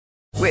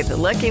With the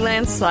Lucky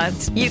Land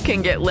Slots, you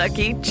can get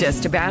lucky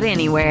just about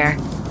anywhere.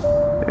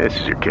 This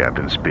is your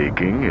captain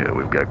speaking.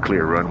 We've got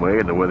clear runway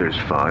and the weather's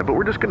fine, but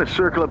we're just going to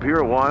circle up here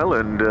a while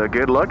and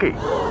get lucky.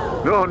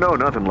 No,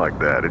 nothing like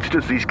that. It's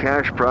just these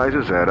cash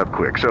prizes add up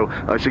quick. So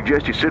I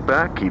suggest you sit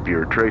back, keep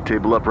your tray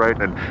table upright,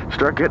 and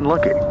start getting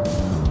lucky.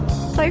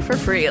 Play for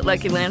free at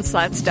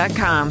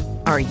LuckyLandSlots.com.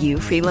 Are you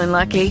feeling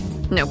lucky?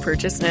 No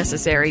purchase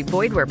necessary.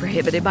 Void where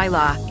prohibited by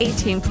law.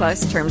 18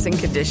 plus terms and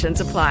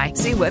conditions apply.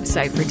 See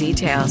website for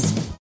details.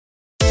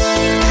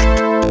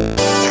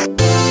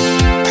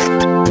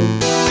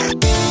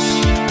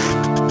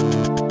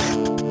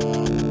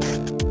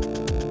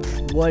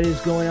 What is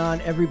going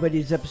on, everybody?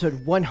 It's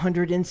episode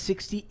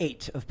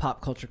 168 of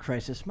Pop Culture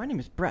Crisis. My name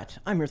is Brett.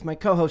 I'm here with my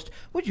co-host.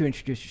 Would you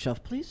introduce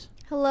yourself, please?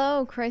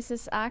 Hello,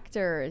 Crisis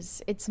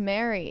Actors. It's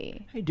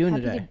Mary. How you doing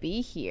today? Happy to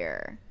be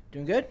here.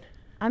 Doing good?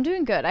 I'm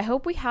doing good. I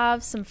hope we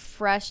have some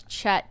fresh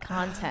Chet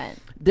content.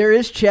 There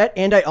is Chet,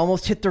 and I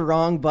almost hit the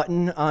wrong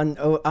button on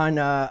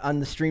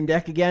the Stream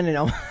Deck again, and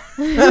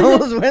I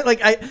almost went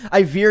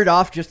I veered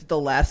off just at the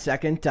last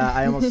second.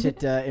 I almost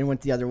hit and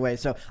went the other way.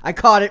 So I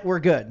caught it. We're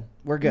good.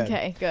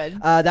 Okay,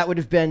 good. That would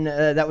have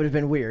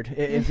been weird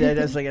if I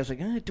was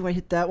like, do I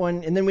hit that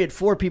one? And then we had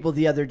 4 people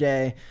the other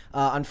day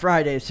on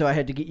Friday, so I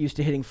had to get used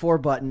to hitting 4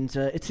 buttons.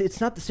 It's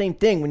not the same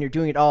thing when you're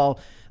doing it all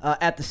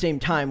at the same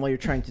time while you're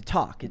trying to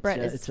talk. Brett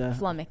is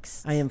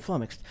flummoxed. I am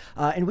flummoxed.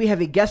 And we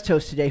have a guest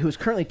host today who's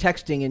currently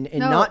texting and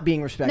not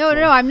being respectful.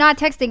 No, I'm not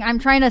texting. I'm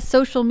trying to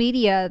social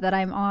media that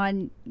I'm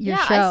on your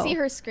show. Yeah, I see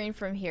her screen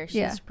from here.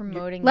 She's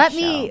promoting the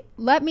show.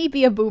 Let me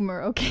be a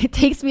boomer, okay? It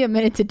takes me a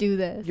minute to do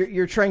this.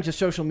 You're trying to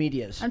social medias.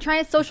 I'm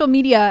trying to social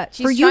media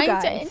for you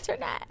guys. She's trying to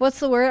internet. What's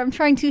the word? I'm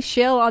trying to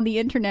shill on the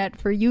internet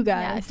for you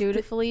guys. Yeah,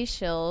 dutifully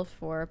shill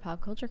for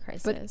Pop Culture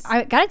Crisis. But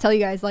I gotta tell you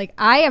guys,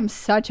 I am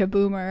such a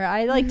boomer.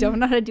 I don't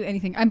know how to do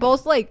anything. I'm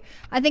both I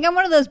think I'm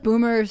one of those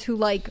boomers who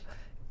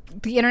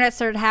the internet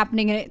started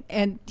happening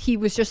and he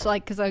was just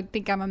because I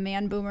think I'm a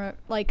man boomer,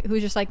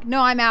 who's just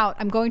no, I'm out.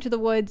 I'm going to the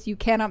woods. You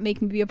cannot make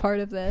me be a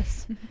part of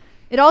this.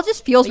 It all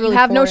just feels really You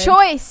have foreign. no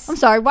choice. I'm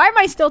sorry. Why am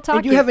I still talking?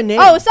 And you have a name.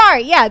 Oh,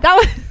 sorry. Yeah, that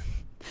was...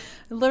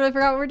 I literally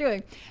forgot what we're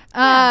doing.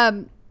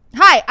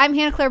 Hi, I'm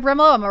Hannah Claire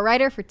Brimlow. I'm a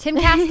writer for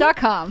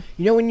timcast.com.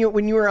 You know,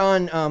 when you were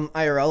on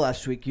IRL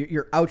last week,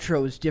 your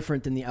outro is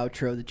different than the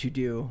outro that you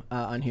do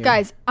on here.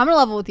 Guys, I'm going to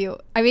level with you.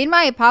 I made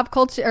my pop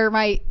culture, or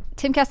my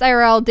Timcast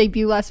IRL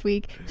debut last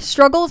week.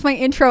 Struggle with my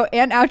intro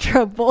and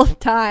outro both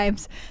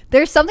times.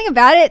 There's something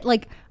about it,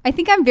 I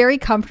think I'm very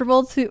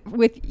comfortable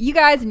with you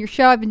guys and your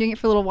show. I've been doing it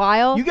for a little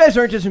while. You guys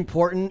aren't as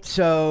important,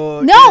 so...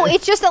 No,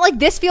 it's just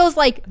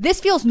that this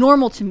feels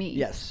normal to me.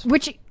 Yes.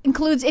 Which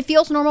includes, it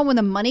feels normal when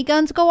the money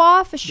guns go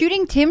off.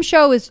 Shooting Tim's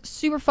show is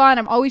super fun.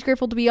 I'm always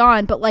grateful to be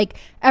on, but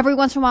every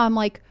once in a while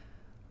I'm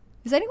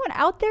is anyone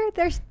out there?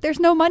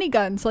 There's no money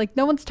guns.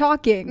 No one's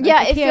talking.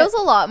 Yeah, it feels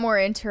a lot more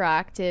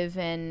interactive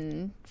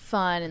and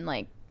fun,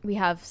 and we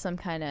have some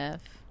kind of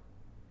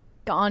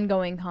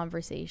ongoing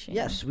conversation.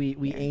 Yes, we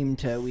aim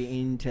to have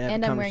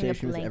and a I'm wearing a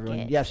conversation with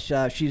everyone. blanket.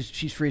 Yes,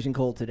 she's freezing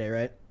cold today,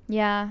 right?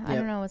 Yeah, I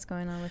don't know what's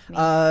going on with me.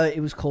 It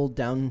was cold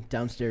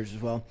downstairs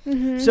as well.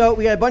 Mm-hmm. So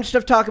we got a bunch of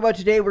stuff to talk about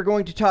today. We're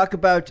going to talk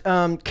about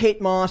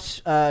Kate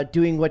Moss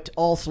doing what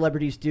all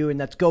celebrities do, and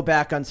that's go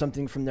back on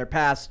something from their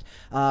past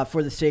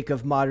for the sake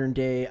of modern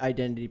day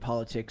identity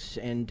politics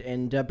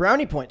and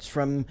brownie points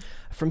from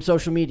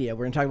social media.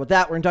 We're going to talk about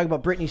that. We're going to talk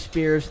about Britney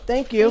Spears.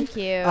 Thank you. Thank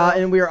you.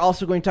 And we are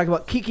also going to talk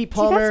about Keke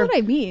Palmer. See, that's what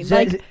I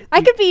mean.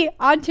 I could be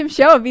on Tim's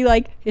show and be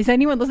is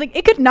anyone listening?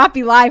 It could not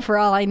be live for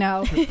all I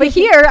know. But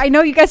here, I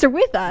know you guys are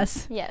with us.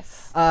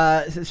 Yes.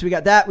 So we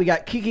got that. We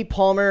got Keke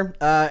Palmer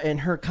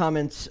and her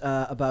comments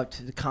about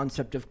the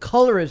concept of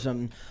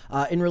colorism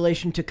in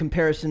relation to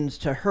comparisons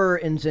to her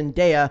and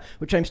Zendaya,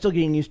 which I'm still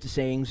getting used to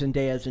saying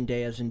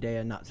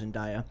Zendaya, not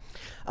Zendaya.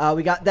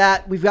 We got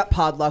that. We've got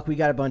Podluck. We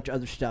got a bunch of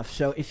other stuff.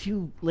 So if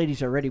you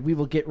ladies are ready, we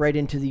will get right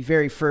into the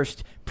very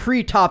first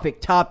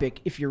pre-topic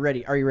topic. If you're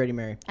ready. Are you ready,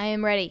 Mary? I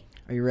am ready.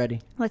 Are you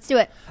ready? Let's do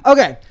it.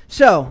 Okay.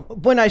 So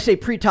when I say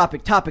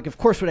pre-topic topic, of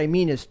course what I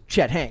mean is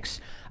Chet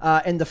Hanks.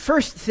 And the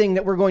first thing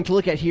that we're going to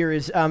look at here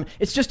is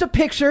it's just a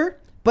picture,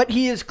 but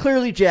he is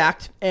clearly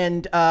jacked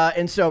and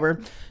sober.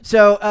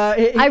 So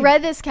I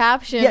read this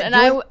caption and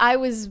I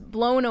was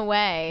blown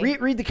away.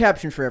 Read the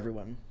caption for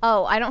everyone.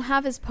 Oh, I don't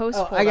have his post.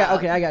 I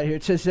got it here.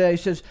 It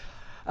says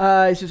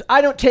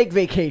I don't take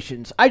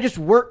vacations. I just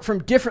work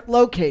from different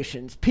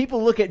locations.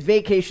 People look at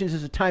vacations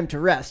as a time to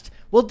rest.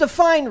 Well,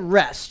 define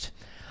rest.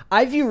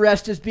 I view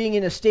rest as being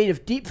in a state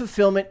of deep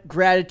fulfillment,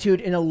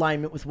 gratitude, and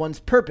alignment with one's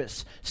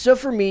purpose. So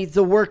for me,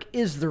 the work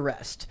is the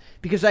rest,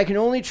 because I can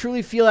only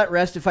truly feel at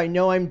rest if I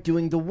know I'm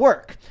doing the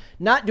work.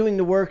 Not doing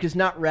the work is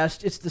not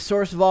rest. It's the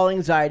source of all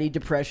anxiety,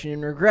 depression,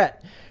 and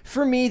regret.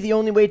 For me, the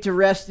only way to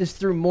rest is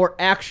through more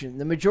action.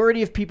 The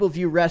majority of people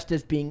view rest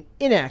as being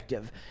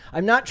inactive.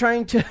 I'm not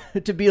trying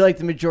to be like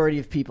the majority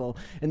of people.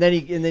 And then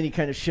he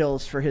kind of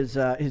shills for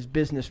his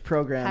business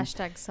program.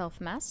 Hashtag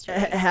self-mastery.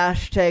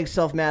 Hashtag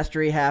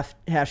self-mastery.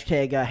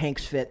 Hashtag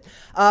Hank's Fit.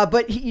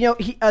 But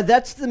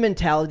that's the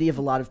mentality of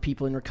a lot of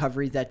people in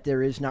recovery, that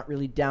there is not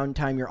really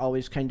downtime. You're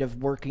always kind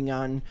of working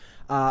on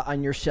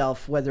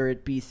yourself, whether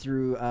it be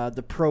through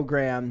the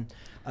program.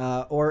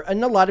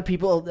 And a lot of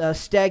people,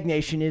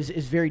 stagnation is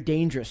very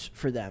dangerous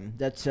for them.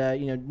 That's,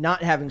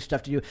 not having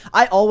stuff to do.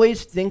 I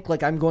always think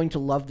like I'm going to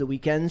love the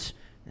weekends,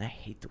 and I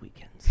hate the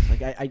weekends.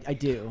 Like I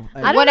do.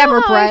 I don't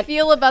know how I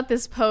feel about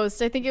this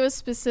post. I think it was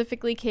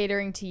specifically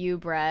catering to you,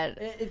 Brett.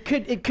 It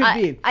could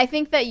be. I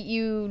think that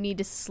you need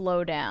to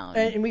slow down.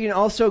 And we can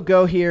also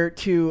go here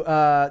to,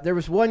 there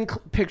was one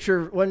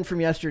picture, one from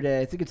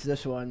yesterday. I think it's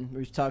this one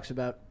where he talks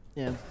about,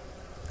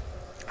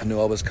 I knew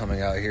I was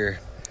coming out here.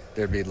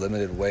 There'd be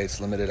limited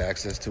weights, limited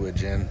access to a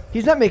gym.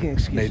 He's not making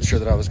excuses. Made sure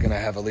that I was going to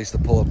have at least a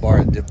pull-up bar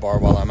and dip bar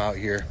while I'm out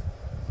here.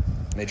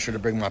 Made sure to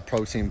bring my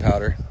protein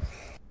powder.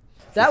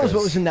 That was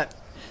what was in that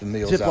the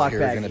meals Ziploc out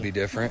here baggie. are going to be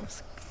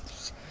different.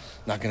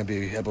 Not going to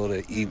be able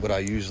to eat what I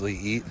usually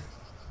eat,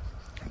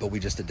 but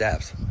we just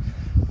adapt.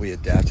 We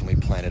adapt and we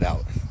plan it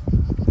out.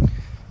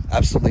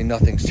 Absolutely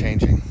nothing's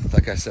changing.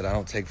 Like I said, I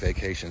don't take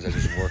vacations. I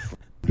just work from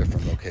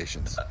different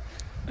locations.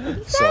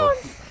 So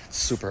it's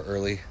super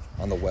early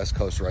on the West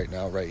Coast right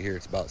now. Right here,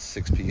 it's about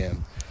 6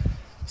 p.m.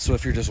 So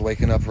if you're just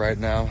waking up right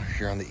now, if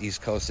you're on the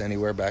East Coast,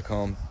 anywhere back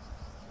home,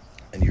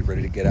 and you're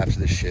ready to get after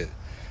this shit,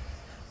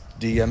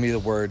 DM me the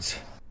words,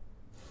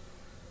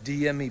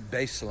 DM me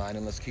baseline,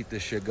 and let's keep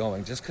this shit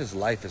going. Just because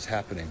life is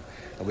happening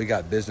and we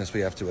got business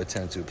we have to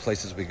attend to,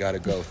 places we got to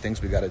go,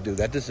 things we got to do,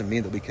 that doesn't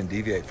mean that we can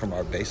deviate from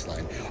our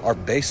baseline. Our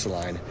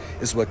baseline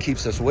is what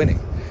keeps us winning.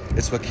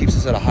 It's what keeps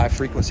us at a high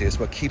frequency. It's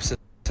what keeps us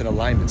in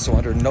alignment. So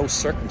under no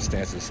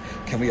circumstances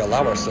can we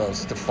allow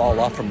ourselves to fall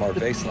off from our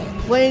baseline.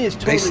 Plane is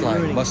totally baseline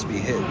ruining. Must be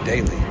hit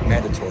daily,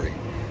 mandatory,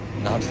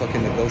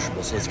 non-fucking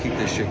negotiable. So let's keep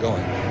this shit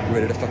going. You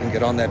ready to fucking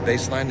get on that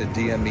baseline? To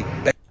DM me.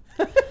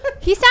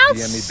 He DM me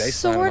sounds baseline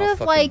sort and I'll of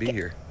fucking like be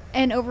here.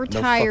 an No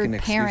overtired fucking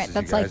parent. excuses,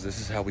 That's you guys. like, This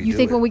is how we you do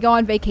think it. when we go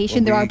on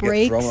vacation there are get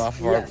breaks? thrown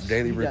off of our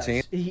daily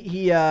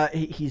he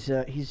does.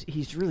 routine.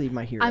 He's really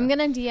my hero. I'm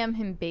gonna DM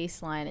him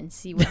baseline and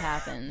see what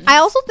happens. I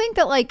also think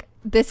that like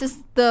this is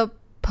the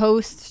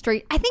post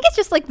straight. I think it's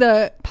just like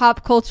the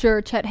pop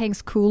culture Chet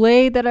Hanks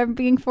Kool-Aid that I'm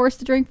being forced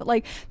to drink. But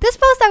like this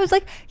post, I was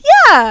like,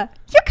 yeah,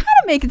 you're kind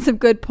of making some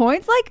good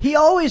points. Like He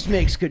always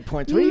makes good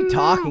points. What are you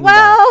talking about?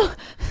 well,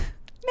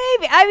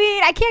 maybe. I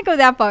mean, I can't go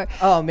that far.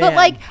 Oh, man. But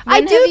like, When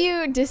I do. have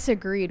you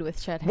disagreed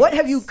with Chet Hanks? What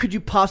could you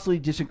possibly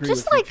disagree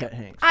Just with like Chet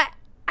Hanks?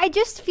 I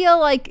just feel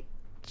like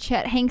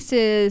Chet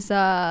Hanks's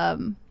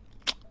aura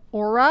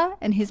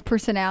and his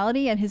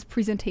personality and his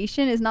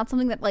presentation is not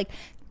something that like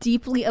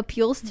deeply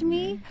appeals to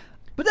me.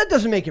 But that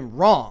doesn't make him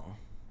wrong.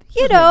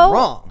 You Doesn't make him know,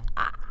 wrong.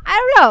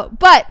 I don't know,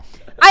 but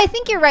I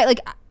think you're right. Like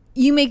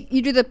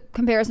you do the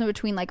comparison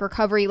between like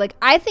recovery. Like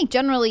I think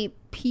generally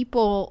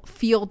people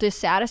feel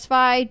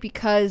dissatisfied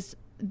because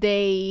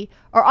they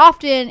are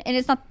often, and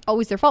it's not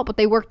always their fault, but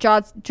they work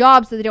jobs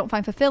that they don't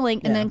find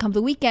fulfilling, and then comes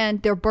the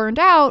weekend, they're burned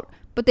out,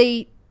 but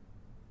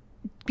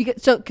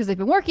because they've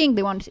been working,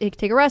 they want to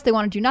take a rest, they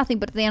want to do nothing,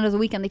 but at the end of the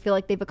weekend they feel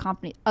like they've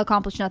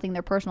accomplished nothing in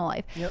their personal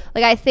life.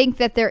 Like I think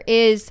that there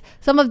is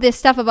some of this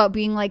stuff about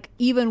being like,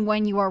 even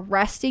when you are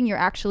resting, you're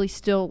actually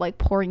still like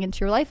pouring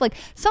into your life. Like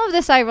some of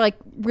this I like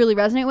really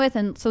resonate with,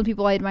 and some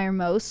people I admire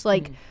most,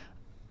 like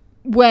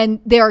when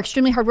they are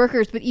extremely hard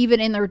workers, but even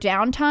in their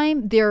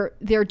downtime,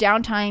 their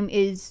downtime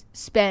is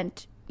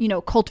spent,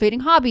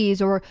 cultivating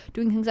hobbies or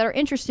doing things that are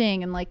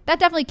interesting. And like that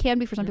definitely can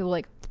be for some people,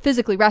 like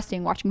physically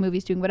resting, watching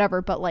movies, doing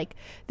whatever, but like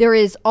there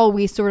is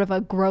always sort of a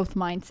growth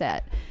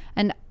mindset.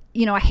 And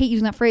I hate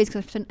using that phrase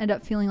because I end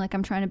up feeling like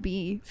I'm trying to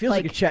be Feels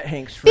like a Chet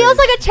Hanks phrase. feels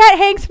like a Chet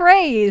Hanks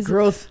phrase.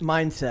 Growth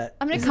mindset.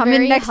 I'm gonna It's come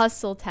very in next. Yes.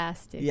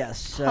 Hustle-tastic.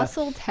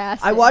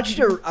 Hustle-tastic. I watched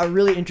a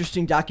really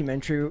interesting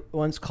documentary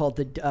once called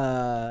it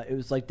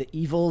was like the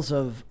evils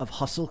of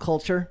hustle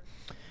culture.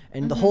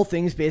 And the whole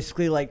thing's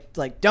basically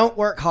like don't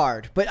work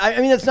hard. But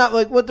I mean, that's not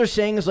like what they're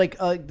saying is like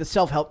the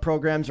self-help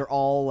programs are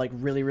all like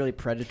really, really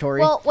predatory.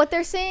 Well, what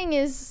they're saying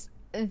is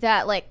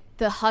that like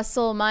the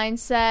hustle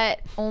mindset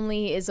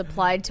only is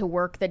applied to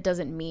work that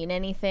doesn't mean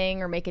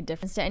anything or make a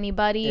difference to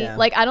anybody. Yeah.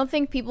 Like I don't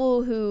think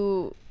people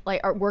who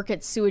like work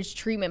at sewage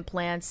treatment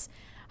plants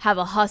have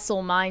a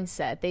hustle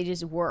mindset. They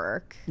just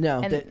work.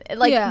 No, and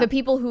Yeah. the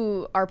people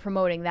who are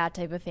promoting that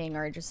type of thing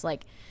are just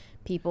like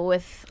people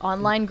with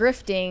online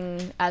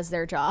grifting as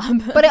their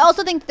job. But I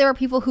also think there are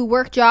people who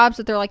work jobs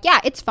that they're like,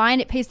 yeah, it's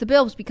fine, it pays the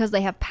bills, because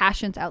they have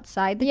passions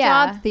outside the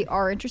job that they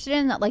are interested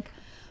in. That like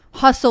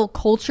hustle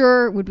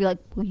culture would be like,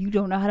 well, you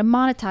don't know how to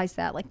monetize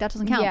that. Like that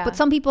doesn't count. Yeah. But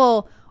some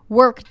people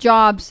work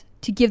jobs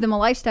to give them a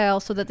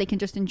lifestyle so that they can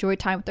just enjoy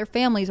time with their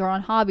families or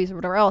on hobbies or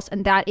whatever else.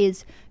 And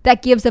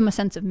that gives them a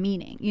sense of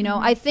meaning.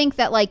 I think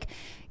that like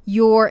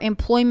your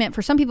employment,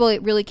 for some people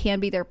it really can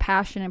be their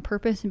passion and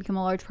purpose and become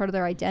a large part of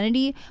their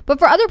identity, but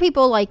for other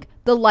people, like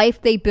the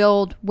life they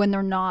build when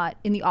they're not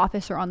in the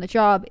office or on the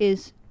job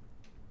is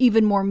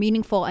even more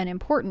meaningful and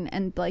important,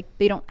 and like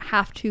they don't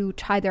have to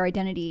tie their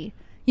identity.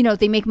 You know,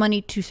 they make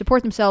money to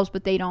support themselves,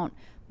 but they don't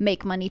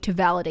make money to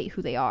validate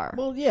who they are.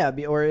 Well, yeah,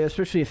 or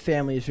especially if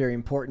family is very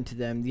important to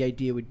them. The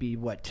idea would be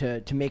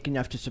to make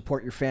enough to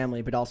support your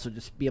family, but also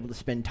just be able to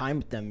spend time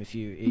with them if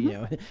you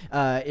know,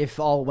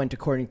 if all went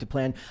according to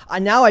plan.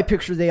 Now I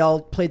picture they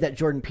all played that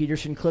Jordan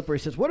Peterson clip where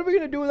he says, "What are we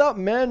going to do without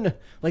men?"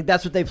 Like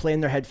that's what they play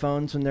in their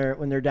headphones when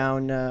they're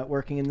down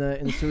working in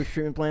the sewage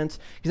treatment plants.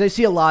 Because I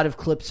see a lot of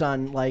clips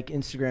on like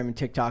Instagram and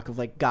TikTok of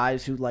like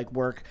guys who like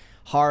work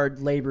hard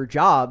labor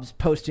jobs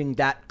posting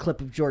that clip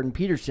of Jordan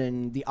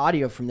Peterson, the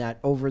audio from that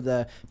over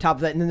the top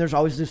of that. And then there's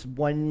always this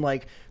one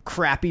like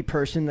crappy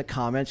person in the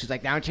comments who's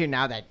like, "Don't you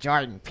know that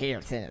Jordan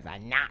Peterson is a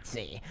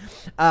Nazi?"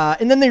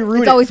 And then they ruin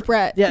it. It's always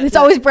Brett. Yeah, it's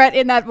always Brett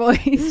in that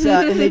voice.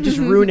 And they just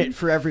ruin it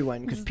for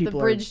everyone because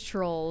people the bridge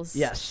trolls.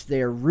 Yes,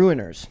 they are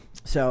ruiners.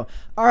 So,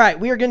 all right,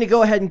 we are going to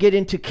go ahead and get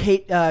into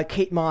Kate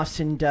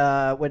Moss and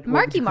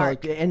Marky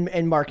Mark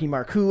and Marky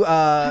Mark,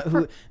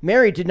 who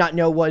Mary did not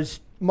know was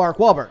Mark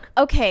Wahlberg.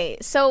 Okay,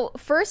 so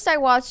first I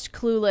watched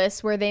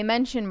Clueless where they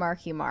mentioned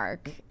Marky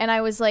Mark, and I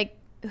was like,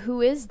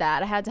 who is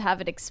that? I had to have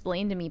it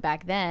explained to me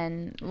back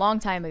then, a long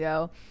time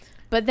ago.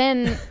 But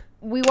then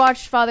we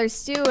watched Father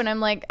Stew, and I'm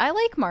like, I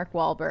like Mark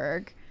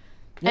Wahlberg.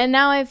 Yep. And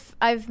now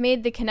I've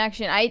made the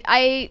connection.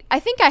 I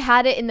think I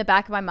had it in the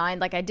back of my mind,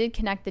 like I did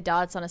connect the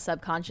dots on a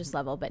subconscious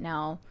level, but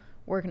now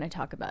we're going to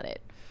talk about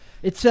it.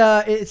 It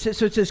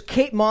says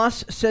Kate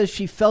Moss says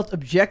she felt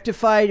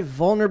objectified,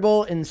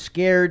 vulnerable, and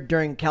scared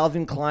during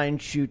Calvin Klein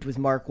shoot with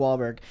Mark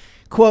Wahlberg.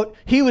 Quote,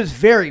 "He was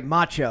very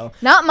macho."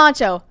 Not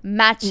macho,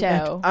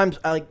 macho. I'm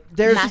like,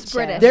 there's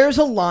Macho. there's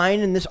a line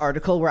in this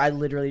article where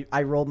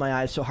I rolled my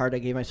eyes so hard I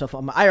gave myself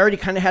I already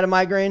kind of had a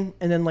migraine,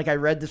 and then like I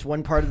read this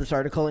one part of this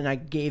article and I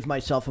gave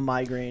myself a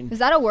migraine. Is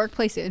that a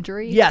workplace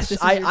injury? Yes,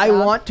 I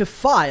want to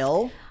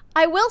file.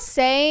 I will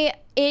say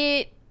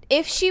it.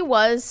 If she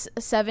was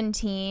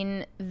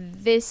 17,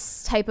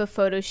 this type of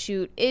photo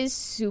shoot is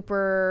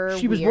super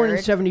She was weird. born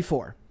in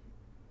 74.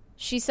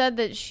 She said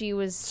that she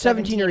was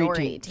 17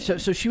 or 18.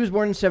 So she was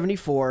born in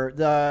 74.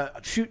 The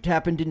shoot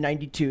happened in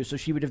 92, so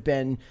she would have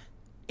been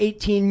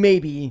 18,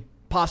 maybe,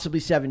 possibly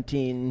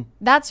 17.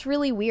 That's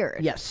really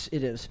weird. Yes,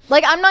 it is.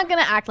 Like, I'm not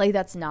going to act like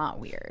that's not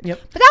weird.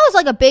 Yep. But that was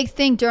like a big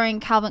thing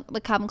during Calvin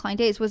Klein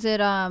days. Was it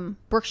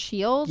Brooke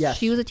Shields? Yes.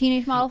 She was a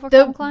teenage model for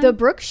Calvin Klein? The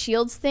Brooke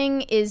Shields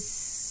thing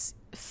is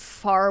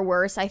far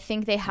worse. I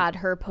think they had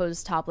her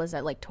pose topless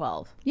at like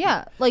 12.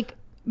 Yeah, like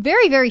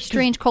very, very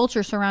strange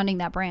culture surrounding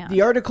that brand.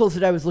 The articles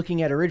that I was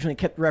looking at originally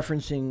kept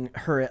referencing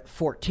her at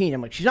 14.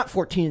 I'm like, she's not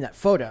 14 in that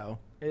photo.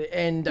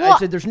 And I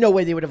said, there's no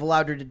way they would have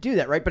allowed her to do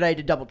that, right? But I had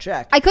to double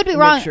check. I could be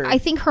wrong. Sure. I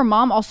think her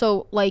mom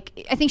also,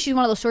 like, I think she's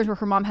one of those stories where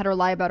her mom had her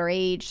lie about her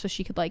age so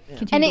she could, like,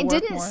 continue and to it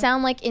work didn't more.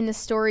 sound like in the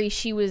story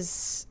she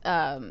was,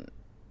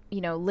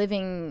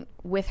 living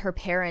with her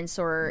parents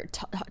or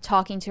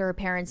talking to her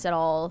parents at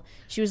all.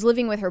 She was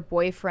living with her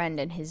boyfriend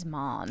and his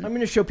mom. I'm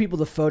going to show people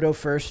the photo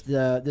first.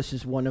 This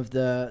is one of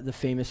the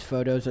famous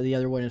photos. The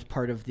other one is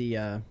part of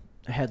the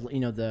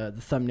the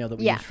thumbnail that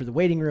we used for the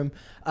waiting room.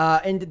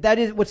 And that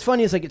is what's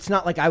funny is like it's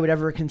not like I would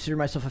ever consider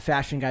myself a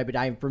fashion guy, but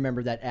I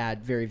remember that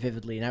ad very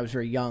vividly, and I was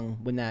very young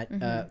when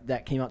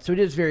that came out. So it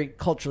is very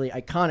culturally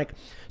iconic.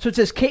 So it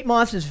says Kate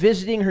Moss is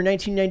visiting her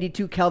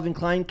 1992 Calvin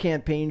Klein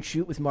campaign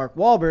shoot with Mark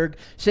Wahlberg,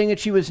 saying that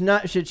she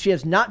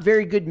has not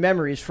very good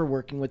memories from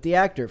working with the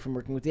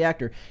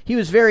actor. He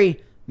was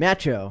very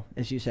macho,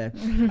 as you said.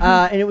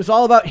 And it was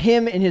all about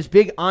him and his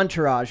big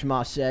entourage,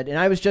 Moss said, and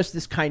I was just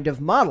this kind of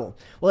model.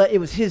 Well, it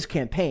was his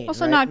campaign.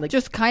 Also, right? not like,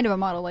 just kind of a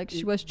model, like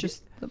she was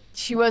just a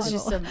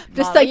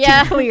just like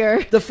to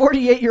clear. The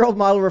 48-year-old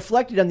model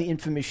reflected on the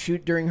infamous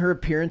shoot during her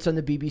appearance on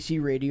the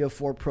BBC Radio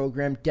 4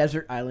 program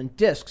Desert Island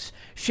Discs,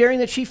 sharing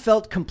that she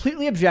felt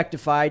completely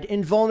objectified,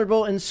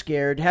 invulnerable, and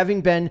scared,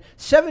 having been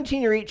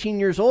 17 or 18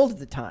 years old at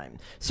the time.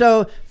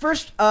 So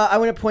first, I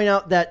want to point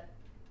out that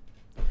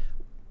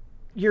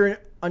you're an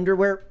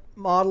underwear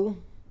model.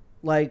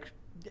 Like,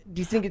 do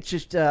you think it's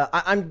just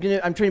I'm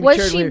trying to be was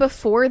charitable she here.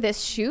 Before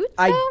this shoot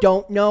though? I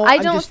don't know. I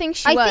don't think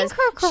she was.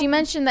 Think she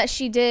mentioned that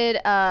she did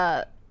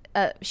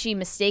she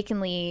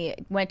mistakenly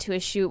went to a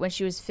shoot when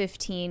she was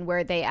 15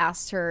 where they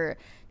asked her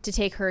to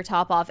take her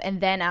top off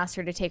and then asked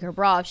her to take her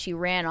bra off. She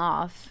ran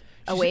off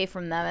away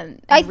from them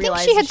and I think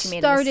realized she had that she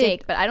made started, a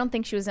mistake, but I don't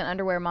think she was an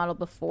underwear model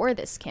before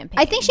this campaign.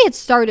 I think she had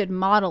started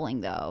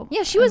modeling though.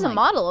 Yeah, she was a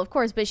model, of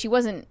course, but she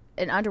wasn't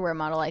an underwear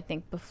model, I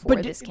think,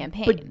 before this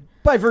campaign. But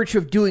by virtue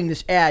of doing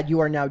this ad, you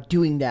are now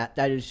doing that.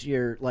 That is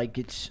your, like,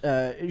 it's...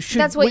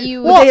 that's what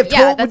you... Would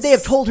they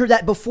have told her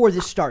that before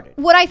this started?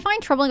 What I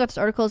find troubling about this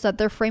article is that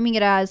they're framing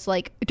it as,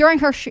 like, during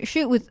her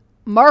shoot with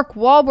Mark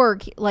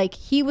Wahlberg, like,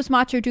 he was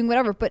macho doing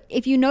whatever. But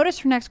if you notice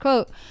her next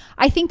quote,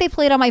 I think they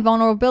played on my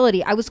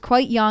vulnerability. I was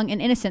quite young and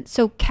innocent.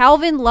 So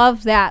Calvin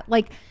loved that.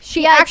 Like,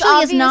 she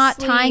actually is not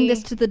tying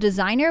this to the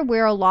designer,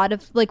 where a lot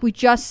of, like we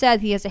just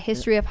said, he has a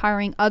history of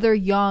hiring other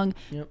young,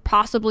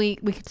 possibly,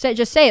 we could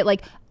just say it,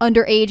 like,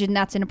 underage, and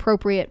that's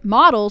inappropriate,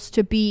 models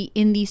to be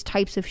in these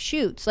types of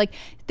shoots. Like,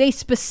 they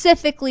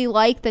specifically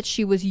like that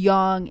she was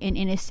young and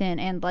innocent,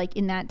 and, like,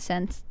 in that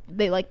sense,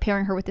 they like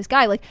pairing her with this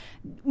guy. Like,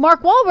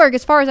 Mark Wahlberg,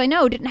 as far as I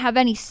know, didn't have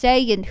any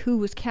say in who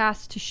was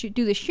cast to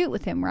do the shoot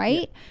with him,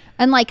 right? Yeah.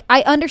 And, like,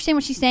 I understand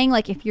what she's saying.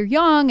 Like, if you're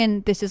young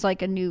and this is,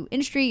 like, a new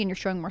industry and you're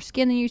showing more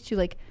skin than you used to,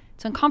 like,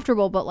 it's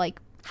uncomfortable. But, like,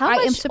 how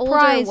much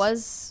older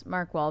was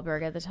Mark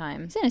Wahlberg at the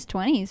time? He's in his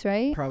 20s,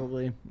 right?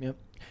 Probably. Yep.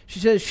 She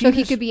says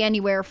he could be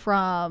anywhere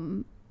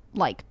from,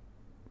 like,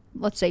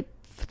 let's say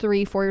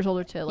 3-4 years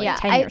older to, like,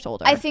 10 years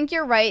older. I think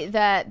you're right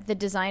that the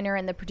designer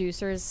and the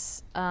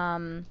producers,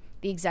 the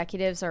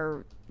executives,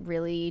 are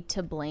really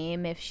to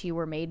blame if she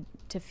were made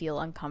to feel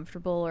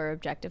uncomfortable or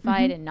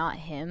objectified and not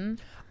him.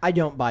 I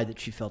don't buy that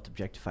she felt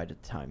objectified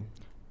at the time.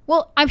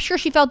 Well, I'm sure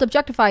she felt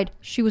objectified.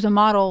 She was a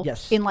model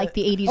in, like,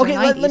 the 80s or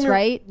 90s,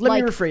 right? Let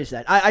me rephrase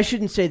that. I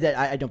shouldn't say that.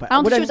 I don't buy it. I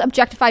don't think she was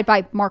objectified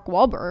by Mark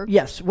Wahlberg.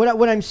 Yes.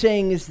 What I'm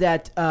saying is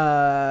that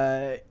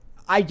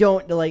I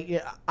don't know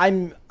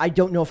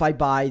if I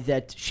buy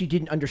that she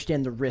didn't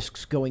understand the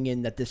risks going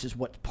in, that this is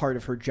what part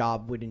of her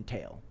job would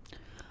entail.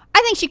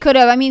 I think she could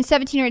have. I mean,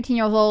 17 or 18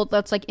 years old,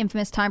 that's, like,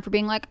 infamous time for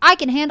being like, I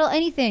can handle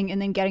anything, and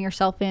then getting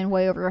yourself in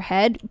way over her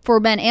head for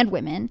men and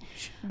women.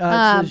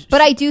 But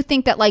I do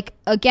think that, like,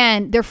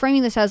 again, they're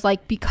framing this as,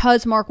 like,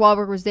 because Mark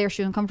Wahlberg was there,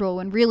 she was uncomfortable,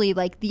 when really,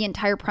 like, the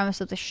entire premise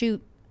of the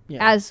shoot,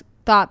 as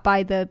thought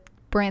by the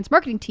brand's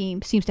marketing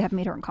team, seems to have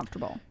made her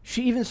uncomfortable.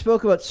 She even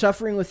spoke about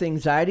suffering with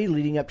anxiety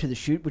leading up to the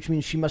shoot, which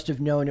means she must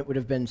have known it would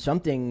have been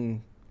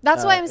something.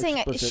 That's why I'm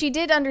saying she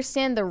did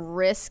understand the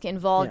risk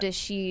involved, as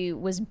she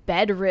was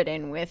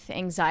bedridden with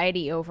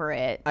anxiety over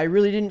it. I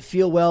really didn't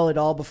feel well at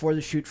all before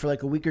the shoot for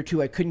like a week or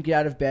two. I couldn't get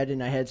out of bed,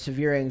 and I had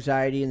severe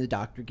anxiety, and the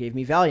doctor gave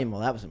me Valium.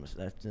 Well, that was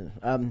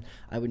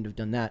I wouldn't have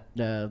done that,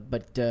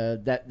 but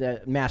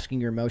that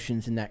masking your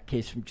emotions in that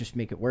case would just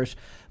make it worse.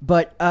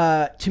 But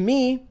to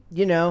me,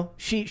 you know,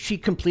 she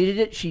completed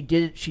it. She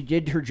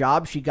did her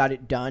job. She got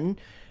it done.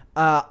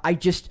 Are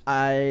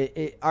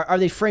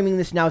they framing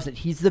this now as that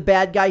he's the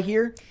bad guy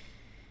here?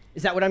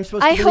 Is that what I'm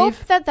supposed to believe? I hope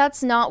that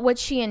that's not what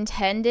she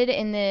intended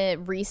in the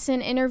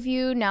recent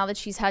interview, now that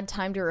she's had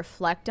time to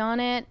reflect on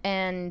it.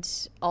 And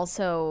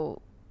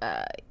also,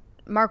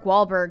 Mark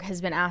Wahlberg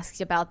has been asked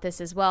about this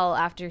as well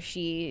after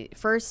she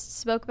first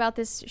spoke about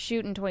this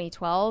shoot in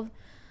 2012.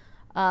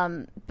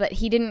 But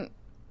he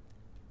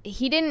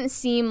didn't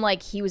seem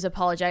like he was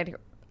apologetic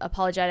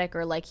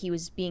or like he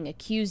was being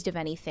accused of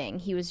anything.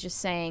 He was just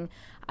saying,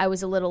 I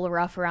was a little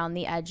rough around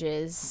the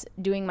edges,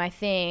 doing my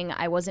thing.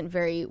 I wasn't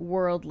very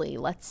worldly,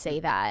 let's say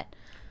that.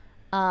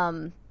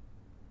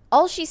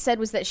 All she said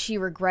was that she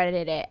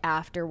regretted it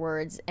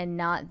afterwards, and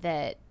not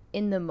that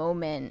in the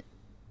moment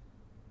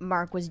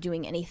Mark was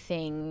doing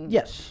anything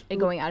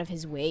going out of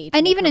his way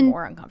to make her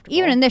more uncomfortable.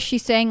 Even in this,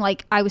 she's saying,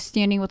 like, I was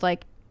standing with,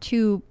 like,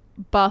 two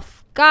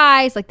buff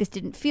guys, like, this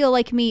didn't feel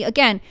like me.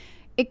 Again,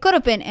 it could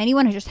have been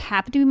anyone who just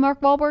happened to be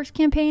Mark Wahlberg's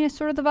campaign, is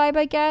sort of the vibe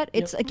I get.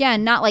 It's,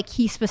 again, not like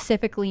he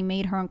specifically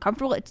made her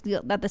uncomfortable. It's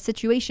that the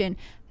situation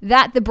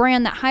that the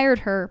brand that hired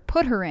her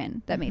put her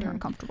in that made her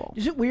uncomfortable.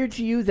 Is it weird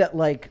to you that,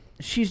 like,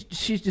 she's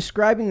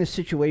describing the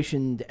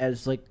situation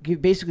as, like,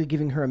 basically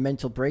giving her a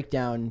mental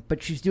breakdown,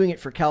 but she's doing it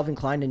for Calvin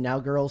Klein, and now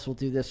girls will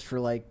do this for,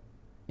 like,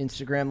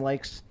 Instagram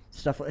likes,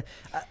 stuff like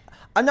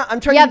I'm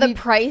trying to the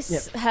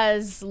price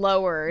has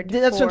lowered.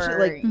 That's for what I'm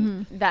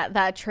saying, like,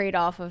 that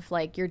trade-off of,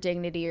 like, your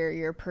dignity or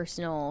your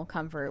personal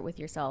comfort with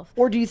yourself.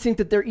 Or do you think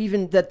that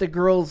that the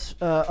girls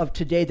of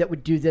today that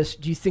would do this,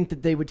 do you think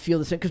that they would feel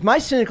the same? Because my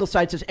cynical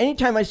side says,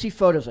 anytime I see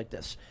photos like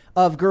this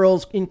of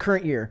girls in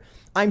current year,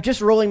 I'm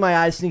just rolling my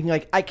eyes thinking,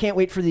 like, I can't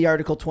wait for the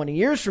article 20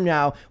 years from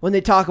now when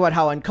they talk about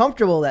how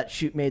uncomfortable that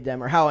shoot made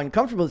them or how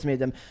uncomfortable this made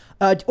them.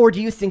 Or do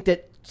you think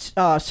that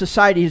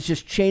society has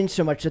just changed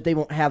so much that they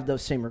won't have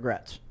those same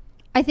regrets?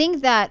 I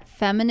think that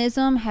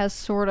feminism has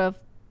sort of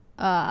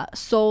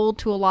sold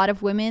to a lot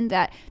of women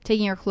that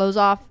taking your clothes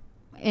off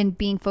and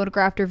being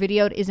photographed or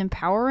videoed is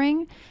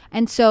empowering.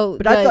 And so,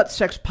 but I thought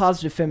sex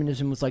positive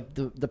feminism was like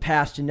the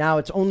past, and now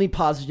it's only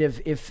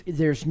positive if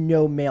there's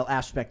no male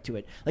aspect to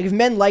it. Like, if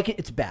men like it,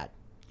 it's bad.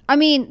 I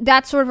mean,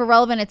 that's sort of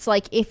irrelevant. It's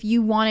like, if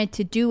you wanted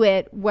to do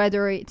it,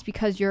 whether it's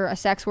because you're a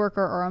sex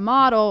worker or a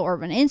model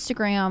or an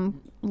Instagram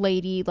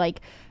lady,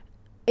 like,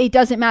 it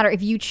doesn't matter.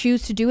 If you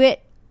choose to do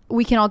it,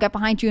 we can all get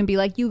behind you and be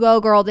like, you go,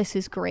 girl, this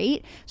is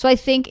great. So I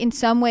think in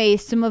some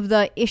ways, some of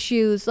the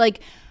issues,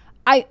 like,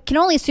 I can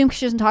only assume because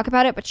she doesn't talk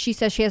about it, but she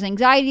says she has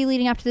anxiety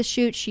leading up to the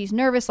shoot. She's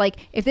nervous. Like,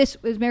 if this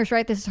is Mary's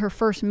right, this is her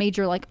first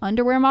major, like,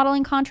 underwear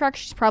modeling contract.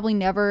 She's probably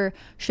never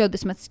showed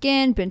this much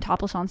skin, been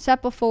topless on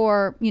set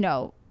before. You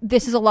know,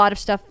 this is a lot of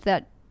stuff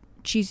that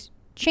she's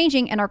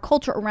changing, and our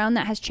culture around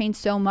that has changed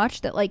so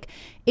much that like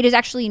it is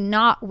actually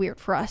not weird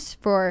for us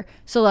for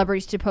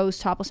celebrities to pose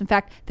topless. In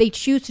fact, they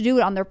choose to do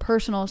it on their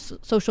personal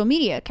social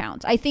media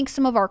accounts. I think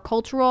some of our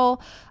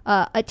cultural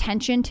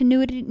attention to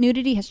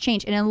nudity has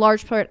changed, and in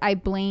large part I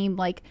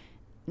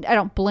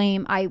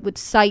would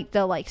cite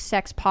the like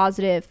sex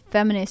positive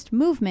feminist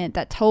movement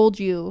that told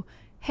you,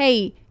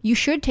 hey, you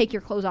should take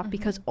your clothes off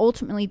because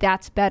ultimately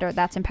that's better,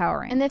 that's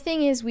empowering. And the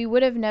thing is, we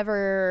would have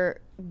never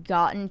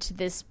gotten to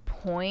this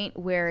point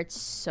where it's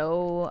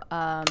so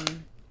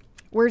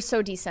we're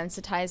so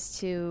desensitized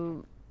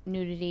to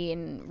nudity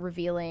and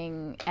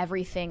revealing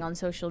everything on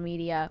social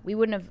media. We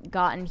wouldn't have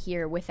gotten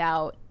here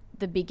without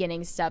the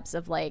beginning steps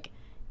of like,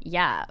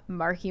 yeah,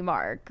 Marky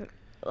Mark.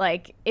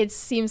 Like, it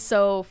seems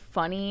so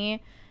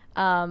funny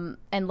and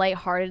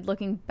lighthearted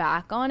looking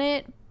back on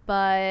it,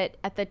 but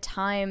at the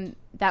time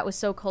that was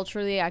so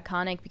culturally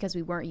iconic because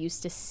we weren't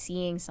used to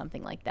seeing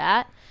something like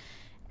that.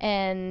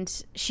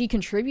 And she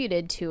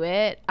contributed to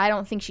it. I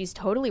don't think she's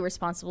totally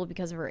responsible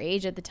because of her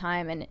age at the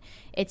time. And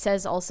it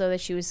says also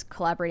that she was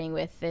collaborating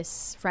with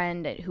this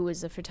friend who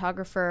was a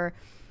photographer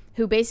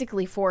who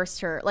basically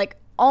forced her, like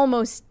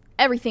almost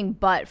everything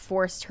but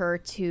forced her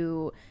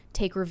to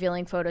take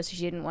revealing photos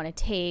she didn't want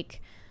to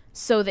take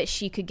so that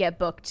she could get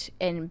booked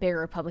in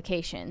bigger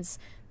publications.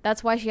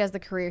 That's why she has the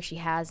career she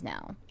has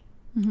now.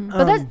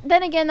 But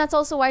then again, that's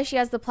also why she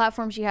has the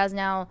platform she has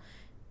now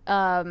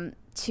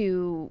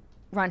to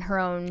run her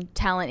own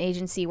talent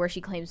agency where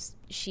she claims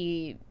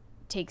she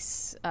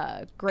takes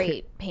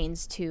great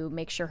pains to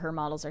make sure her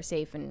models are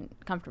safe and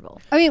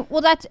comfortable. I mean,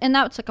 well, that's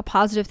like a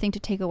positive thing to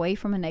take away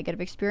from a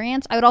negative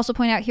experience. I would also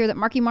point out here that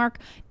Marky Mark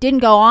didn't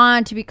go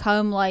on to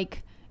become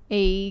like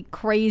a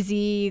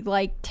crazy,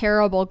 like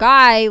terrible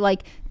guy.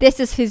 Like, this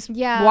is his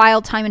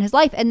wild time in his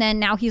life. And then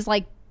now he's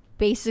like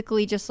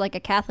basically just like a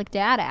Catholic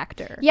dad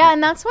actor. Yeah,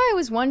 and that's why I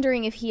was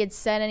wondering if he had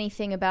said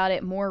anything about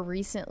it more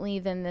recently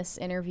than this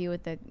interview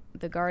with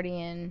the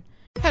Guardian.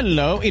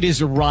 Hello, it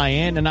is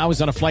Ryan, and I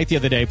was on a flight the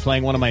other day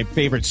playing one of my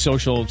favorite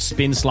social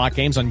spin slot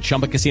games on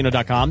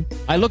ChumbaCasino.com.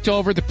 I looked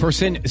over at the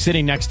person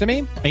sitting next to me,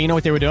 and you know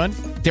what they were doing?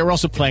 They were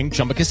also playing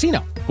Chumba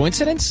Casino.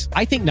 Coincidence?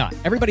 I think not.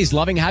 Everybody's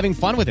loving having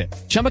fun with it.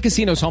 Chumba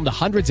Casino is home to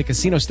hundreds of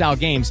casino-style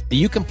games that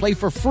you can play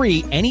for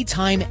free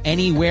anytime,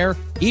 anywhere,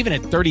 even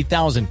at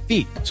 30,000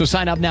 feet. So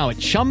sign up now at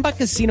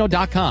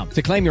ChumbaCasino.com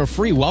to claim your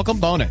free welcome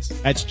bonus.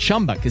 That's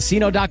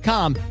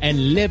ChumbaCasino.com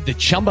and live the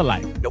Chumba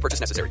life. No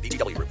purchase necessary.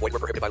 VGW. Void where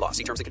prohibited by law.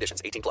 See terms and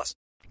conditions. 18+.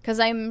 Because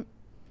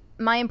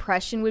my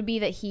impression would be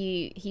that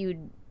he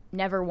would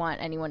never want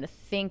anyone to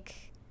think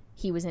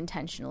he was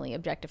intentionally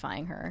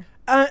objectifying her.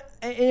 And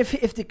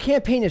if the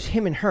campaign is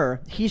him and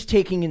her, he's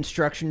taking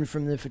instruction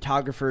from the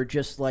photographer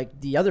just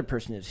like the other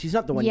person is. He's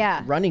not the one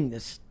running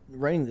this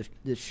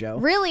show.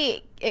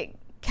 Really,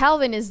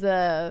 Calvin is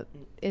the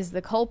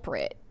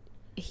culprit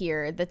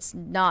here. That's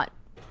not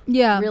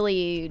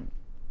really.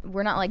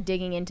 We're not like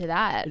digging into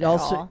that at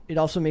all. It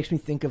also makes me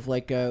think of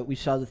like we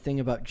saw the thing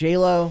about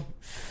J-Lo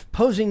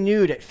posing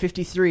nude at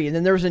 53, and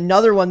then there was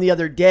another one the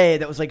other day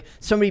that was like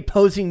somebody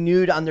posing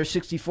nude on their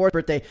 64th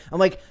birthday. I'm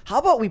like, how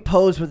about we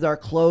pose with our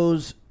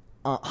clothes?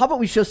 How about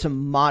we show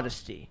some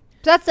modesty?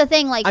 That's the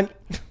thing. Like,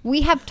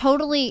 we have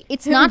totally.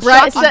 It's not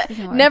Brett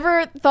shocking.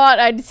 Never thought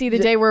I'd see the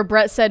day where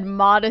Brett said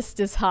modest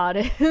is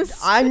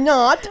hottest. I'm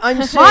not.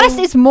 I'm saying modest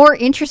is more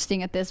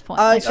interesting at this point.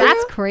 Like,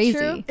 that's crazy.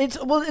 True. That's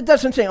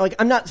what I'm saying. Like,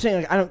 I'm not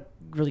saying like I don't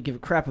really give a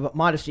crap about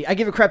modesty. I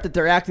give a crap that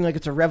they're acting like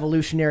it's a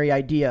revolutionary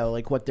idea,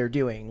 like what they're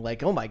doing.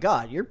 Like, oh my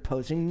God, you're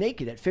posing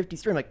naked at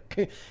 53. I'm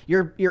like,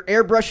 you're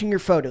airbrushing your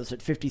photos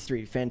at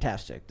 53.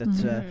 Fantastic.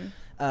 That's.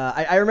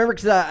 I remember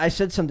because I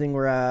said something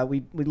where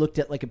we looked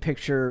at like a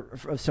picture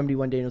of somebody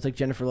one day and it was like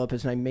Jennifer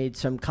Lopez, and I made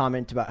some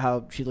comment about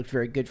how she looked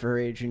very good for her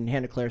age, and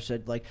Hannah Claire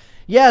said like,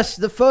 yes,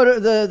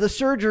 the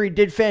surgery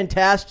did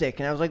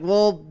fantastic, and I was like,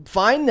 well,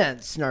 fine then,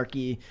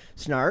 snarky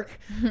snark,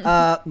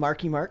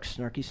 Marky Mark,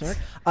 snarky snark.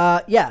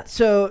 Yeah,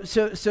 so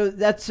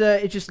that's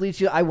it. Just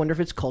leads you. I wonder if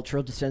it's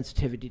cultural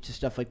desensitivity to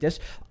stuff like this.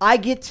 I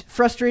get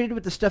frustrated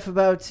with the stuff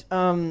about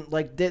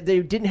like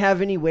they didn't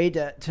have any way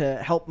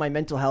to help my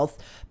mental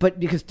health, but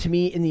because to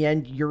me, in the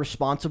end, you're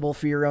responsible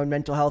for your own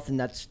mental health, and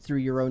that's through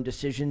your own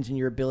decisions and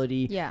your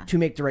ability to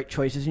make the right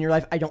choices in your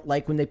life. I don't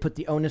like when they put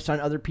the onus on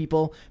other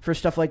people for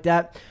stuff like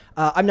that.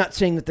 I'm not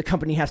saying that the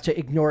company has to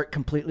ignore it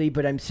completely,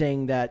 but I'm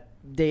saying that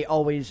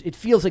it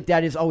feels like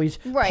that is always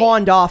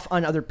pawned off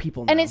on other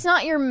people now. And it's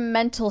not your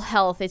mental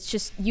health. It's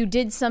just you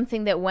did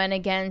something that went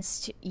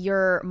against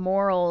your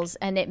morals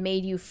and it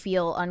made you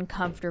feel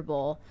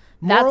uncomfortable.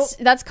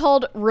 That's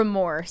called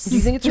remorse. Do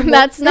you think it's remorse?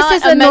 That's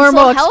not a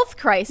mental health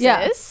crisis.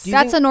 Yeah.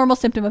 That's a normal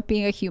symptom of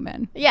being a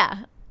human.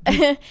 Yeah. Do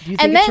you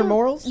think it's her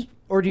morals?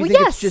 Or do you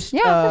think it's just...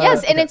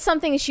 yes, and it's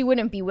something she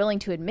wouldn't be willing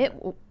to admit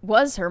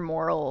was her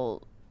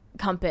moral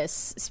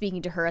compass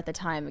speaking to her at the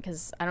time,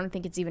 because I don't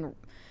think it's even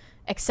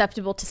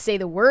acceptable to say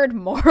the word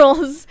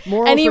morals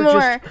anymore.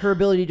 Are just her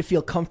ability to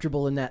feel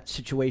comfortable in that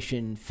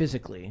situation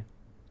physically.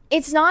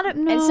 It's not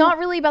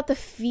really about the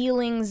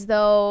feelings,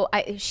 though.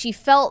 She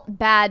felt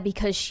bad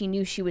because she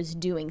knew she was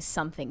doing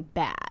something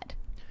bad.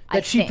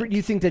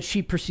 You think that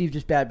she perceived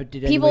as bad, but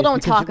did people anyways don't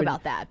because talk it would-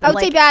 about that. I But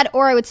would say bad,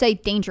 or I would say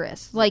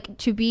dangerous. Like,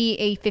 to be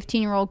a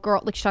 15-year-old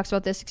girl, like she talks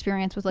about this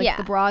experience with like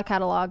the bra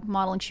catalog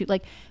modeling shoot.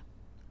 Like,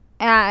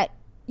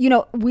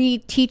 we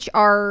teach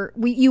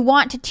you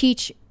want to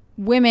teach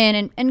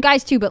women and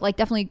guys too, but like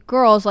definitely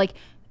girls, like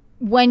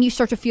when you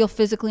start to feel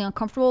physically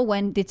uncomfortable,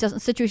 when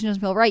situation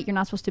doesn't feel right, you're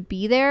not supposed to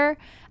be there.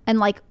 And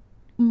like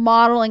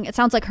modeling, it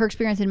sounds like her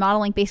experience in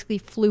modeling basically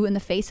flew in the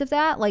face of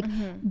that. Like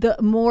the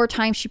more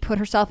times she put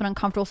herself in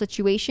uncomfortable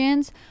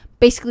situations,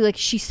 basically like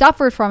she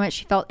suffered from it.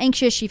 She felt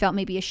anxious, she felt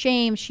maybe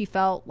ashamed, she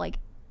felt like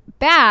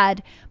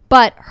bad,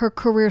 but her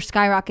career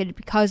skyrocketed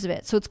because of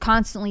it. So it's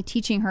constantly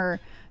teaching her,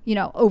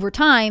 over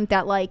time,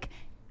 that like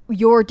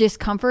your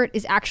discomfort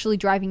is actually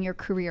driving your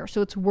career.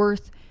 So it's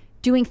worth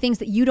doing things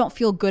that you don't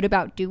feel good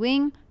about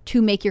doing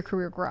to make your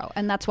career grow.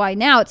 And that's why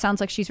now it sounds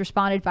like she's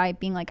responded by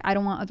being like, I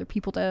don't want other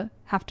people to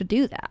have to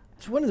do that.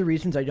 It's one of the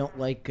reasons I don't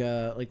like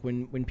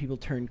when people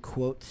turn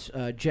quotes,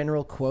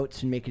 general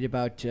quotes, and make it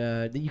about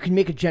that you can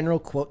make a general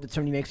quote that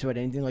somebody makes about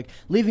anything. Like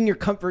leaving your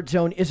comfort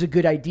zone is a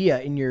good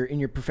idea in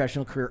your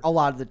professional career a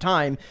lot of the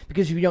time,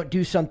 because if you don't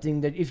do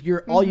something that if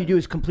you're all you do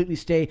is completely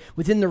stay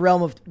within the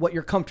realm of what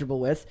you're comfortable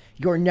with,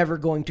 you're never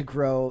going to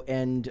grow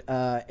and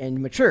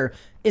mature.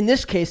 In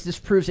this case, this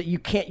proves that you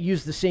can't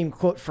use the same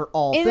quote for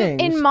all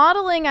things. In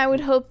modeling, I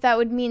would hope that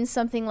would mean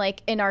something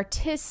like an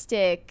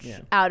artistic,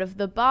 out of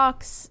the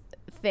box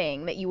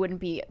thing that you wouldn't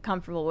be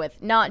comfortable with,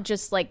 not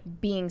just like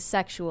being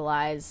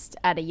sexualized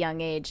at a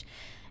young age.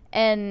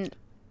 And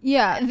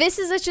this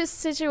is just a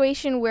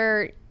situation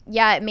where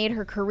it made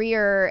her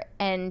career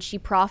and she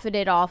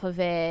profited off of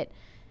it,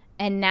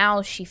 and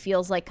now she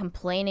feels like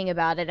complaining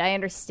about it. I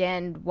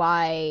understand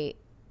why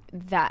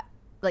that,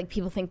 like,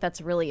 people think that's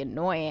really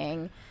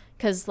annoying,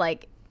 because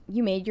like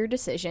you made your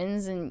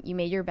decisions and you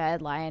made your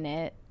bed, lie in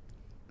it,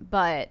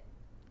 but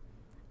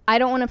I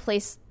don't want to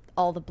place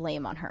all the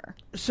blame on her.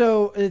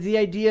 So the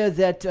idea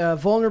that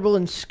vulnerable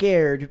and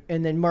scared,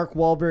 and then Mark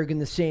Wahlberg in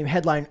the same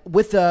headline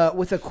with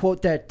a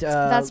quote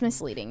that's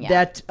misleading.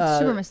 That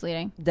super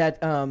misleading. That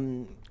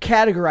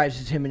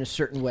categorizes him in a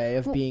certain way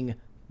of being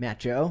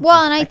macho.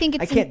 Well, and I think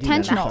it's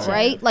intentional,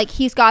 right? Like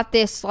he's got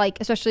this, like,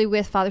 especially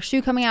with Father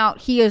Stu coming out,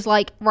 he is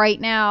like right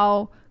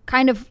now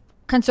kind of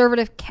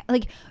conservative.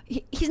 Like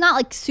he's not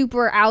like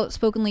super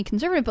outspokenly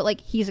conservative, but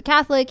like he's a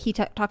Catholic. He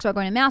talks about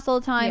going to mass all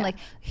the time. Like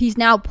he's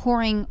now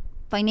pouring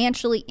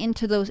financially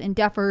into those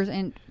endeavors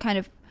and kind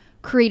of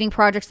creating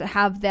projects that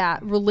have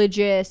that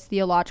religious,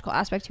 theological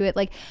aspect to it.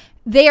 Like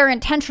they are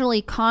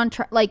intentionally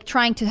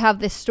trying to have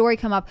this story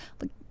come up.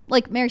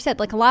 Like Mary said,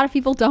 like a lot of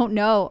people don't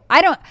know.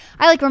 I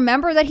like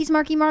remember that he's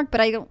Marky Mark, but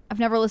I've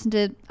never listened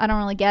to, I don't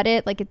really get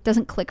it. Like it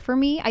doesn't click for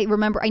me. I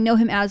know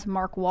him as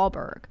Mark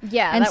Wahlberg.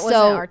 Yeah, and that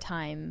wasn't our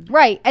time.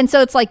 Right. And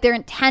so it's like they're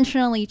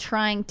intentionally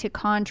trying to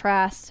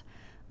contrast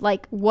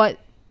like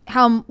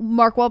how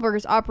Mark Wahlberg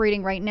is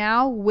operating right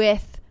now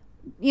with,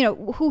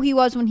 who he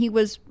was when he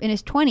was in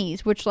his 20s,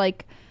 which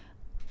like,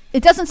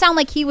 it doesn't sound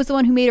like he was the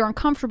one who made her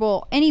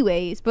uncomfortable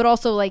anyways, but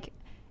also like,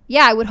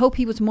 I would hope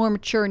he was more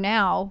mature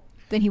now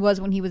than he was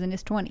when he was in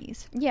his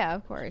 20s. Yeah,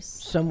 of course.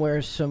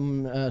 Somewhere,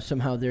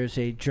 somehow there's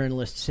a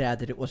journalist sad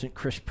that it wasn't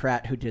Chris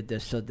Pratt who did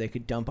this so they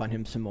could dump on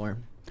him some more.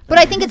 But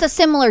I think it's a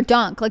similar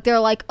dunk. Like they're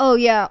like, oh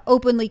yeah,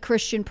 openly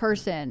Christian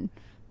person.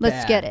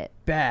 Let's get it.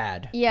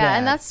 Bad. Yeah,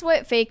 and that's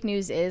what fake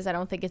news is. I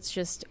don't think it's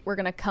just we're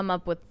going to come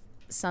up with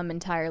some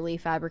entirely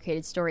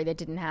fabricated story that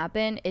didn't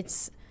happen.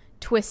 It's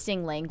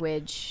twisting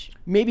language.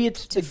 Maybe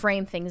it's to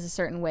frame things a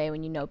certain way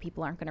when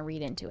people aren't going to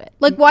read into it.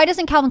 Like, why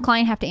doesn't Calvin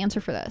Klein have to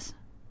answer for this?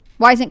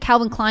 Why isn't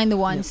Calvin Klein the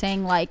one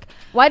saying like,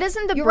 why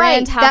doesn't the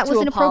brand have to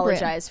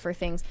apologize for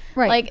things?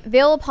 Right. Like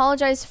they'll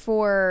apologize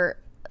for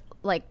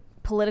like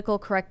political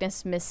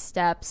correctness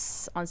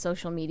missteps on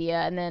social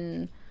media, and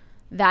then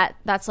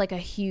that's like a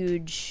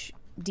huge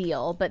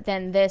deal. But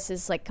then this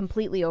is like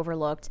completely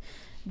overlooked.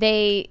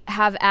 They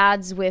have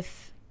ads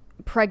with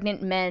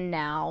pregnant men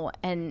now,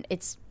 and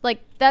it's like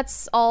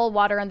that's all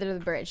water under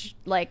the bridge.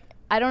 Like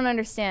I don't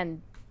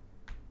understand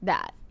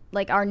that.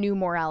 Like our new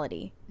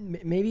morality.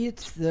 Maybe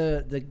it's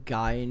the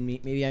guy in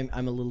me. Maybe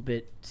I'm a little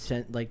bit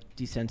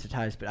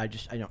desensitized, but I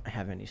don't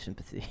have any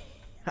sympathy.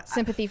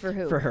 Sympathy for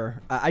who? For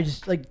her. I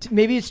just like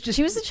maybe it's just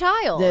she was a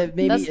child.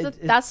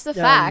 That's the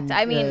fact.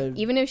 I mean,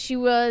 even if she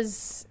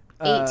was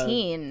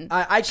 18,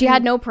 she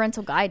had no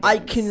parental guidance. I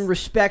can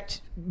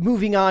respect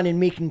moving on and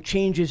making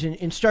changes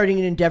and starting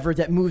an endeavor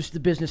that moves the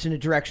business in a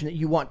direction that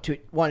you want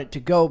it to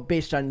go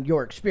based on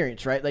your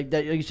experience, right? Like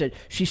you said,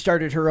 she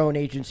started her own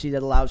agency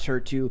that allows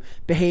her to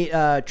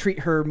treat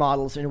her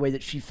models in a way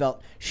that she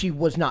felt she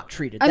was not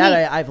treated. I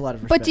have a lot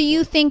of respect. But do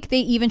you think they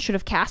even should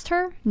have cast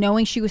her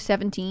knowing she was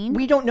 17?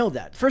 We don't know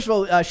that. First of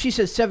all, she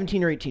says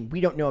 17 or 18. We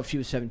don't know if she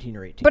was 17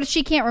 or 18. But if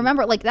she can't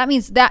remember, like that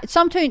means that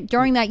sometime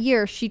during that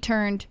year she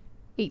turned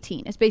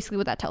 18. Is basically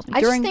what that tells me.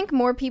 I just think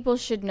more people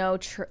should know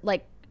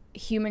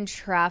human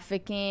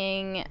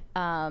trafficking,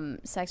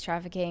 sex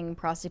trafficking,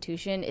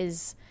 prostitution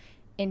is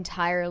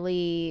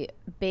entirely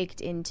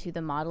baked into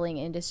the modeling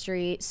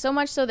industry, so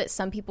much so that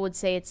some people would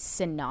say it's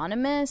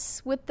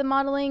synonymous with the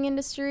modeling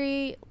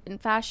industry in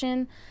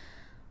fashion.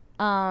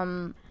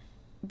 The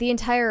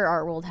entire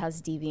art world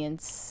has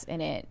deviance in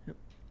it.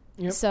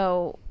 Yep.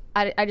 So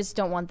I just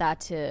don't want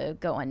that to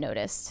go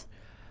unnoticed.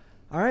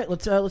 All right,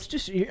 let's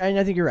just. And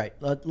I think you're right.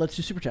 Let's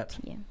do super chats.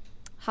 Yeah.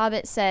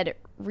 Hobbit said,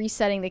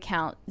 resetting the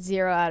count,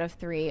 0 out of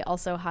 3.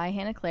 Also, hi,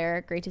 Hannah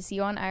Claire. Great to see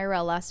you on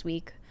IRL last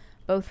week.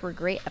 Both were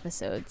great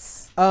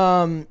episodes.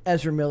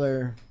 Ezra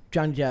Miller,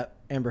 Johnny Depp,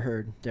 Amber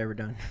Heard. There, we're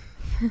done.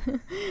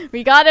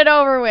 We got it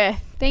over with.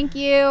 Thank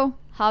you.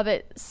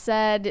 Hobbit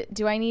said,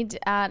 do I need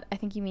to add, I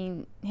think you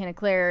mean Hannah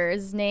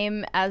Claire's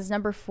name as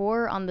number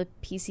 4 on the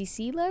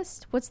PCC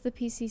list? What's the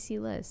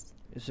PCC list?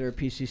 Is there a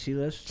PCC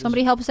list?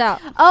 Somebody help us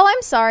out. Oh,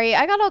 I'm sorry.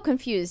 I got all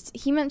confused.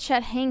 He meant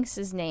Chet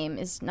Hanks' name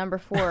is number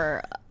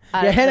 4.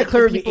 Yeah, Hannah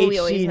Claire would be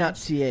HC, not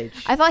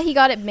CH. I thought he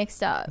got it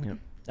mixed up.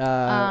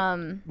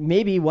 Yeah.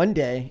 Maybe one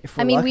day, if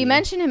we're lucky. We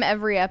mention him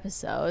every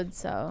episode,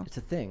 so. It's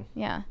a thing.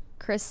 Yeah.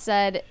 Chris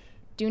said,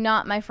 do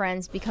not, my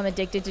friends, become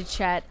addicted to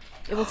Chet.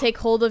 It will take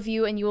hold of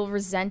you and you will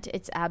resent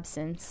its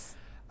absence.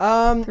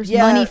 There's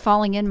money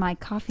falling in my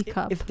coffee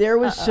cup. If there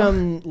was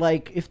some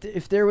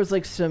if there was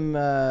like some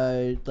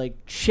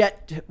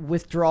Chet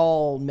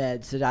withdrawal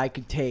meds that I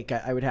could take,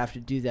 I would have to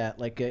do that.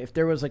 Like if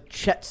there was like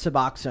Chet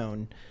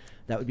Suboxone,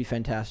 that would be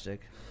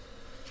fantastic.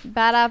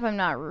 Bad app, I'm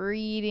not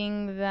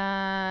reading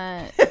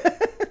that.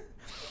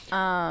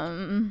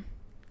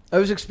 I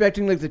was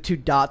expecting like the 2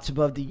 dots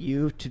above the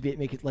U to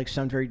make it like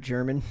sound very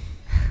German.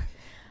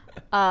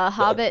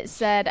 Hobbit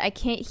said, I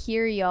can't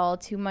hear y'all,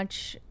 too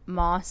much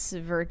Moss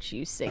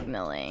virtue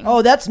signaling.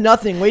 Oh, that's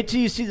nothing. Wait till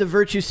you see the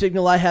virtue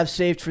signal I have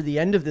saved for the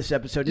end of this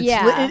episode. It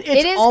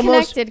is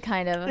almost connected,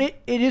 kind of. It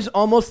is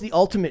almost the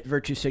ultimate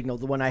virtue signal,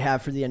 the one I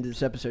have for the end of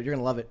this episode. You're going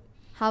to love it.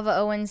 Hava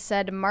Owens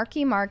said,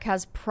 Marky Mark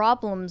has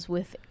problems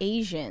with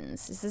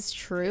Asians. Is this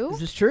true? Is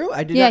this true?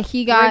 I did. Yeah, not.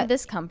 Where did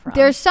this come from?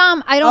 There's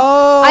some. I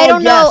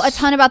don't know a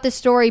ton about this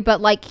story, but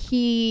like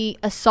he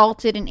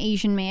assaulted an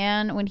Asian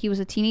man when he was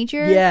a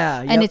teenager.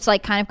 Yeah, and it's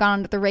like kind of gone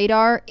under the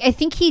radar. I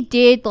think he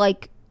did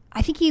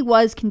I think he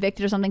was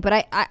convicted or something,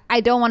 but I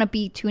don't want to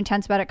be too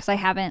intense about it because I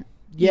haven't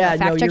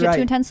fact checked it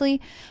too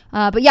intensely.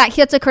 But yeah,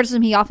 that's a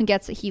criticism he often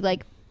gets, that he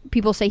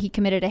people say he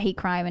committed a hate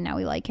crime and now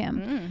we like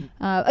him.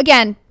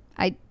 Again,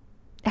 I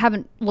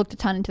haven't looked a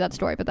ton into that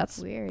story, but that's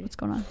weird. What's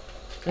going on?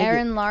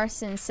 Aaron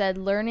Larson said,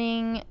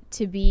 learning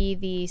to be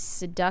the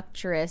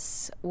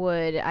seductress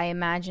would, I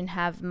imagine,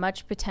 have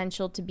much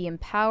potential to be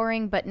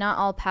empowering, but not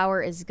all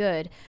power is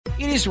good.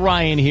 It is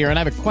Ryan here, and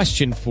I have a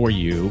question for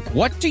you.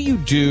 What do you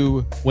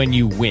do when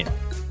you win?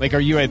 Like, are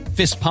you a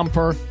fist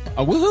pumper,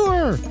 a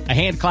woohooer, a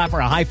hand clapper,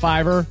 a high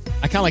fiver?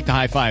 I kind of like the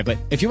high five, but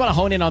if you want to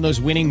hone in on those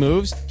winning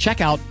moves,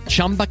 check out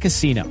Chumba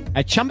Casino.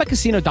 At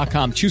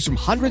ChumbaCasino.com, choose from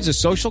hundreds of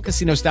social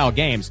casino-style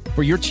games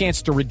for your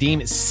chance to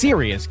redeem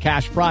serious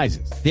cash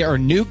prizes. There are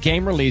new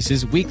game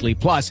releases weekly,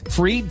 plus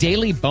free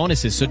daily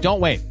bonuses. So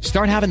don't wait.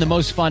 Start having the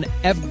most fun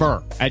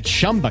ever at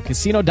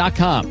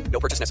ChumbaCasino.com. No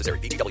purchase necessary.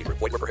 VGW. Void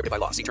where prohibited by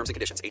law. See terms and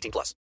conditions.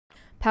 18+.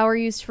 Power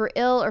used for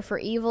ill or for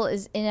evil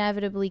is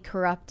inevitably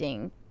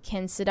corrupting.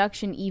 Can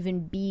seduction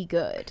even be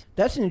good?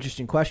 That's an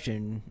interesting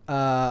question.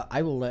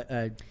 I will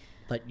let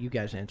you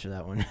guys answer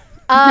that one.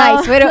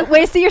 Nice.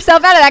 Way to see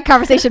yourself out of that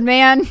conversation,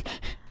 man.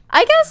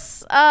 I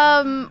guess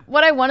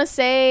what I want to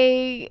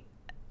say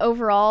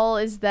overall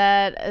is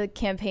that a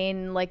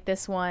campaign like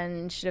this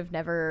one should have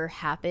never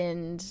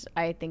happened.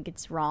 I think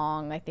it's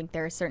wrong. I think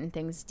there are certain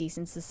things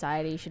decent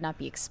society should not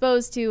be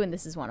exposed to, and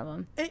this is one of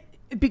them.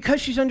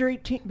 Because she's under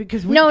 18?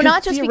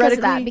 Not just because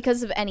of that.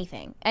 Because of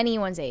anything.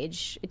 Anyone's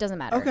age. It doesn't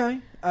matter. Okay.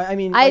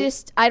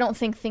 I don't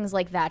think things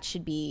like that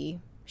should be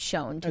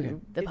shown to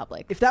the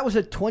public. If that was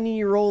a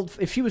 20-year-old,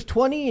 if she was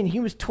 20 and he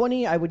was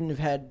 20, I wouldn't have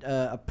had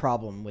a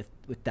problem with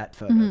that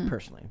photo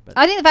personally. But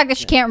I think the fact that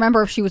she can't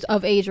remember if she was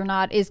of age or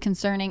not is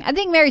concerning. I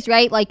think Mary's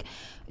right. Like,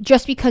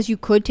 just because you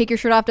could take your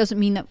shirt off doesn't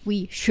mean that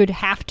we should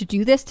have to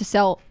do this to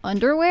sell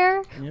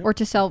underwear or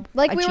to sell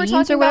like we were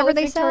jeans talking or whatever about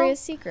they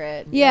Victoria's sell.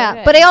 Secret.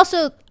 Yeah, but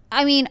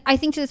I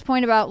think to this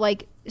point about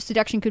like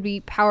seduction could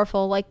be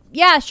powerful. Like,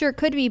 yeah, sure, it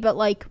could be, but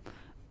like,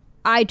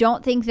 I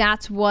don't think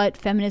that's what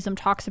feminism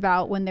talks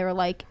about when they're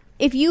like,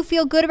 if you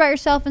feel good about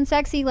yourself and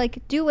sexy,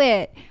 like, do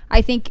it.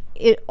 I think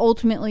it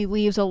ultimately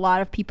leaves a lot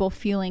of people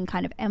feeling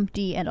kind of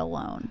empty and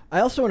alone.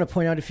 I also want to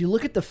point out, if you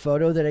look at the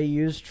photo that I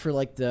used for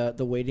like the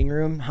waiting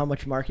room, how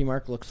much Marky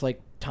Mark looks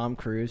like Tom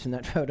Cruise in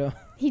that photo.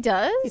 He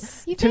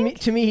does? You think?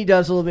 To me, he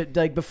does a little bit,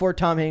 like before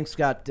Tom Hanks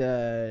got,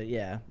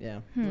 younger.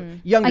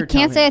 I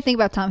can't say I think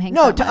about Tom Hanks.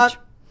 No,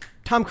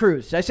 Tom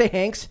Cruise. Did I say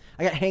Hanks?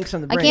 I got Hanks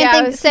on the brain. I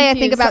can't say I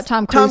think about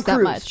Tom Cruise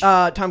that much.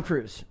 Tom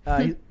Cruise.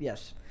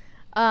 Yes.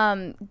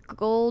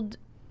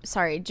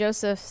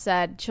 Joseph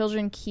said,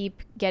 children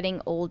keep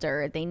getting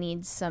older. They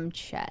need some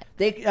Chet.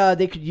 They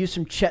could use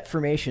some Chet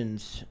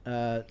formations,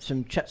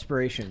 some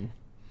Chetspiration.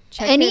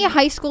 Any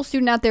high school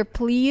student out there,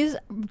 please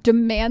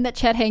demand that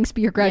Chet Hanks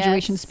be your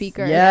graduation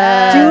speaker.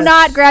 Yes. Do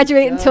not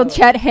graduate until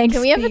Chet Hanks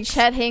Can we have a speaks.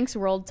 Chet Hanks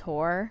world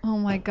tour? Oh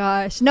my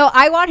gosh. No,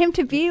 I want him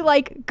to be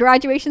like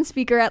graduation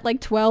speaker at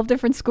like 12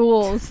 different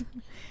schools.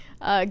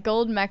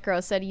 Gold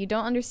Mecro said, you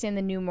don't understand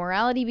the new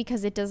morality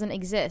because it doesn't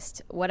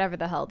exist, whatever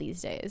the hell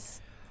these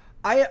days.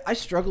 I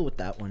struggle with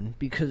that one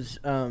because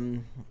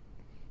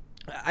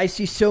I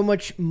see so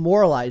much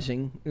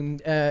moralizing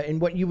in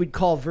what you would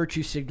call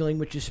virtue signaling,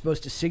 which is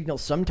supposed to signal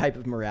some type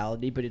of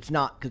morality, but it's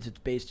not because it's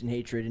based in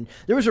hatred. And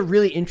there was a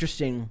really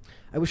interesting.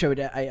 I wish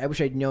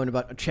I'd known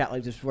about a chat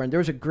like this before. And there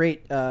was a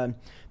great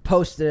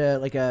post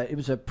that it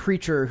was a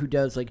preacher who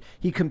does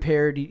he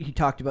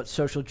talked about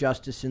social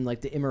justice and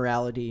the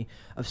immorality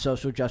of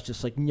social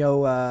justice,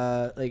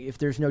 if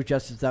there's no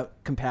justice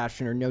without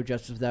compassion or no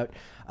justice without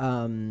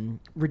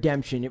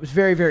redemption. It was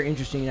very, very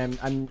interesting, and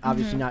I'm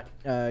obviously not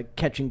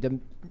catching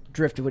the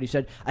drift of what he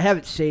said. I have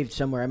it saved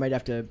somewhere. I might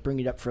have to bring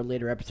it up for a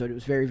later episode. It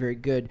was very, very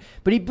good.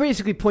 But he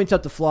basically points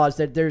out the flaws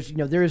that there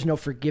is no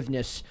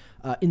forgiveness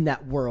in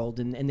that world,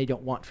 and they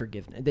don't want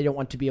forgiveness. They don't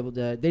want you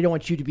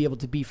to be able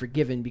to be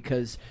forgiven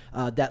because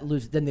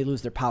then they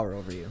lose their power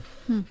over you.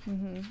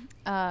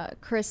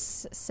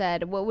 Chris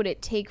said, what would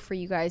it take for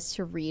you guys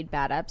to read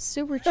Bad App's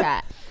super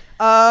chat?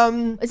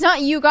 It's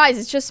not you guys,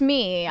 it's just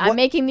me. I'm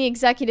making the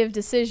executive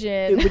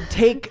decision. It would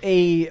take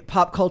a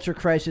pop culture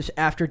crisis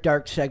after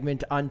dark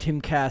segment on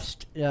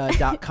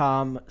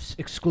timcast.com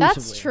exclusively.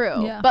 That's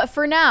true. Yeah. But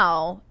for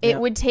now, it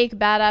would take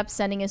Bad App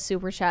sending a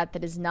super chat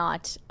that is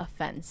not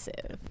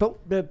offensive. But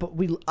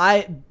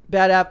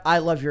Bad App, I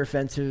love your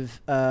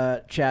offensive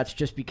chats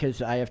just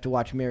because I have to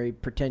watch Mary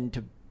pretend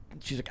to.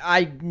 She's like,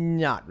 I'm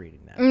not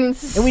reading that. And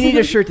we need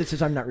a shirt that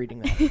says I'm not reading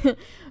that.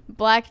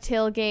 Black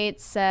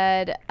Tailgate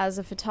said, as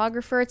a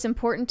photographer, it's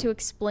important to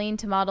explain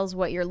to models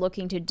what you're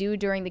looking to do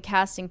during the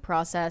casting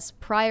process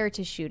prior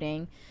to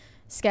shooting,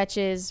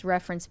 sketches,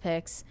 reference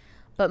pics,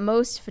 but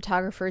most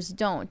photographers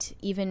don't,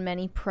 even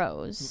many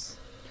pros.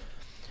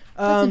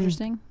 That's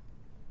interesting.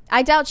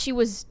 I doubt she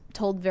was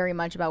told very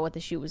much about what the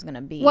shoot was going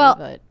to be. Well,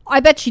 but I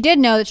bet she did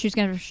know that she was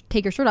going to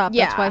take her shirt off.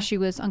 Yeah. That's why she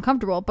was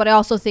uncomfortable. But I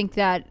also think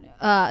that,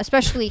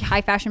 especially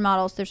high fashion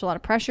models, there's a lot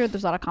of pressure,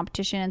 there's a lot of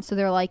competition. And so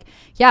they're like,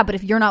 yeah, but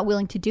if you're not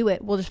willing to do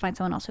it, we'll just find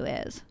someone else who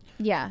is.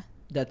 yeah.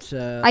 That's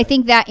I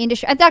think that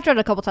industry, I've talked about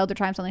it a couple other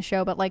times on the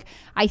show, but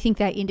I think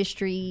that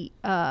industry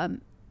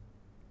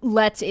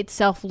lets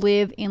itself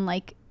live in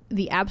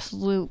the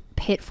absolute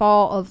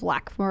pitfall of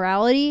lack of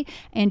morality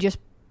and just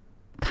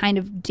kind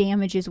of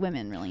damages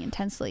women really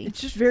intensely. It's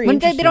just very when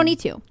interesting. they don't need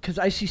to. Because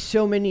I see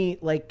so many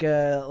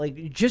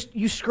just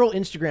you scroll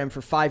Instagram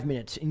for 5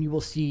 minutes and you will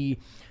see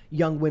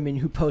young women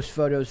who post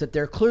photos that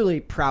they're clearly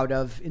proud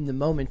of in the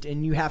moment,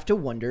 and you have to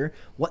wonder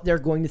what they're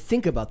going to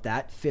think about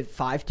that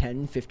 5,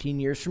 10, 15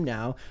 years from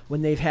now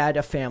when they've had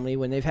a family,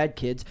 when they've had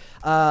kids.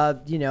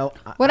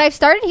 What I've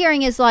started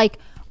hearing is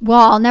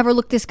well, I'll never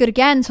look this good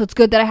again, so it's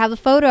good that I have the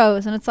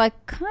photos. And it's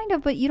kind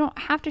of, but you don't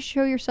have to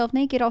show yourself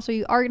naked. Also,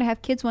 you are going to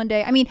have kids one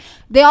day. I mean,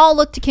 they all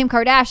look to Kim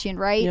Kardashian,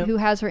 right? Yep. Who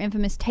has her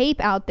infamous tape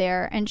out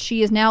there. And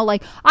she is now I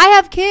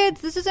have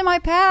kids. This is in my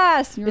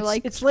past. And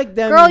you're it's like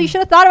them, girl, you should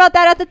have thought about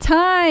that at the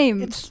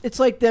time. It's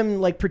like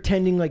them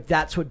pretending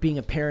that's what being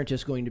a parent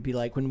is going to be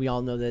like when we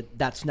all know that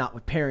that's not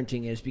what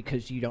parenting is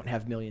because you don't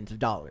have millions of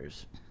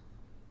dollars.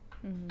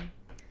 Mm-hmm.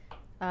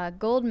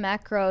 Gold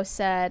Macro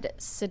said,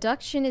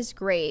 seduction is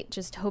great,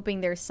 just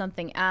hoping there's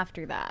something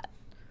after that.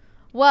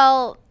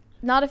 Well,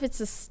 not if it's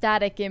a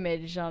static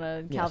image on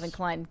a Calvin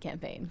Klein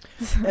campaign.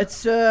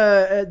 It's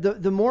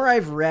the more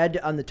I've read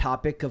on the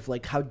topic of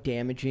how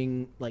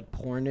damaging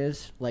porn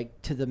is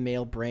to the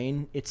male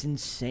brain, it's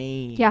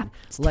insane. Yeah,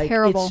 it's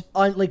terrible.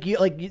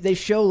 It's they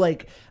show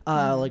X-ray,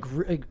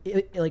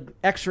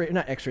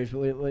 not X-rays,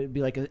 but it would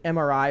be an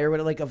MRI or what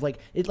it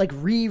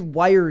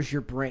rewires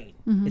your brain.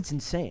 Mm-hmm. It's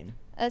insane.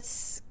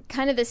 That's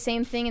kind of the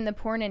same thing in the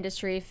porn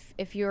industry.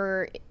 If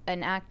you're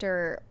an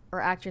actor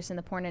or actress in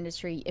the porn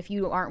industry, if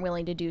you aren't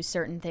willing to do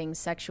certain things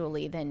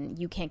sexually, then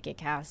you can't get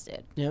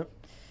casted. Yep.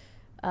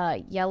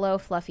 Yellow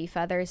Fluffy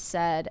Feathers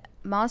said,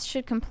 Moss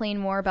should complain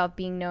more about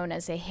being known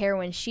as a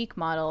heroin chic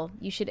model.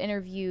 You should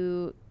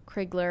interview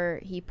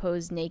Krigler. He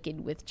posed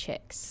naked with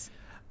chicks.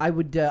 I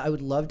would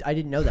love to, I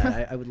didn't know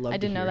that. I would love I to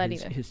didn't hear know that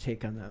either. His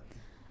take on that.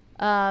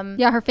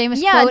 Yeah, her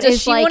famous yeah, quote does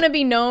is she want to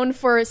be known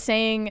for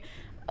saying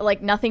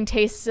nothing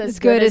tastes as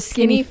good as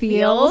skinny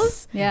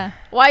feels? Yeah.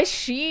 Why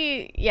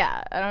she?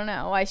 Yeah, I don't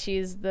know why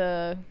she's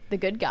the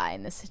good guy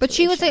in this situation. But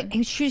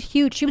she was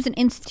huge. She was an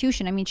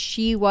institution. I mean,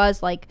 she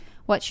was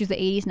she was the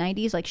 80s,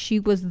 90s. She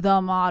was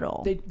the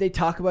model. They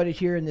talk about it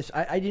here in this.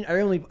 I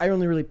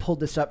only really pulled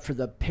this up for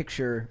the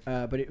picture,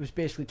 but it was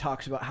basically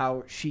talks about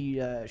how she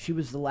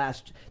was the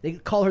last. They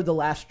call her the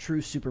last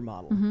true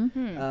supermodel.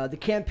 Mm-hmm. The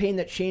campaign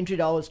that changed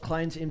it all is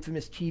Klein's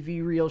infamous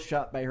TV reel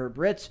shot by Herb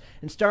Ritz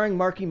and starring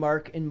Marky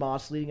Mark and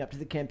Moss. Leading up to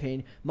the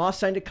campaign, Moss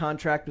signed a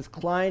contract with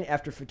Klein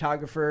after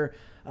photographer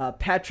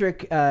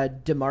Patrick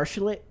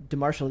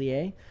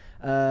Demarchelier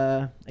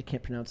I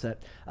can't pronounce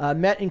that.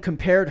 Met and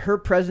compared her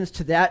presence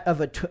to that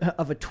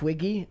of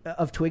Twiggy.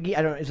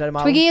 I don't know. Is that a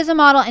model? Twiggy is a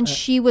model, and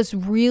she was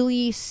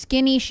really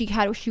skinny. She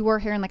wore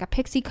hair in like a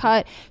pixie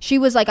cut. She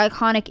was like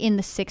iconic in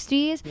the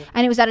 60s,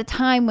 and it was at a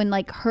time when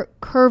like her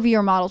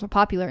curvier models were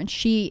popular, and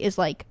she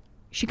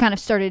kind of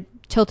started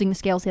tilting the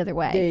scales the other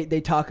way.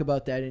 They talk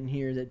about that in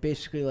here, that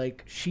basically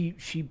like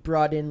she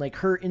brought in like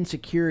her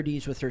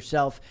insecurities with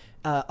herself,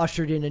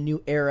 ushered in a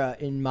new era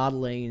in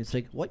modeling. And it's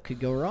like, what could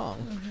go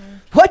wrong?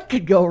 What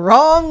could go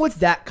wrong with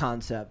that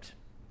concept?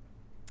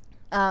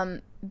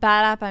 Bad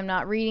app, I'm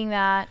not reading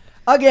that.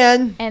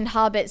 Again. And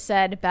Hobbit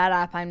said, bad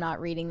app, I'm not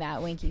reading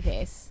that. Winky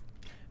face.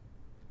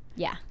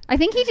 Yeah. I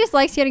think he just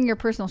likes getting your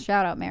personal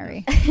shout out,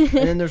 Mary. And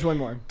then there's one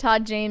more.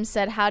 Todd James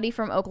said, howdy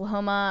from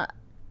Oklahoma.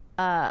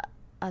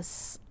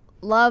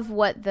 Love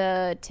what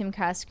the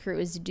Timcast crew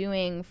is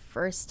doing.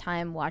 First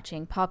time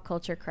watching Pop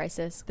Culture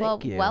Crisis.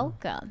 Thank you.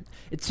 Welcome.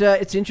 It's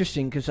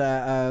interesting because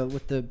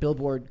with the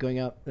billboards going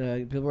up,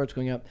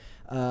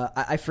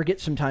 I forget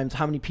sometimes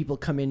how many people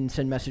come in and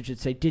send messages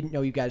that say, didn't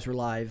know you guys were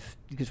live,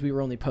 because we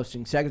were only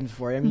posting seconds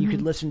before. I mean, you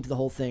could listen to the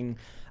whole thing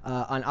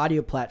on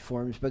audio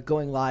platforms, but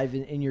going live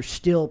and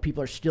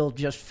people are still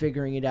just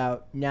figuring it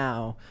out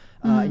now.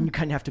 And you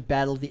kind of have to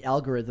battle the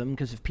algorithm,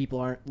 because if people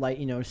aren't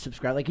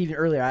subscribed, like even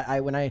earlier,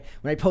 when I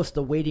post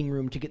the waiting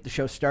room to get the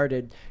show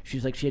started,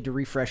 she's like, she had to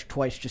refresh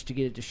twice just to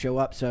get it to show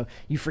up. So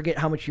you forget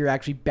how much you're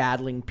actually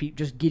battling,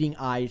 just getting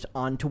eyes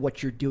onto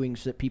what you're doing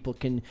so that people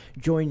can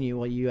join you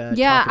while you.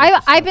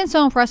 I've been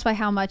so impressed by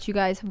how much you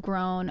guys have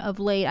grown of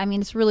late. I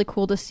mean, it's really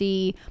cool to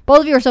see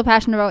both of you are so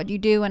passionate about what you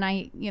do, and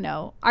I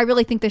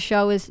really think the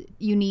show is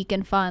unique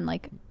and fun.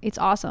 Like, it's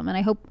awesome, and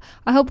I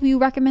hope you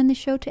recommend the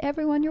show to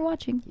everyone you're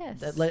watching.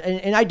 Yes.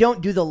 And I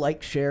don't do the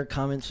like, share,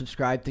 comment,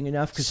 subscribe thing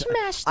enough, because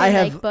smash the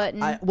like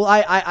button.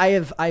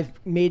 I've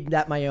made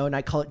that my own.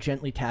 I call it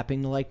gently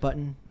tapping the like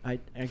button. I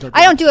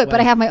don't do it, but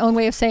I have my own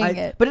way of saying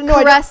it. But no,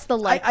 Caress the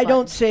like I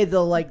don't say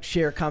the like,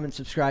 share, comment,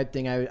 subscribe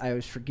thing. I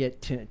always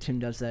forget. Tim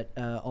does that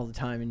all the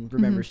time and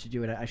remembers to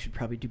do it. I should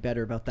probably do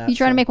better about that. You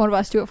trying to make one of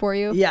us do it for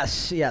you?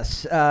 Yes.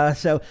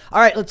 So, all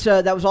right, let's.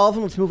 That was all of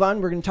them. Let's move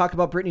on. We're going to talk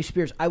about Britney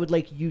Spears. I would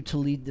like you to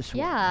lead this one.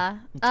 Yeah.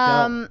 Let's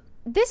go.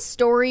 This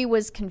story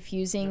was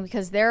confusing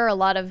because there are a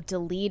lot of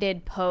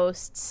deleted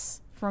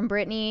posts from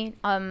Britney.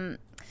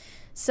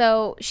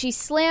 So she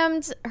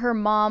slammed her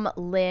mom,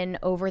 Lynn,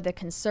 over the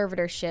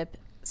conservatorship,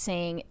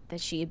 saying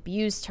that she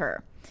abused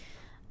her.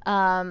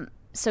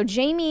 So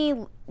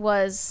Jamie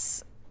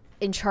was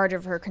in charge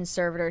of her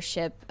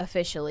conservatorship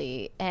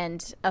officially,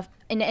 and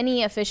in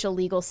any official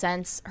legal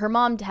sense, her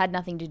mom had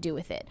nothing to do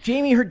with it.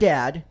 Jamie, her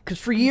dad, because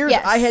for years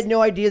Yes. I had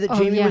no idea that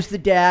Jamie was the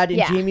dad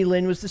and Jamie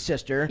Lynn was the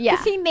sister. Yeah.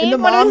 Does he And name the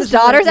one mom of his is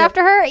like, daughters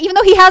after her, even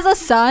though he has a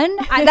son?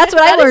 That's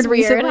what I That learned is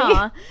weird,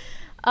 recently.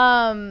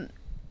 huh?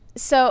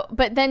 So,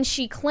 but then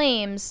she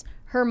claims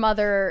her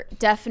mother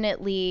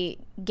definitely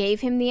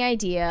gave him the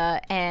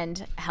idea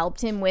and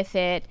helped him with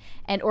it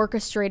and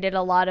orchestrated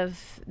a lot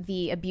of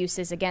the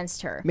abuses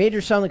against her. Made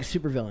her sound like a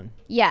supervillain.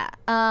 Yeah.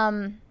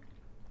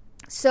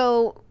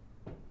 So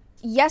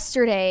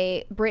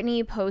yesterday,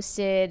 Britney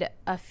posted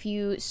a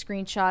few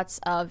screenshots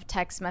of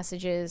text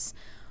messages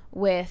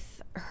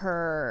with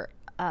her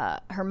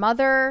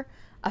mother,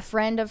 a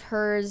friend of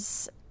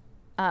hers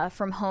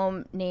from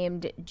home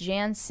named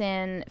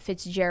Jansen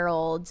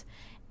Fitzgerald,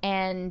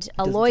 and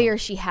a lawyer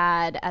she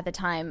had at the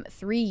time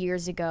 3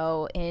 years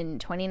ago in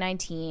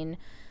 2019.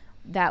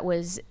 That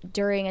was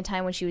during a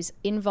time when she was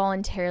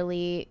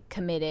involuntarily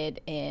committed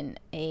in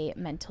a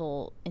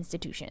mental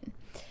institution.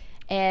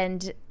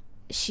 And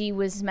she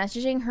was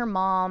messaging her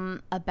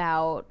mom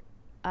about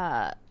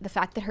the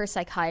fact that her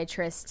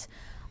psychiatrist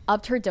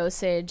upped her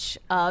dosage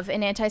of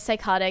an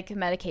antipsychotic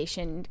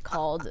medication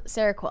called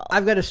Seroquel.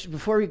 I've got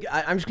to,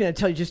 I'm just going to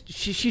tell you,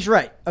 she's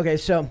right. Okay,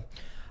 so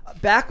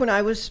back when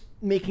I was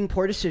making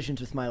poor decisions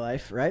with my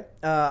life, right?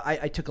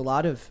 I took a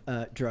lot of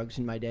drugs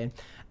in my day,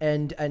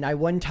 and I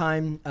one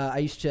time I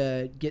used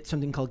to get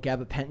something called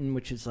gabapentin,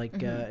 which is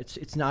like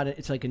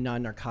it's like a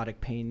non-narcotic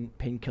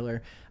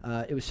painkiller.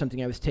 It was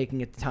something I was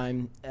taking at the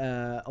time,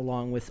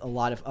 along with a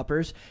lot of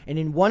uppers. And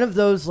in one of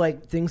those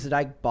like things that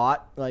I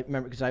bought, like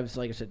remember, because I was,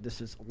 like I said,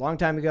 this is a long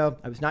time ago.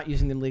 I was not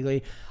using them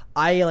legally.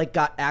 I like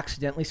got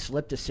accidentally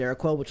slipped a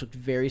Seroquel, which looked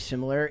very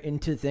similar,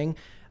 into the thing.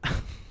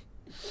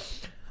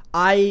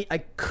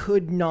 I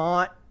could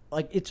not,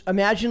 like, it's,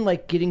 imagine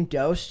like getting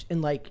dosed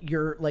and like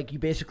you're like, you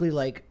basically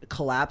like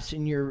collapse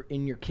in your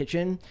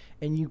kitchen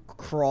and you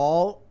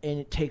crawl and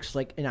it takes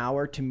like an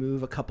hour to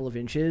move a couple of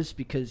inches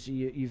because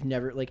you've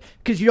never, like,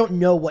 because you don't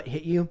know what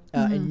hit you,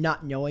 and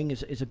not knowing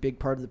is a big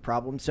part of the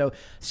problem. So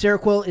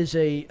Seroquel is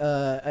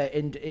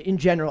and in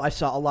general, I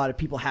saw a lot of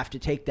people have to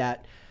take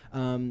that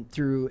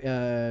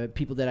through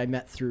people that I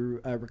met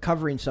through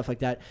recovery and stuff like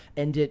that.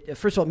 And it,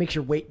 first of all, it makes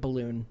your weight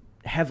balloon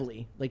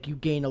heavily, like you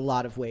gain a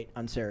lot of weight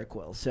on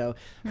Seroquel. So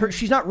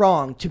she's not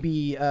wrong to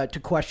be to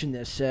question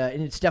this,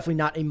 and it's definitely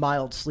not a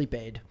mild sleep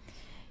aid.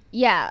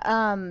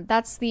 Yeah,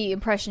 that's the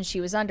impression she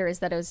was under, is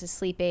that it was a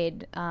sleep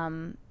aid.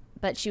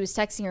 But she was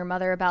texting her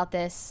mother about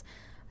this,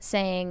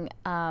 saying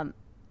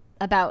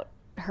about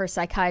her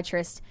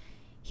psychiatrist.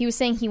 He was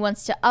saying he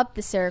wants to up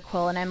the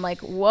Seroquel, and I'm like,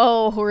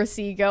 whoa,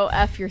 horsey, go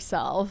F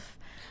yourself.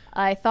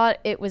 I thought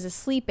it was a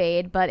sleep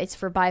aid, but it's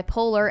for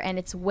bipolar, and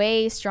it's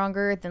way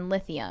stronger than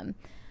lithium.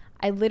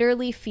 I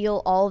literally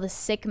feel all the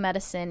sick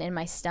medicine in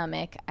my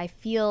stomach. I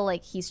feel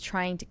like he's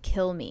trying to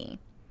kill me.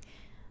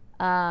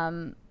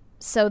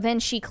 So then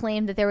she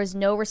claimed that there was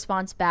no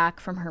response back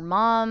from her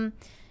mom.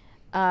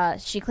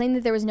 She claimed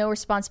that there was no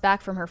response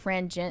back from her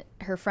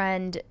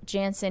friend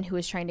Jansen, who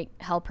was trying to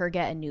help her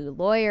get a new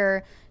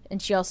lawyer.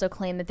 And she also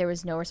claimed that there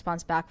was no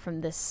response back from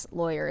this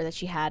lawyer that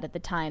she had at the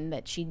time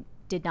that she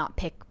did not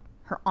pick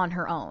her on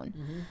her own.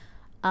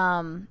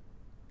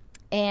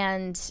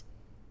 And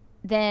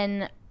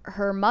then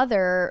her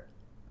mother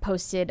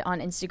posted on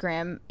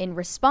Instagram in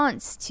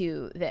response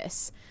to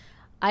this.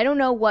 I don't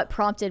know what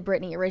prompted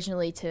Brittany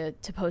originally to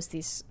post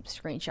these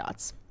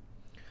screenshots,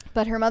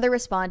 but her mother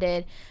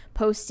responded,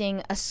 posting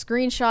a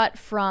screenshot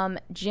from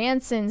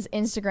Jansen's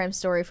Instagram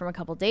story from a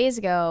couple days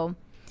ago,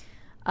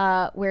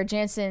 where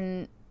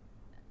Jansen,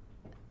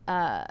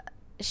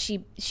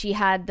 she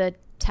had the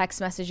text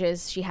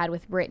messages she had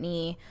with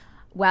Brittany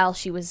while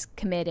she was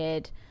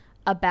committed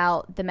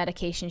about the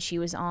medication she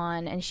was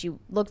on, and she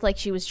looked like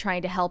she was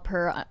trying to help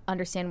her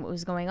understand what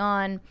was going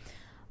on,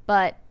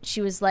 but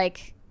she was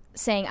like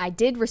saying, I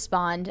did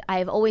respond. I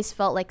have always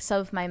felt like some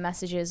of my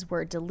messages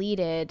were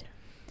deleted.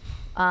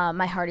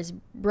 My heart is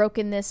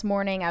broken this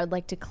morning. I would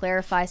like to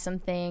clarify some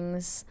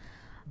things.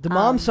 The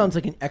mom sounds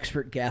like an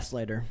expert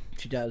gaslighter.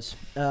 She does.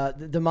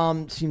 The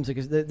mom seems like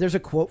there's a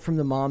quote from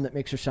the mom that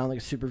makes her sound like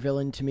a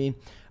supervillain to me.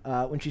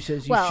 When she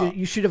says,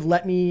 you should have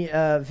let me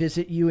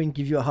visit you and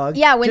give you a hug.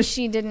 Yeah, when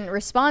she didn't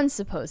respond,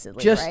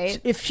 supposedly, right?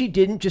 If she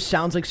didn't, just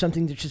sounds like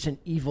something that's just an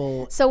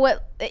evil... So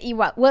what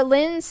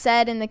Lynn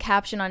said in the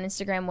caption on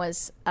Instagram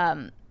was,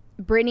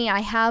 Brittany, I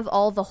have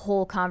all the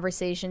whole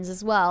conversations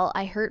as well.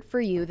 I hurt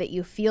for you that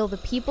you feel the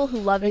people who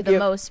love you the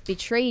most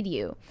betrayed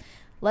you.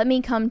 Let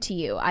me come to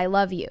you. I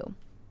love you.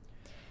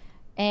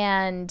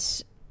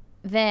 And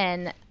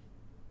then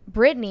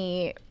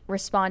Brittany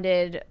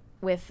responded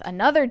with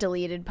another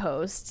deleted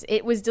post.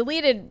 It was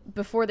deleted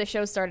before the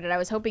show started. I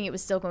was hoping it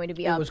was still going to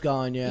be up. It was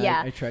gone,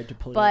 yeah. I tried to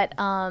pull it up.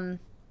 But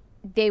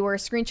they were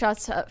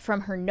screenshots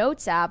from her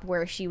notes app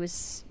where she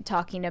was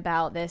talking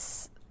about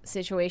this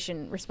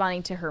situation,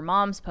 responding to her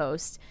mom's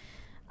post.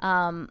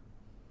 And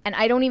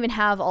I don't even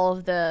have all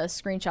of the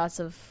screenshots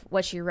of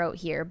what she wrote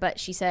here, but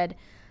she said,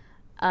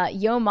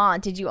 Yo, Ma,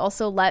 did you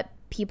also let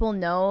people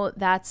know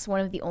that's one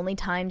of the only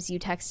times you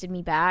texted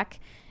me back?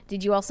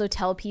 Did you also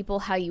tell people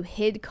how you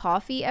hid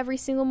coffee every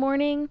single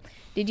morning?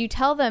 Did you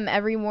tell them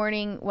every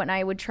morning when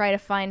I would try to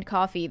find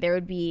coffee,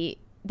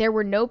 there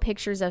were no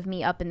pictures of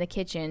me up in the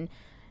kitchen,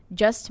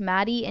 just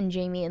Maddie and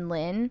Jamie and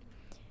Lynn?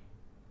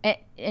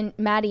 And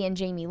Maddie and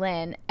Jamie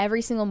Lynn,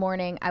 every single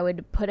morning I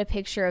would put a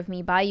picture of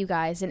me by you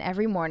guys, and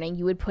every morning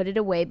you would put it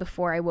away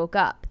before I woke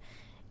up.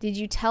 Did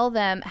you tell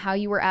them how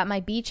you were at my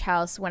beach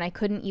house when I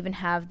couldn't even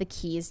have the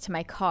keys to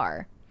my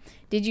car?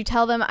 Did you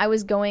tell them I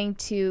was going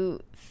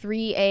to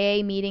 3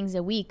 AA meetings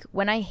a week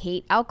when I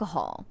hate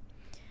alcohol?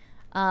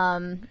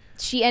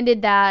 She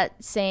ended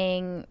that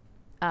saying,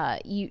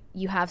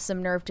 you have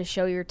some nerve to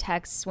show your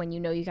texts when you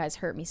know you guys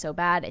hurt me so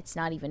bad. It's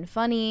not even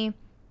funny.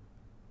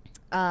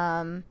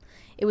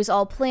 It was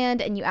all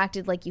planned, and you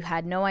acted like you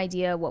had no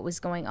idea what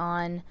was going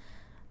on.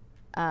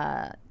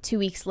 2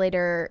 weeks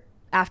later,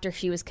 after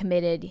she was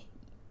committed,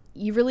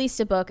 you released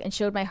a book and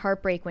showed my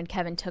heartbreak when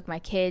Kevin took my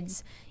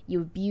kids.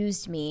 You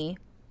abused me.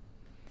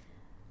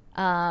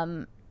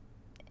 And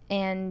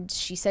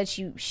she said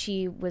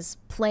she was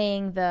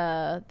playing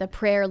the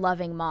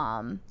prayer-loving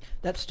mom.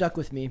 That stuck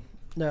with me.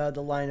 The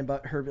line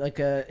about her, like,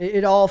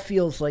 it all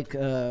feels like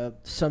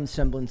some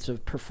semblance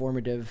of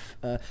performative.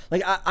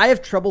 Like, I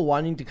have trouble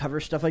wanting to cover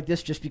stuff like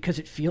this just because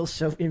it feels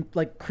so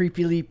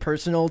creepily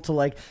personal to,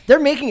 like, they're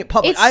making it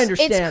public. I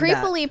understand it's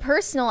creepily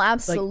personal,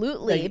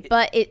 absolutely.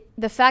 But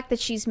the fact that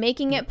she's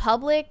making it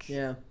public,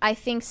 I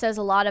think, says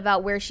a lot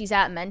about where she's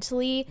at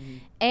mentally.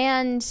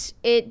 And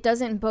it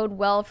doesn't bode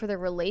well for the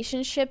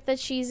relationship that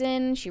she's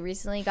in. She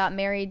recently got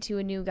married to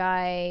a new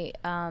guy.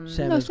 Sam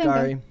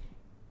Asghari.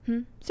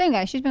 Same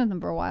guy. She's been with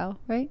him for a while,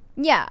 right?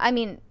 Yeah, I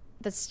mean,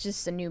 that's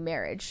just a new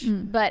marriage.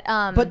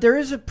 But there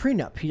is a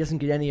prenup. He doesn't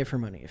get any of her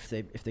money if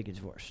they get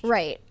divorced.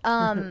 Right.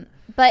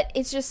 But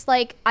it's just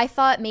like, I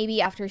thought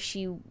maybe after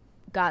she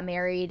got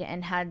married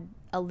and had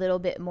a little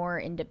bit more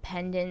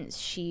independence,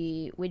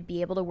 she would be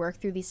able to work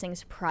through these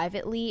things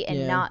privately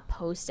and not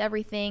post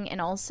everything,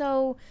 and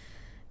also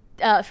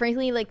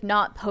frankly, like,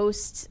 not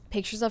post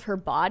pictures of her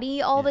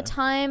body all the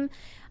time.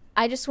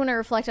 I just want to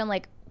reflect on,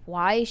 like,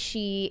 why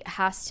she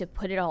has to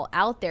put it all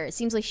out there. It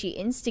seems like she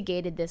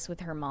instigated this with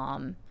her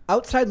mom.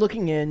 Outside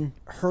looking in,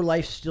 her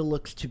life still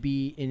looks to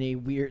be in a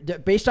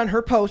weird... Based on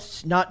her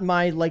posts, not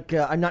my, like...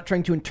 I'm not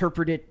trying to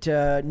interpret it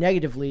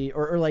negatively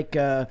or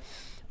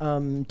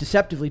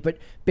deceptively, but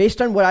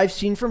based on what I've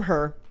seen from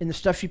her and the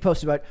stuff she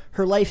posts about,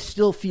 her life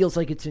still feels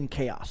like it's in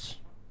chaos.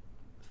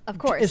 Of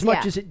course, as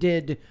much as it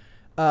did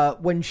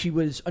when she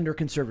was under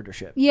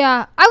conservatorship.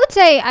 Yeah, I would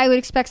say I would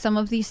expect some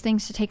of these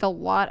things to take a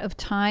lot of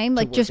time.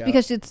 Like, just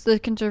because it's the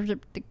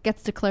conservatorship that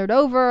gets declared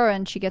over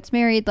and she gets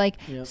married, like,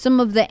 some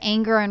of the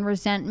anger and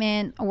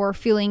resentment or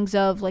feelings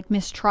of, like,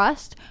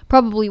 mistrust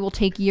probably will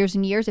take years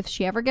and years if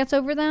she ever gets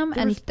over them.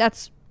 And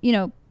that's, you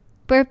know,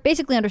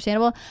 basically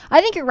understandable.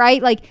 I think you're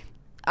right. Like,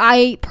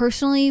 I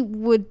personally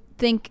would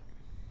think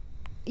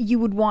you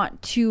would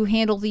want to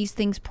handle these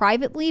things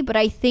privately, but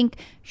I think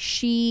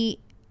she,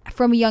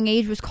 from a young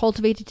age, was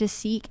cultivated to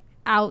seek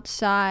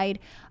outside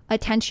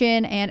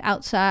attention and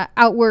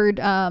outward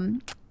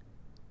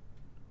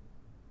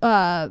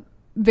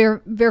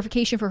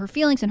verification for her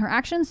feelings and her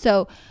actions.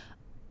 So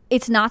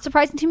it's not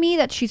surprising to me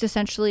that she's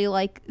essentially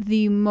like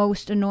the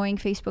most annoying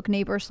Facebook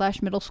neighbor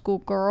 / middle school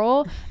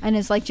girl and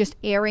is like just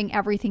airing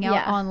everything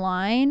out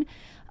online.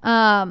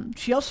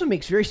 She also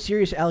makes very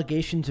serious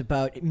allegations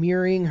about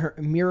mirroring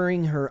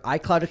her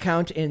iCloud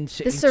account and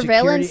the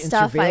surveillance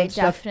stuff. I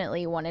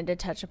definitely wanted to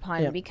touch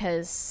upon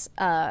because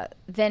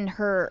then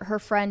her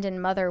friend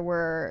and mother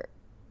were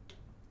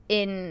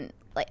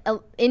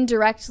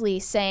indirectly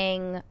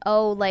saying,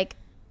 "Oh, like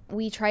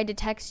we tried to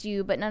text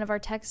you, but none of our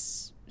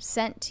texts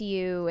sent to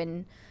you,"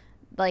 and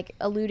like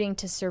alluding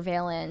to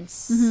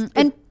surveillance. Mm-hmm.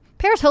 And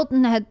Paris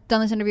Hilton had done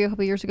this interview a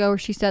couple years ago where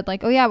she said,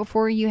 like, oh yeah,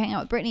 before you hang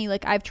out with Britney,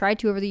 like I've tried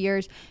to over the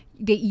years,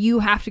 that you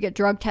have to get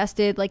drug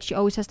tested. Like she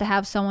always has to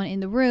have someone in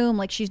the room.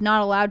 Like she's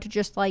not allowed to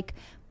just like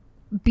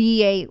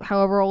be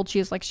however old she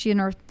is, like she's in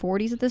her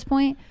 40s at this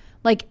point,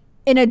 like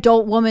an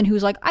adult woman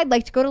who's like, I'd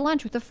like to go to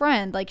lunch with a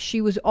friend. Like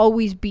she was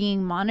always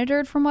being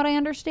monitored from what I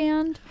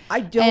understand.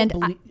 I don't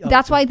believe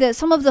that's why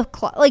some of the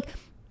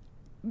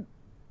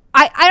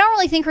I don't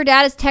really think her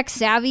dad is tech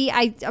savvy.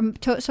 I'm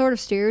sort of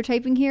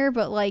stereotyping here,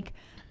 but like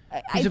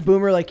he's a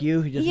boomer like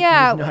you. He doesn't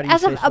know how to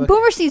use Facebook. A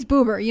boomer sees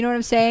boomer. You know what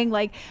I'm saying?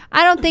 Like,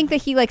 I don't think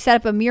that he like set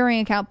up a mirroring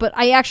account, but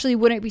I actually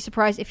wouldn't be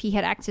surprised if he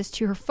had access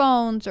to her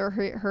phones or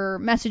her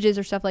messages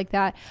or stuff like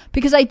that.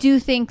 Because I do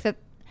think that,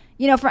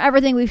 you know, from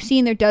everything we've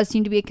seen, there does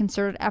seem to be a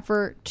concerted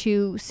effort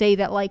to say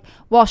that, like,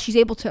 while she's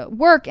able to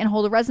work and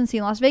hold a residency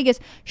in Las Vegas,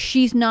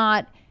 she's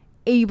not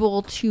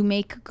able to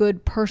make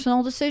good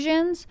personal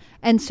decisions.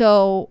 And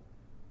so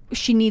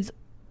she needs...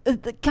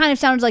 It kind of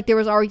sounds like there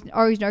was always an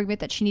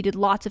argument that she needed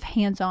lots of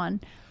hands-on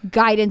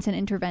guidance and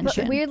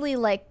intervention. But weirdly,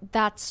 like,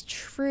 that's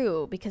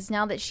true, because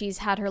now that she's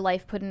had her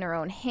life put in her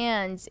own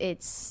hands,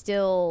 it's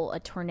still a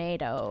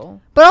tornado.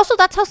 But also,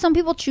 that's how some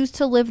people choose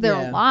to live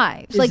their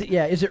lives.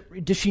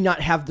 Does she not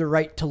have the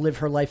right to live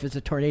her life as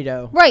a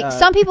tornado? Right.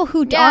 Some people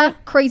who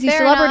aren't crazy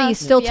celebrities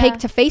still take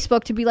to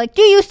Facebook to be like,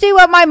 do you see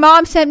what my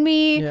mom sent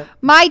me? Yeah.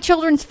 My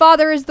children's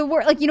father is the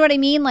worst. Like, you know what I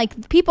mean?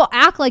 Like, people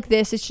act like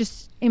this. It's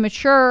just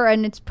immature,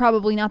 and it's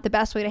probably not the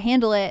best way to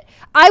handle it.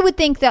 I would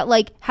think that,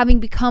 like,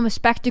 having become a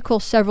spectacle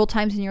several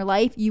times in your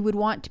life, you would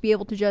want to be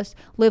able to just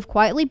live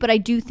quietly. But I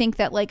do think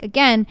that, like,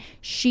 again,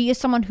 she is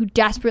someone who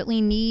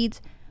desperately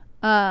needs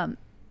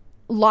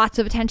lots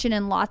of attention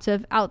and lots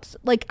of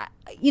like,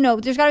 you know,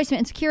 there's got to be some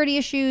insecurity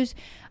issues.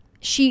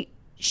 She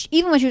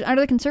even when she was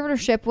under the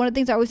conservatorship, one of the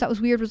things I always thought was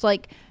weird was,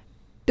 like,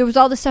 there was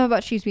all this stuff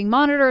about she's being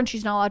monitored and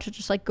she's not allowed to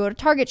just, like, go to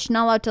Target. She's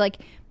not allowed to, like,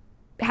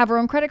 have her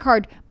own credit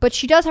card, but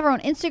she does have her own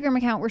Instagram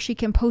account where she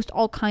can post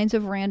all kinds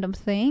of random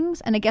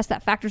things, and I guess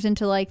that factors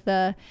into, like,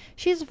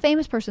 she's a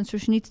famous person, so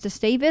she needs to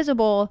stay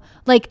visible.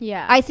 Like,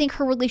 I think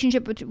her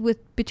relationship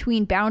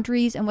between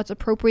boundaries and what's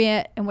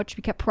appropriate and what should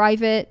be kept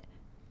private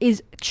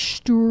is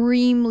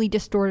extremely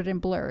distorted and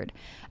blurred.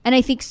 And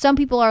I think some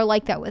people are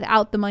like that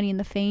without the money and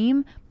the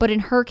fame, but in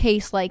her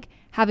case, like,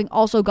 having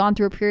also gone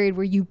through a period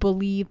where you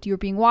believed you were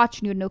being watched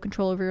and you had no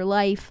control over your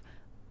life,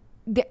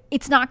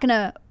 it's not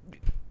gonna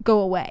go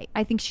away.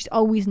 I think she's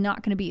always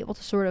not going to be able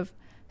to sort of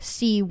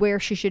see where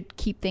she should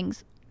keep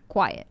things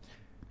quiet.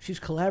 She's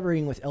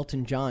collaborating with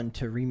Elton John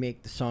to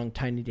remake the song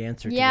Tiny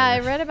Dancer. Yeah,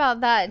 together. I read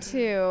about that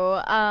too.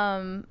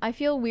 I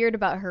feel weird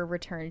about her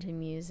return to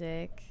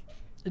music.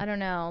 I don't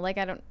know. Like,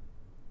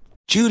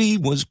 Judy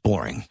was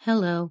boring.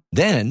 Hello.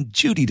 Then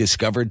Judy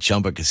discovered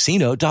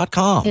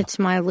ChumbaCasino.com. It's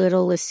my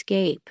little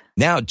escape.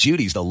 Now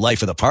Judy's the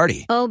life of the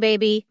party. Oh,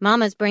 baby,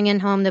 mama's bringing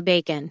home the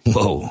bacon.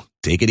 Whoa,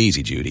 take it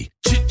easy, Judy.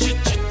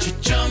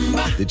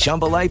 The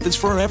Chumba life is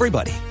for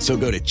everybody. So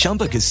go to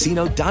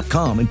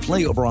ChumbaCasino.com and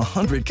play over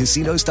 100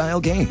 casino-style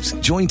games.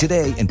 Join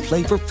today and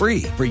play for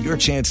free for your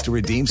chance to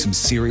redeem some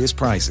serious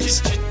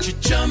prizes.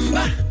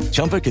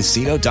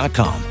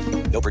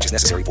 ChumbaCasino.com. No purchase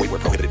necessary. Void where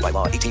prohibited by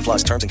law.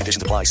 18+ terms and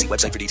conditions apply. See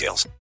website for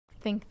details.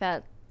 I think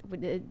that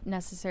would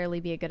necessarily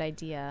be a good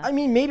idea. I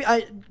mean, maybe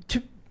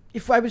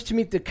if I was to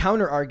make the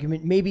counter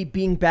argument, maybe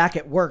being back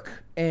at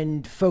work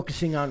and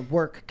focusing on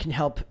work can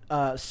help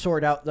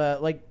sort out the,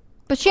 like.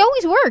 But she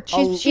always worked.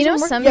 She's you know,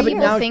 some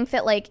people think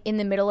that, like, in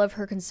the middle of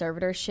her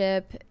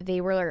conservatorship, they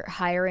were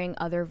hiring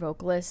other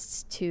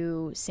vocalists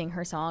to sing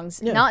her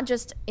songs, not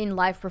just in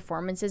live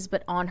performances,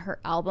 but on her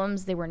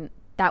albums.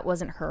 That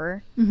wasn't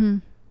her. Mm-hmm.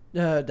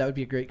 That would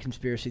be a great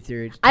conspiracy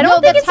theory. I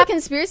don't think it's a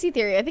conspiracy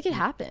theory. I think it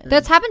happened.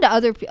 That's happened to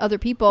other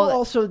people. Well,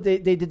 also, they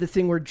did the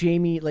thing where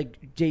Jamie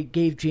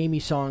gave Jamie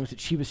songs that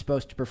she was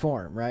supposed to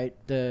perform, right?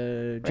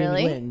 Really?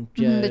 Jamie Lynn.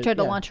 They tried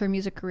to launch her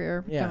music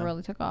career. Yeah. Never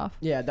really took off.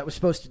 Yeah, that was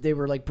supposed to. They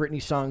were like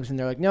Britney songs, and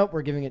they're like, nope,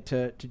 we're giving it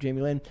to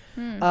Jamie Lynn.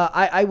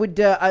 I would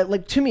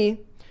like, to me,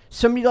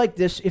 somebody like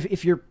this,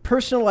 if your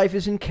personal life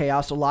is in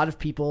chaos, a lot of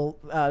people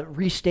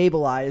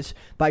restabilize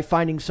by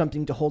finding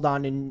something to hold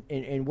on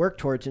and work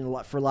towards.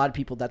 And for a lot of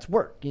people, that's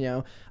work.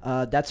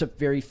 That's a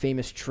very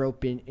famous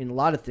trope in a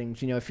lot of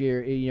things. If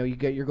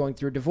you're going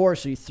through a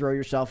divorce, so you throw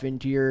yourself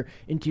into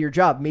your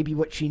job. Maybe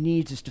what she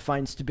needs is to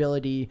find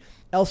stability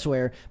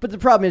elsewhere. But the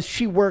problem is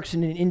she works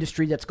in an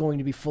industry that's going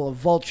to be full of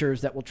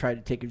vultures that will try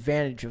to take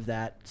advantage of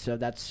that. So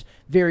that's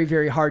very,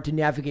 very hard to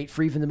navigate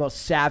for even the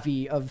most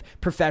savvy of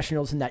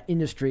professionals in that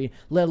industry,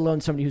 let alone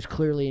somebody who's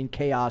clearly in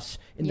chaos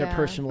in their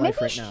personal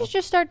life right now. Maybe she should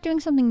just start doing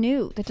something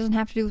new that doesn't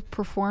have to do with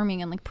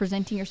performing and like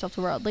presenting yourself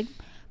to the world. Like,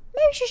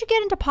 maybe she should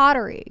get into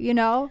pottery,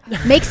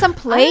 Make some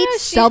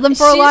plates, sell them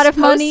for a lot of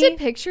money. She's posted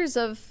pictures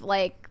of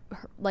like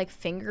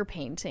finger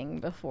painting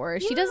before.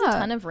 She does a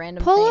ton of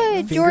random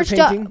things. George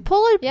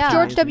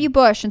W.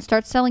 Bush and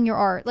start selling your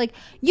art. Like,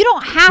 you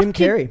don't have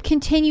to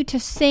continue to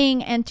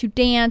sing and to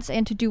dance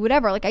and to do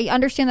whatever. Like, I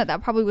understand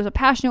that probably was a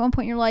passion at one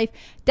point in your life.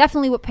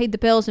 Definitely what paid the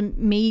bills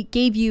and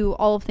gave you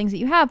all of the things that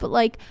you have. But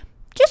like,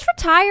 just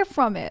retire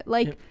from it.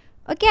 Like,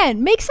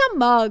 again, make some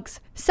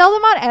mugs, sell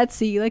them on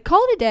Etsy. Like,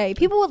 call it a day.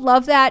 People would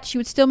love that. She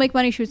would still make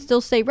money. She would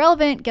still stay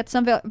relevant, get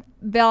some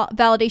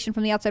validation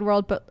from the outside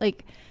world. But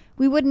like,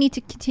 we wouldn't need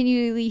to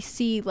continually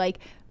see, like,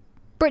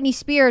 Britney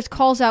Spears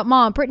calls out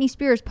mom. Britney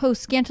Spears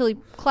posts scantily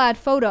clad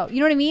photo. You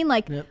know what I mean?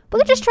 Like, we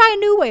could just try a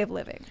new way of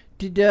living.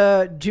 Did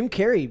Jim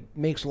Carrey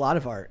makes a lot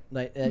of art?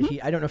 Like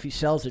I don't know if he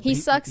sells it. He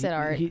sucks at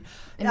art, in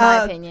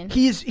my opinion.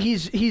 He's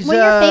when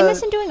you're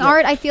famous and doing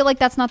art, I feel like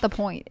that's not the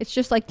point. It's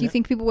just like, do you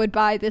think people would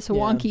buy this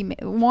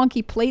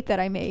wonky plate that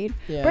I made?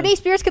 Yeah. Britney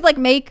Spears could like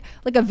make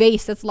like a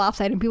vase that's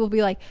lopsided, and people would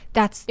be like,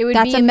 that's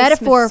a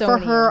metaphor for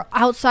her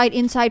outside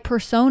inside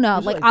persona.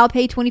 Like, I'll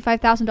pay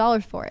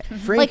 $25,000 for it.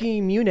 Frankie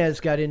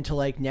Muniz got into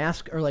like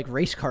NASCAR or like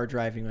race car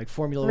driving, like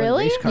Formula One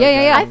race car.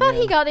 Yeah. I thought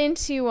he got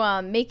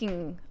into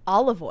making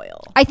olive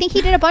oil. I think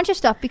he did a bunch of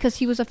stuff because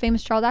he was a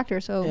famous child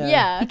actor, so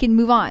he can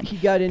move on. He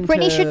got into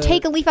Britney should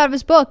take a leaf out of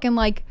his book and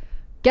like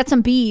get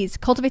some bees,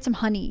 cultivate some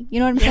honey. You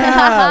know what I'm saying?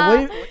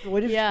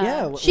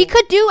 Yeah. What if she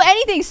could do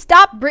anything.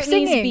 Stop Britney's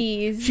singing.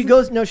 bees. She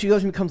goes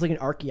and becomes like an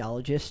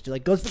archaeologist.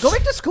 Like go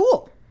back to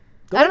school.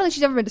 I don't think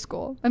she's ever been to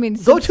school. I mean,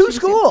 go to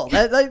school.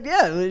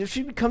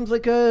 She becomes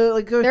like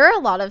a. There are a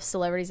lot of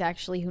celebrities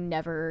actually who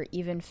never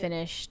even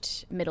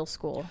finished middle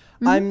school.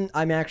 I'm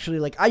actually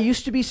like, I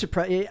used to be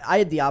surprised. I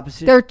had the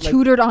opposite. They're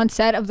tutored on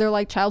set of their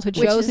like childhood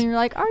shows, and you're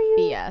like, are you?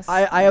 BS.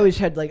 I always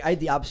had I had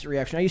the opposite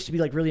reaction. I used to be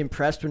like really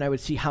impressed when I would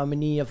see how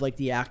many of like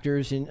the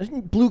actors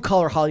in blue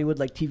collar Hollywood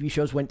like TV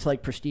shows went to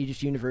like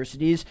prestigious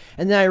universities,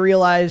 and then I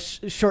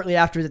realized shortly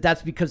after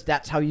that's because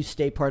that's how you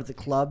stay part of the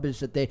club.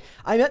 Is that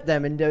I met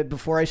them, and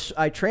before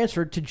I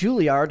transferred to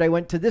Juilliard, I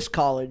went to this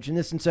college and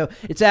this, and so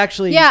it's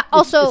actually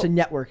also it's a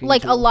networking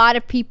like tool. A lot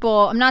of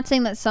people. I'm not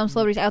saying that some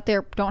celebrities out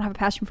there don't have a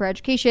passion for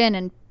education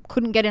and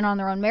couldn't get in on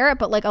their own merit,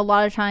 but like a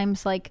lot of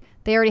times, like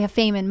they already have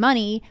fame and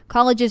money.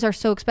 Colleges are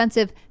so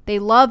expensive. They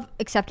love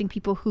accepting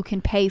people who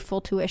can pay full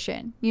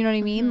tuition. You know what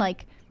I mean?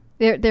 Like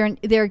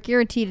they're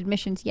guaranteed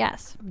admissions.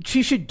 Yes,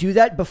 she should do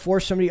that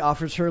before somebody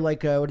offers her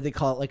like what do they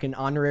call it, like an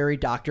honorary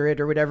doctorate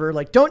or whatever.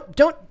 Like don't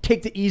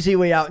take the easy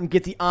way out and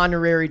get the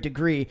honorary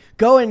degree.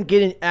 Go and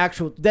get an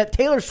actual. That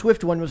Taylor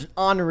Swift one was an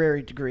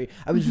honorary degree.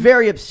 I was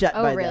very upset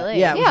by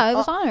really? that. Yeah, it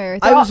was honorary.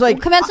 I was like,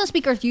 commencement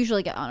speakers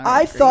usually get honorary.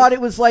 I thought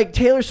it was like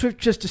Taylor Swift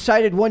just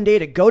decided one day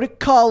to go to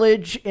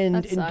college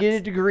and get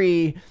a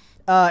degree.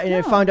 And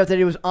I found out that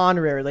it was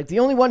honorary. Like, the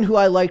only one who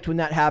I liked when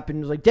that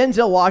happened was like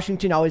Denzel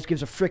Washington always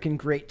gives a freaking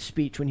great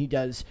speech when he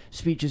does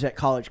speeches at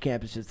college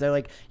campuses. They're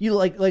like,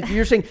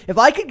 you're saying, if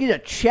I could get a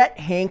Chet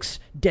Hanks,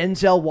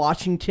 Denzel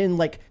Washington,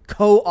 like,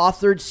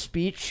 co-authored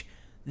speech,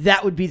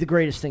 that would be the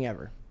greatest thing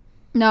ever.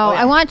 No,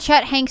 I want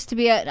Chet Hanks to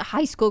be a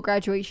high school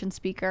graduation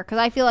speaker because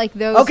I feel like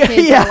those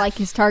kids are like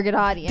his target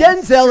audience.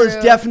 Denzel is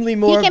definitely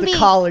more of the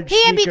college speaker.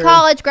 He can be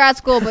college, grad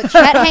school, but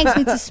Chet Hanks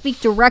needs to speak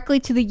directly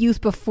to the youth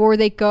before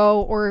they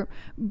go or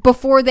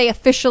before they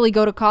officially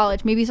go to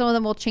college. Maybe some of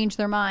them will change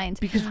their minds.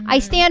 Because I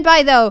stand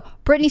by, though,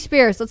 Britney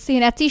Spears. Let's see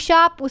an Etsy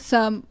shop with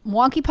some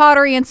wonky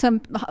pottery and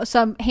some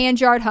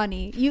hand-jarred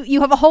honey.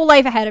 You have a whole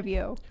life ahead of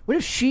you. What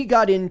if she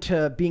got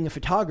into being a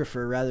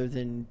photographer rather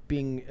than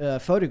being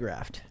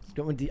photographed?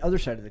 Don't want the other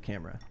side of the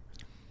camera.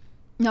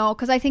 No,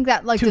 because I think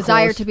that like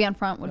desire to be on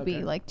front would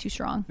be like too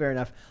strong. Fair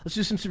enough. Let's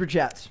do some super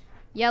chats.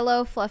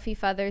 Yellow Fluffy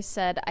Feathers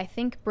said, I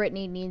think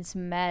Britney needs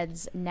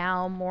meds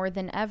now more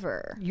than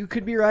ever. You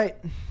could be right.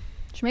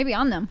 She may be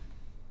on them.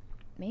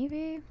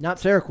 Maybe. Not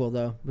Seroquel,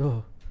 though.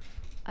 Ugh.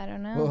 I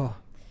don't know.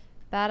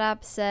 Bad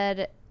App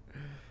said,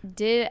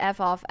 did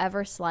F off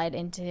ever slide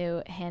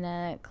into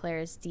Hannah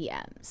Claire's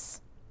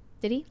DMs?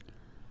 Did he?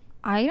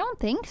 I don't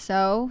think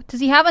so.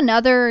 Does he have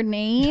another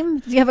name?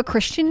 Does he have a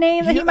Christian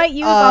name that he might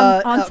use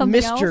on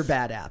something else? Mr.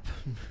 Bad App.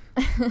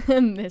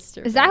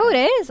 Mr. Is that who it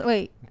is?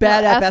 Wait.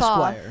 Bad App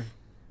Esquire.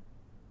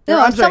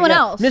 No, I'm it's sorry, someone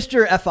else.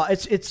 Mr. F off.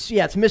 It's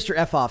Mr.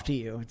 F off to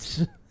you.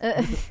 It's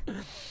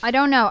I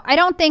don't know. I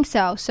don't think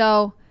so.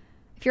 So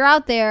if you're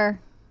out there,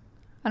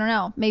 I don't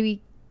know.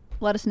 Maybe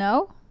let us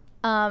know.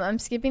 I'm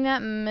skipping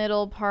that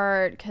middle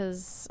part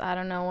because I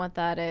don't know what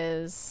that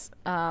is.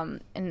 And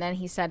then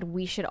he said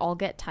we should all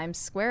get Times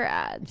Square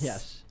ads.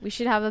 Yes. We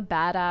should have a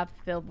bad app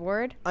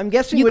billboard. I'm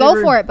guessing You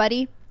go for it,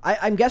 buddy.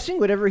 I'm guessing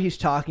whatever he's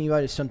talking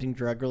about is something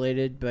drug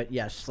related, but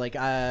yes, like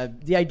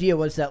the idea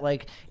was that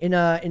like in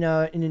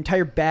an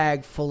entire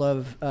bag full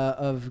of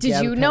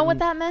Did you know what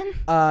that meant?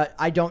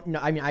 I don't know.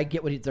 I mean, I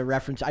get what the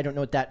reference. I don't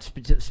know what that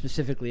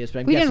specifically is,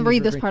 but We didn't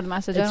read this part of the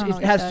message. I don't know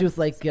it has to do with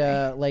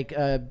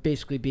like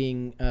basically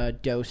being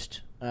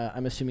dosed.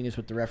 I'm assuming is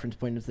what the reference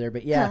point is there,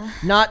 but yeah,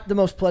 not the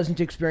most pleasant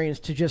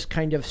experience to just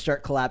kind of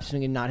start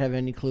collapsing and not have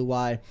any clue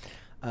why.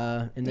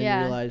 And then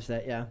you realize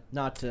that,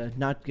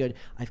 not good.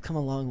 I've come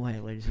a long way,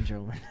 ladies and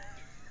gentlemen.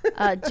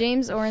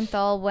 James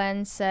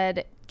Orenthal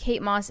said,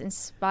 Kate Moss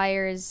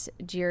inspires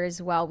jeers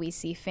while we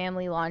see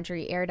family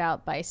laundry aired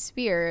out by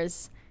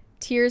Spears.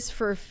 Tears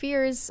for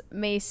Fears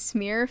may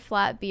smear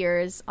flat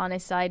beers. On a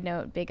side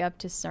note, big up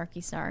to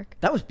Snarky Snark.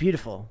 That was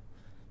beautiful.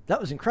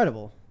 That was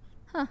incredible.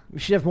 Huh. We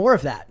should have more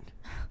of that.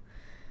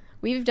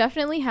 We've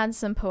definitely had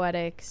some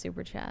poetic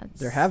super chats.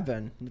 There have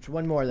been. There's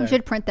one more there. We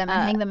should print them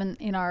and hang them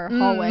in our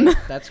hallway.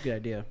 That's a good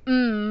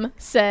idea.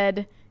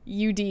 Said,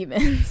 you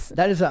demons.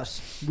 That is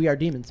us. We are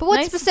demons. But what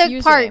Nice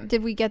specific part username.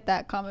 did we get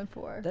that comment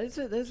for? That is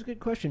a good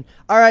question.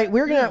 All right,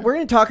 we're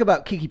gonna talk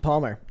about Kiki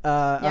Palmer. We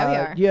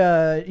are.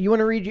 Yeah, you want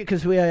to read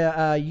because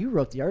you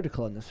wrote the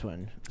article on this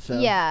one. So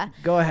Yeah.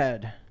 go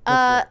ahead.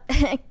 Go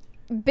for it.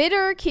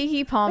 Bitter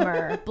Kiki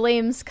Palmer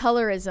blames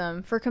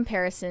colorism for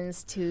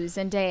comparisons to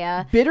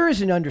Zendaya. Bitter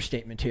is an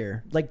understatement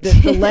here. Like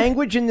the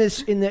language in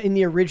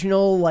the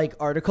original like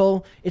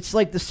article, it's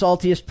like the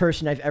saltiest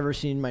person I've ever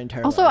seen in my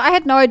entire Also, life. I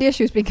had no idea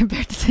she was being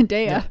compared to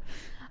Zendaya. Yeah.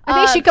 I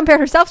think she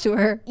compared herself to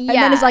her. And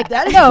then it's like,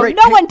 That is no, great.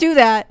 no one do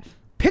that.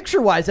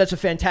 Picture-wise, that's a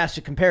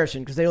fantastic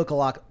comparison because they look a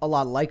lot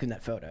alike in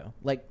that photo.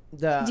 Like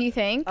the. Do you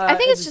think? I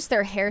think it's just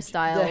their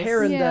hairstyles. The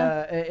hair and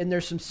and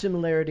there's some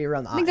similarity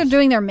around the eyes. I think they're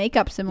doing their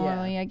makeup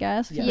similarly, I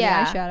guess.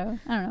 Yeah. The eyeshadow.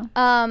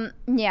 I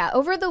don't know.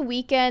 Over the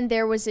weekend,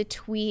 there was a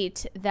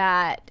tweet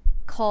that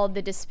called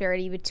the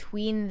disparity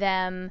between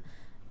them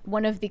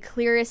one of the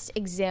clearest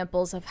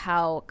examples of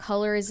how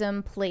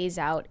colorism plays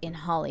out in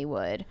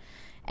Hollywood.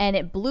 And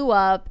it blew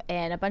up,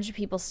 and a bunch of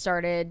people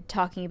started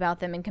talking about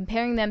them and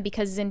comparing them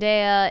because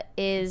Zendaya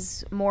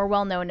is more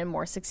well-known and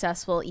more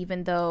successful,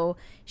 even though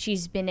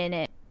she's been in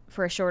it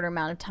for a shorter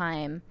amount of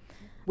time.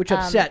 Which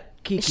upset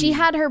Kiki. She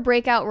had her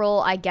breakout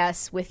role, I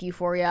guess, with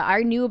Euphoria.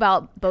 I knew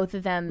about both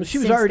of them she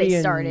was since already they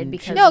in- started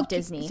because No, of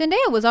Disney.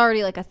 Zendaya was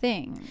already like a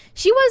thing.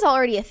 She was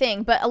already a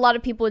thing, but a lot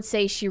of people would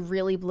say she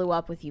really blew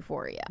up with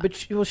Euphoria. But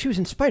she was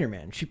in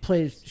Spider-Man. She's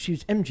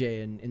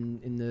MJ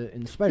in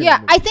the Spider-Man. Yeah,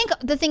 movie. I think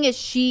the thing is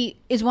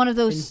she is one of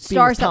those And being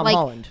stars with that Tom like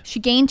Holland.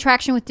 she gained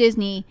traction with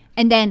Disney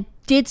and then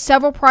did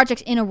several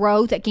projects in a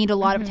row that gained a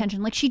lot of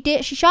attention. Like she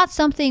shot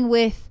something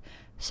with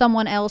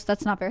someone else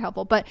that's not very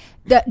helpful, but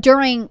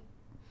during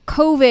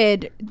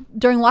COVID,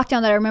 during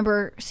lockdown, that I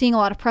remember seeing a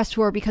lot of press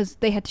for because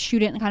they had to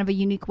shoot it in kind of a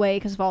unique way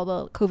because of all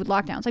the COVID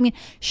lockdowns. I mean,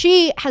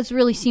 she has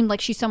really seemed like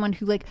she's someone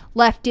who like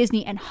left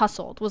Disney and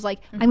hustled, was like,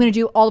 I'm going to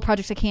do all the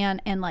projects I can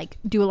and like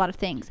do a lot of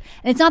things.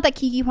 And it's not that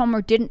Keke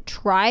Palmer didn't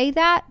try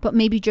that, but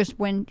maybe just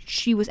when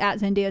she was at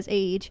Zendaya's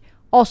age,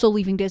 also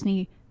leaving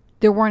Disney,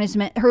 there weren't as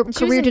many. Her she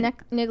career was in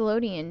didn't.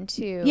 Nickelodeon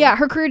too. Yeah,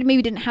 her career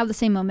maybe didn't have the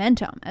same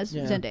momentum as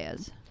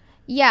Zendaya's.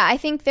 Yeah, I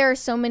think there are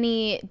so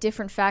many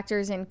different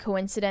factors and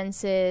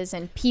coincidences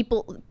and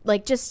people,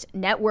 like just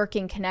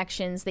networking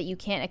connections that you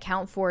can't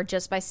account for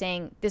just by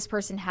saying this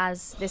person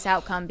has this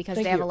outcome because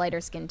they have a lighter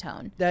skin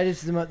tone. That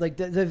is the like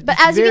the But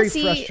as you very can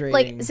see, frustrating.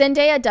 like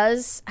Zendaya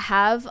does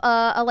have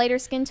a lighter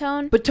skin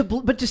tone. But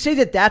to say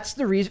that that's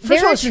the reason. First They're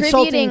of all, it's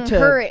attributing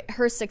insulting to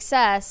her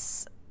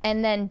success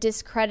and then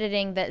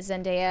discrediting that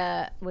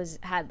Zendaya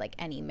had like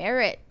any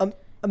merit.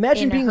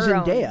 Imagine in being her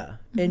own- Zendaya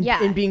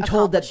and being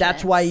told that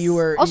that's why you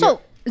were. Also,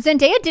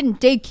 Zendaya didn't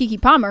dig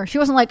Keke Palmer. She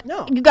wasn't like,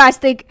 No. you guys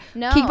think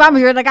No. Keke Palmer,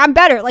 you're like, I'm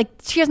better. Like,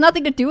 she has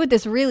nothing to do with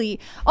this, really.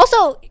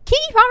 Also,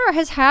 Keke Palmer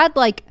has had,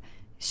 like,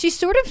 she's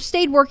sort of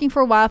stayed working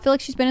for a while. I feel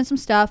like she's been in some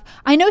stuff.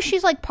 I know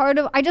she's, like, part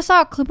of, I just saw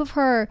a clip of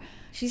her.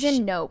 She's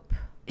in Nope.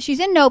 She's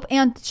in Nope,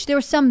 and there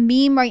was some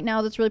meme right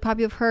now that's really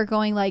popular of her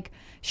going, like,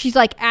 she's,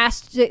 like,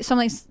 asked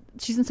something.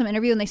 She's in some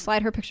interview and they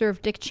slide her picture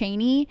of Dick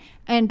Cheney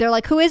and they're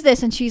like, who is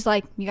this? And she's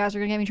like, you guys are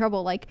gonna get me in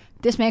trouble. Like,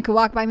 this man could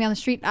walk by me on the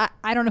street.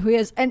 I don't know who he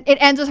is. And it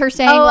ends with her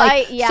saying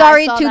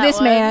sorry to this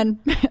man.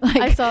 Like,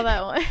 I saw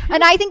that one.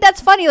 And I think that's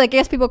funny. Like, I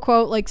guess people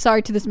quote like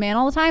sorry to this man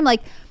all the time.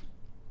 Like,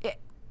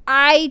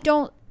 I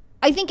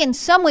think in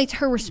some ways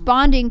her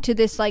responding to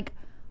this, like,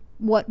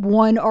 what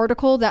one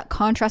article that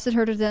contrasted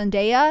her to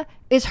Zendaya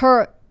is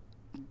her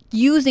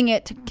using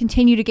it to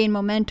continue to gain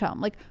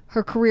momentum. Like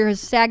her career has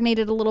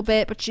stagnated a little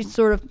bit, but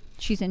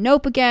she's in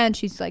Nope again.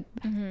 She's like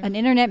an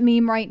internet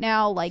meme right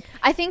now. Like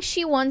I think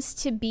she wants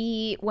to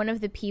be one of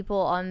the people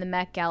on the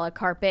Met Gala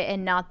carpet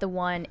and not the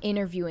one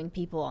interviewing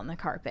people on the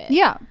carpet.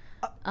 Yeah.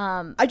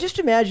 I just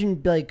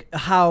imagine like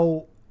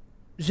how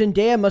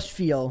Zendaya must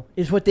feel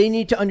is what they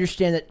need to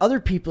understand that other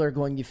people are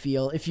going to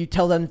feel if you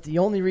tell them that the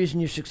only reason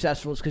you're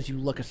successful is because you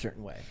look a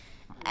certain way.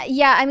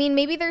 Yeah, I mean,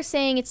 maybe they're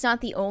saying it's not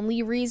the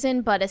only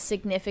reason, but a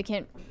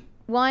significant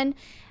one.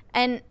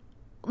 And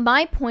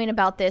my point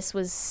about this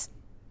was,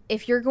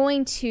 if you're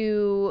going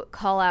to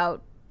call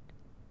out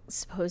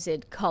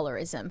supposed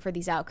colorism for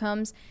these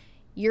outcomes,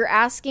 you're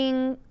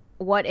asking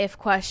what-if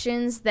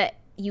questions that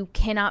you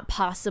cannot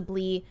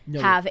possibly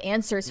have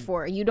answers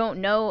for. You don't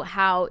know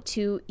how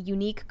two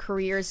unique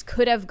careers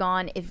could have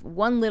gone if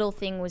one little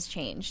thing was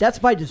changed. That's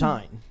by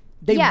design.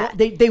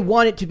 They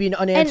want it to be an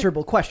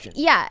unanswerable question.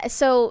 Yeah,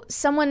 so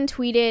someone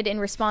tweeted in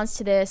response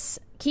to this,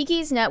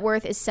 Kiki's net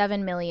worth is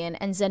 $7 million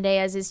and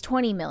Zendaya's is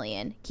 $20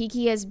 million.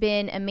 Kiki has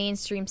been a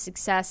mainstream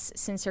success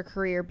since her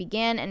career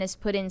began and has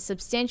put in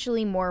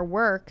substantially more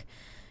work.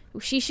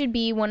 She should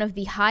be one of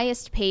the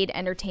highest paid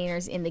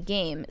entertainers in the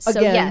game. So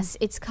Again, yes,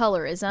 it's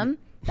colorism.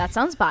 That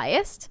sounds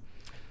biased.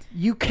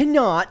 You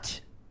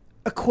cannot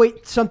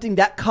equate something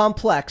that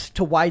complex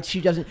to why she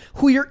doesn't.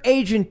 Who your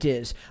agent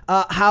is,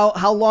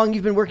 how long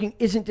you've been working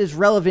isn't as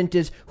relevant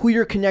as who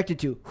you're connected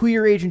to, who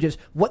your agent is,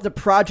 what the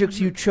projects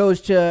you chose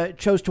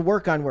to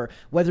work on were,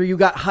 whether you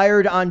got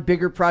hired on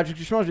bigger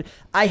projects or smaller.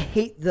 I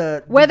hate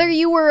whether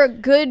you were a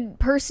good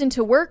person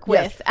to work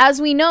with, as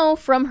we know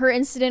from her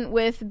incident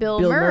with Bill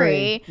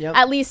Murray. Yep.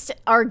 At least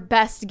our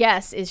best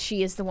guess is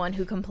she is the one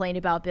who complained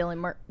about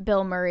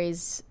Bill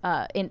Murray's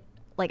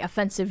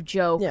offensive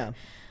joke. Yeah.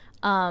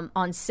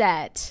 On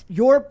set.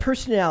 Your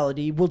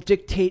personality will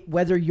dictate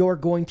whether you're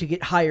going to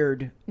get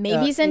hired.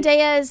 Maybe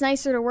Zendaya is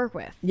nicer to work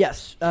with.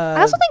 Yes.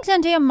 I also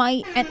think Zendaya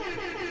might.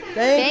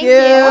 Thank you.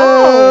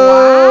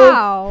 Oh,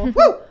 wow.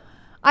 Woo.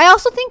 I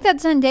also think that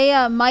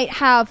Zendaya might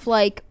have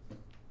like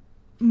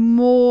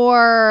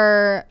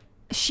more.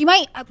 She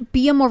might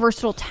be a more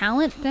versatile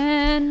talent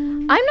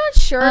than. I'm not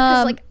sure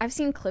because I've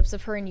seen clips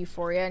of her in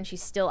Euphoria and she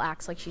still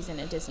acts like she's in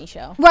a Disney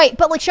show. Right,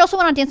 but like she also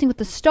went on Dancing with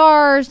the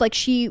Stars. Like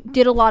she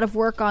did a lot of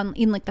work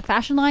in like the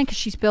fashion line because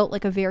she's built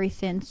like a very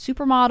thin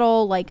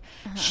supermodel. Like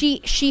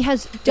she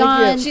has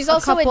done. She's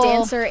also a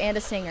dancer and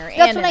a singer.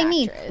 That's and what an I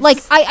mean. actress. Like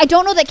I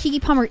don't know that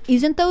Keke Palmer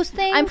isn't those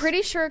things. I'm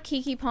pretty sure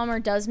Keke Palmer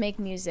does make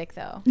music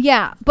though.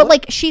 Yeah, but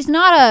like she's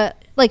not a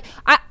like.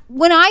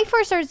 When I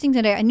first started seeing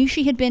Zendaya, I knew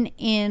she had been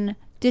in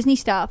Disney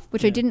stuff,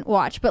 which I didn't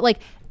watch, but like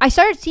I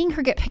started seeing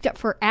her get picked up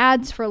for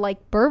ads for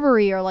like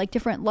Burberry or like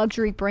different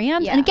luxury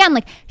brands. And again,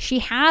 like she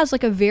has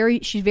like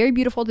she's very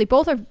beautiful. They're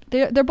both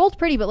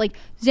pretty, but like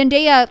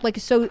Zendaya like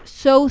is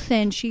so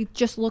thin, she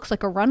just looks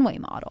like a runway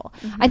model.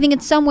 I think in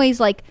some ways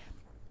like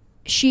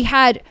she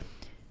had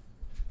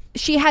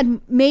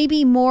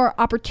maybe more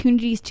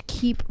opportunities to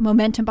keep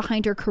momentum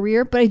behind her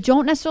career, but I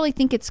don't necessarily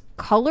think it's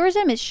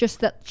colorism. It's just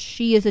that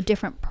she is a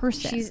different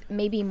person. She's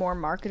maybe more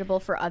marketable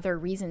for other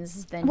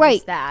reasons than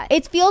just that.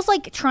 It feels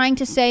like trying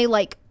to say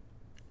like,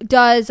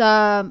 does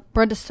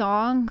Brenda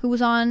Song, who was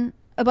in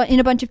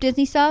a bunch of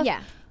Disney stuff,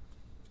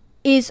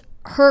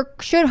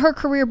 should her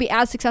career be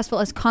as successful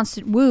as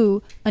Constance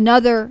Wu,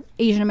 another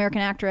Asian American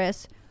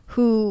actress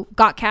who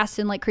got cast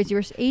in like Crazy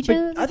Rich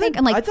Asians?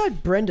 I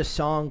thought Brenda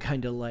Song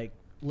kind of like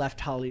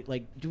left Hollywood.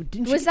 Like,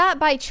 didn't she? Was that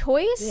by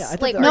choice? Yeah,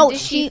 like, no, did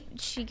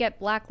she get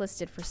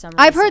blacklisted for some reason?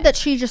 I've heard that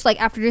she just like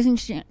after Disney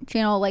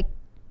Channel, like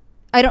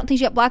I don't think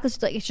she got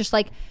blacklisted. Like, it's just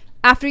like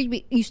after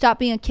you stop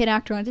being a kid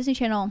actor on Disney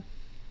Channel,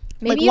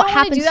 maybe like, you what don't want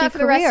happens to do that to for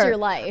your the rest career? of your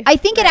life. I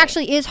think it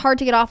actually is hard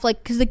to get off,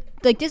 like because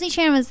like Disney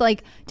Channel is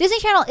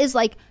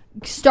like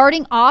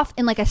starting off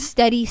in like a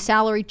steady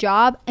salary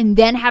job and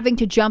then having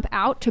to jump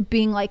out to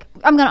being like,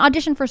 I'm gonna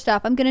audition for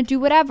stuff, I'm gonna do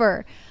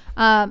whatever.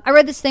 I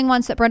read this thing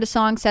once that Brenda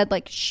Song said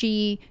like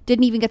she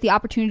didn't even get the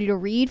opportunity to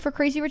read for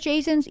Crazy Rich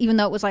Asians, even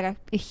though it was like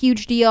a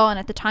huge deal and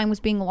at the time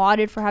was being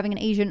lauded for having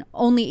an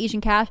only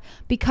Asian cast,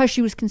 because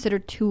she was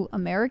considered too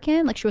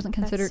American. Like she wasn't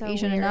considered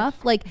Asian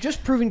enough. Like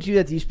just proving to you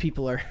that these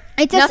people are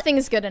nothing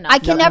is good enough. I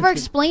can never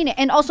explain it.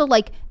 And also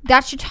like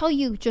that should tell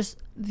you just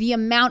the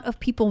amount of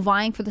people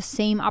vying for the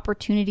same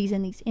opportunities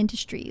in these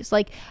industries.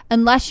 Like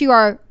unless you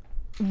are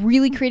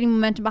really creating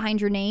momentum behind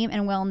your name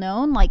and well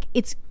known, like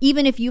it's,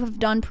 even if you have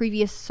done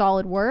previous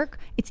solid work,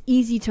 it's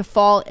easy to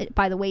fall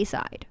by the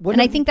wayside.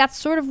 I think that's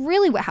sort of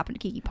really what happened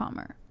to Keke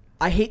Palmer.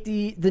 I hate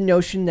the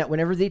notion that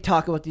whenever they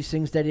talk about these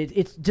things that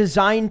it's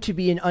designed to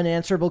be an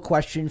unanswerable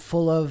question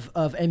full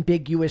of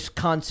ambiguous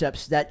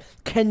concepts that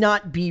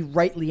cannot be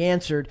rightly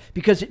answered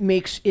because it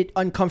makes it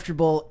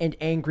uncomfortable and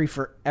angry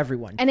for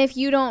everyone. And if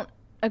you don't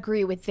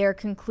agree with their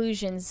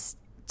conclusions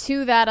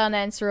to that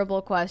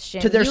unanswerable question,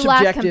 to their you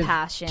lack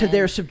compassion. To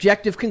their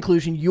subjective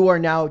conclusion, you are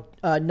now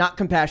not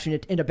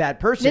compassionate and a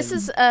bad person. This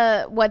is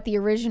what the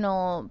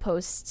original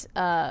post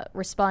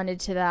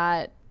responded to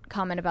that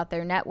comment about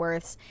their net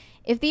worths.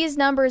 If these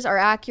numbers are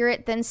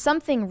accurate, then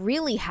something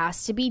really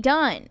has to be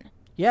done.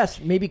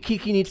 Yes, maybe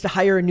Kiki needs to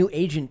hire a new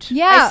agent.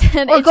 Yeah,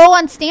 or go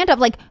on stand-up.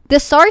 Like, the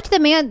sorry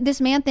to this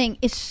man thing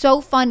is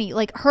so funny.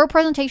 Like, her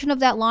presentation of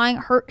that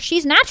line,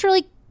 she's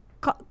naturally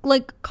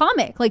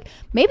comic. Like,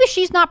 maybe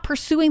she's not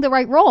pursuing the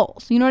right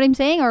roles. You know what I'm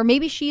saying? Or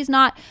maybe she's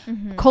not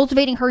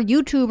cultivating her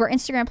YouTube or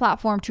Instagram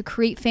platform to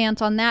create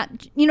fans on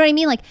that. You know what I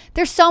mean? Like,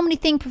 there's so many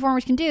things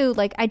performers can do.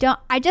 Like, I just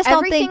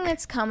don't think everything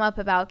that's come up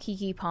about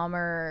Keke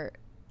Palmer,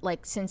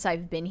 like, since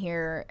I've been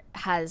here,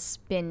 has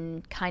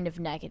been kind of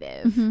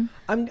negative.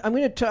 I'm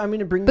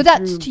gonna bring. But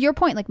that's to your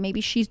point. Like,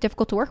 maybe she's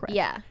difficult to work with.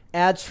 Yeah.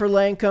 Ads for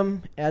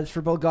Lancome, ads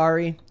for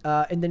Bulgari,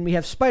 and then we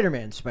have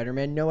Spider-Man.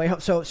 Spider-Man No Way Home.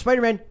 So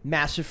Spider-Man,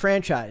 massive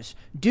franchise.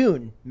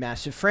 Dune,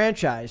 massive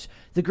franchise.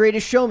 The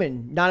Greatest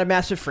Showman, not a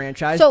massive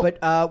franchise,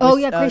 but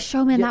Greatest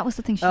Showman. That was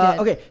the thing she did.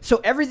 Okay, so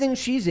everything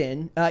she's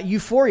in,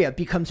 Euphoria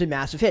becomes a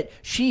massive hit.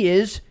 She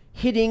is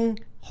hitting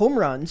home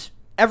runs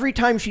every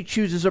time she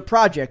chooses a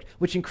project,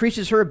 which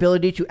increases her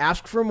ability to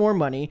ask for more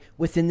money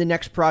within the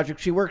next project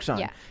she works on.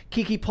 Yeah.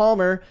 Keke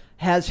Palmer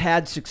has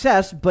had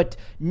success, but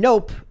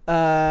Nope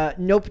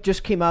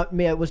just came out.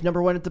 It was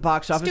 #1 at the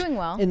box office. It's doing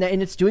well. And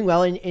it's doing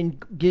well,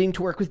 and getting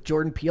to work with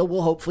Jordan Peele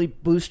will hopefully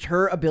boost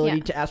her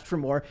ability to ask for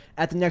more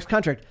at the next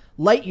contract.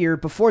 Lightyear,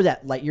 before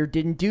that, Lightyear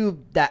didn't do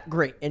that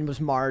great and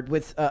was marred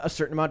with a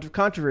certain amount of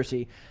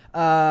controversy.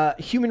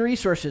 Human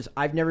Resources,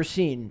 I've never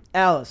seen.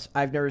 Alice,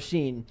 I've never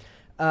seen.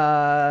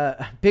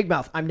 Big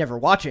Mouth, I'm never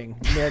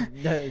watching.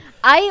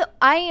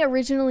 I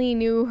originally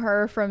knew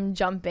her from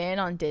Jump In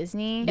on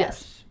Disney.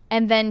 Yes.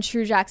 And then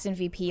True Jackson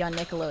VP on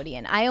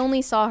Nickelodeon. I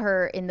only saw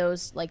her in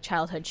those, like,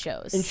 childhood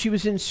shows. And she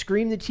was in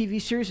Scream, the TV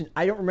series, and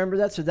I don't remember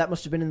that, so that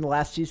must have been in the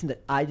last season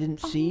that I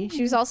didn't see.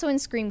 She was also in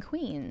Scream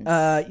Queens.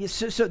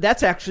 So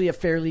that's actually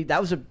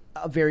that was a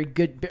very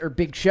good or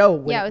big show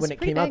when it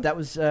came out. That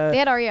was they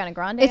had Ariana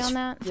Grande on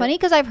that. It's funny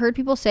because I've heard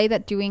people say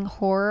that doing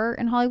horror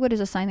in Hollywood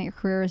is a sign that your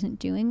career isn't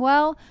doing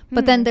well.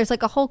 But then there's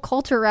like a whole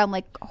culture around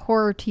like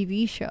horror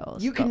TV shows.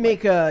 You can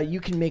make a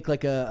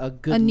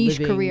good niche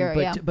living,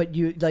 career, but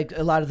you like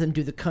a lot of them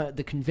do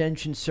the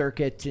convention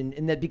circuit,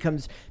 and that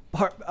becomes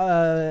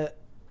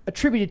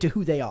attributed to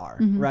who they are,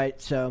 right?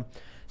 So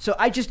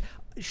I just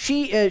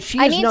she is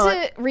I need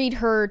not to read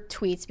her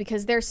tweets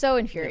because they're so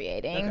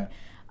infuriating. Okay.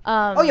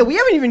 We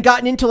haven't even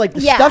gotten into like the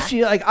stuff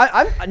she like.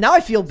 I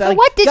feel bad. So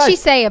what did she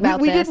say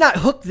about we this? We did not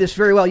hook this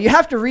very well. You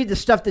have to read the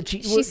stuff that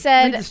she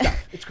said. Read the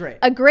stuff. It's great.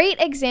 A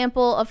great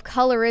example of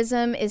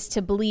colorism is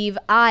to believe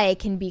I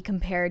can be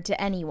compared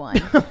to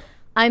anyone.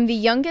 I'm the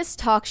youngest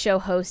talk show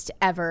host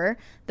ever,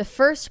 the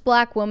first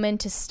black woman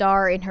to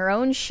star in her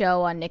own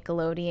show on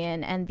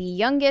Nickelodeon, and the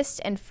youngest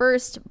and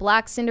first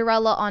black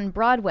Cinderella on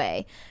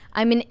Broadway.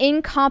 I'm an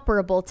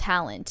incomparable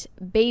talent,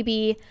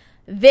 baby.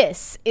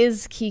 This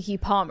is Keke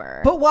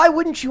Palmer. But why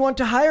wouldn't you want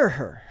to hire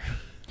her?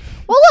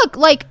 Well, look,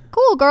 like,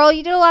 cool, girl,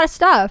 you did a lot of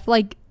stuff.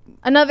 Like,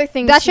 another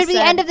thing that should be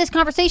the end of this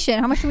conversation.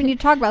 How much do we need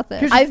to talk about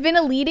this? I've been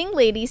a leading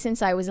lady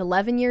since I was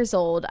 11 years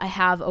old. I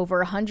have over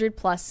 100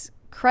 plus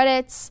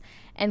credits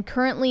and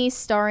currently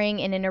starring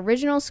in an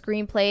original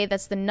screenplay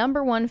that's the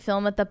 #1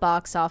 film at the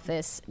box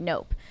office,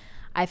 Nope.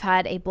 I've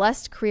had a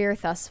blessed career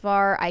thus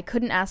far. I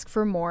couldn't ask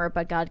for more,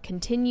 but God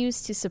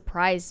continues to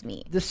surprise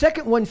me. The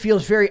second one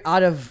feels very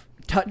out of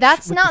touch.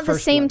 That's not the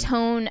same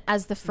tone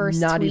as the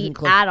first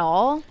tweet at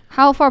all.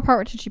 How far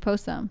apart did she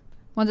post them?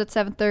 One's at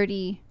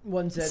 7:30.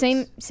 One's at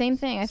same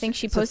thing. I think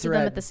she posted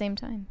them at the same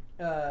time.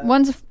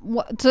 So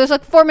there's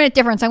like 4-minute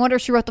difference. I wonder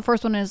if she wrote the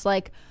first one as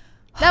like,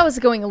 that was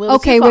going a little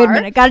too far. Okay, wait a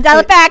minute. Gotta dial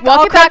it back.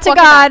 All credit to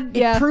God.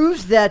 It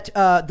proves that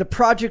the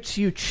projects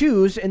you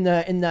choose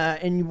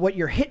and what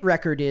your hit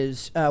record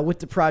is with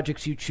the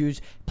projects you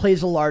choose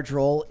plays a large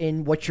role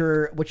in what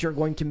you're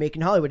going to make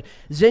in Hollywood.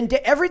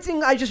 Zendaya,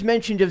 everything I just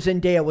mentioned of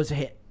Zendaya was a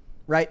hit,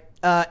 right?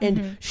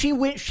 And she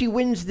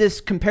wins this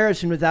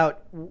comparison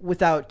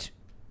without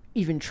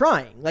even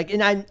trying. Like,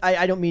 and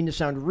I don't mean to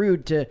sound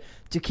rude to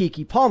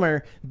Keke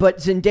Palmer, but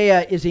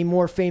Zendaya is a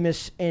more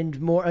famous and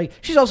more like,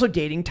 she's also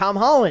dating Tom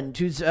Holland,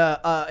 who's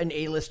an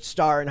A-list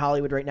star in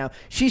Hollywood right now.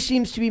 She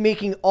seems to be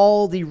making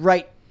all the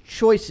right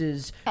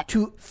choices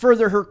to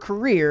further her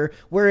career,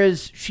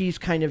 whereas she's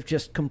kind of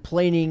just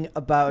complaining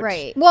about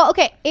Well,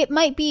 okay, it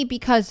might be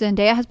because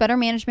Zendaya has better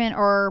management,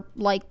 or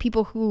like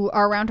people who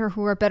are around her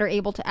who are better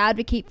able to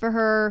advocate for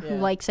her, who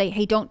like say,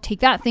 hey, don't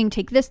take that thing,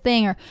 take this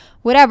thing, or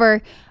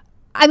whatever.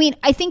 I mean,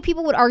 I think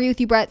people would argue with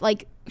you, Brett,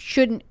 like,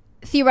 shouldn't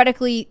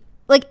theoretically,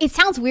 like, it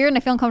sounds weird and I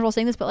feel uncomfortable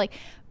saying this, but like,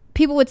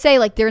 people would say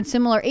like they're in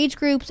similar age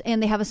groups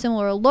and they have a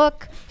similar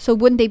look, so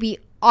wouldn't they be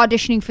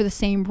auditioning for the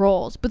same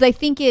roles? But I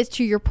think is,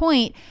 to your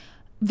point,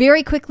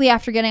 very quickly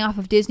after getting off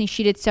of Disney,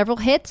 she did several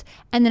hits,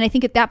 and then I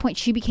think at that point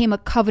she became a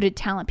coveted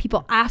talent.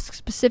 People ask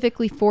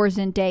specifically for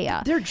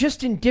Zendaya. They're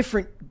just in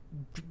different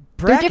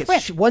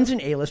brackets. One's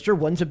an A-lister,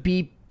 one's a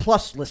B+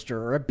 plus lister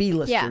or a B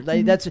lister. Yeah.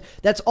 Like,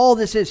 that's all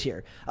this is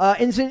here.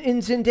 In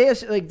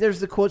Zendaya, like there's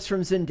the quotes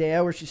from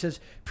Zendaya where she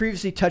says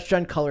previously touched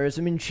on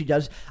colorism, and she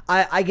does.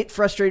 I get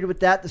frustrated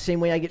with that the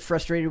same way I get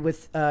frustrated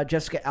with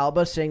Jessica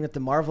Alba saying that the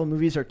Marvel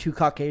movies are too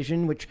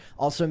Caucasian, which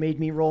also made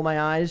me roll my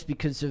eyes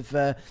because of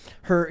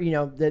her. You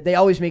know, they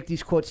always make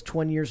these quotes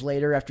 20 years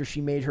later after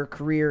she made her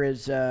career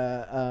as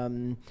a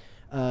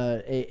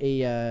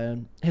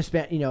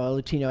Hispanic,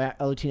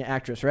 a Latina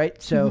actress,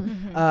 right? So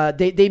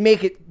they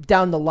make it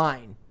down the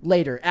line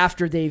later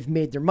after they've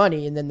made their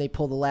money, and then they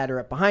pull the ladder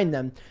up behind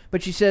them.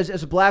 But she says,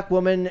 as a black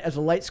woman, as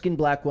a light-skinned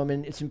black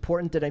woman, it's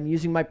important that I'm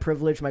using my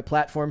privilege, my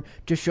platform,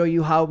 to show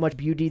you how much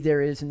beauty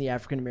there is in the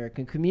African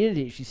American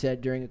community. She said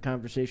during a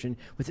conversation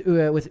with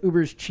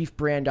Uber's chief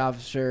brand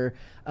officer,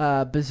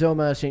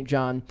 Bazoma St.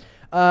 John.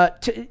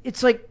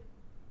 It's like.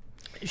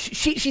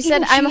 She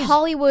said, I'm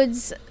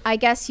Hollywood's, I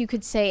guess you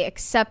could say,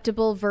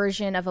 acceptable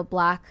version of a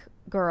black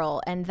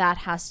girl, and that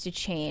has to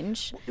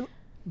change.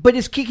 But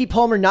is Keke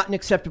Palmer not an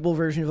acceptable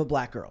version of a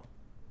black girl?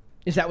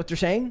 Is that what they're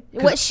saying?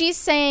 What she's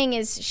saying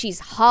is she's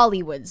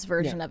Hollywood's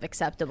version of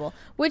acceptable,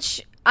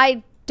 which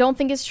I don't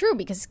think is true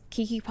because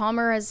Keke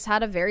Palmer has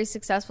had a very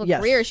successful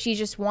career. She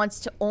just wants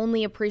to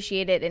only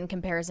appreciate it in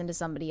comparison to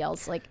somebody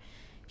else. Like,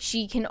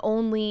 she can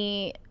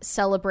only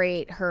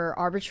celebrate her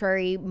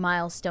arbitrary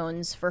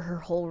milestones for her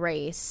whole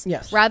race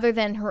rather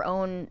than her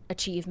own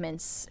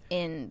achievements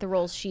in the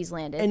roles she's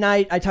landed. And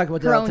I talk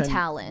about that her all the own time.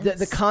 talents.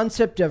 The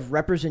concept of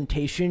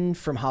representation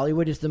from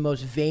Hollywood is the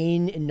most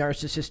vain and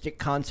narcissistic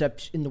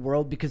concept in the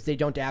world because they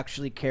don't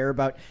actually care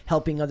about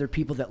helping other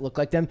people that look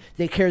like them.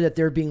 They care that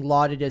they're being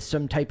lauded as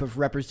some type of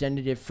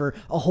representative for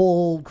a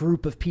whole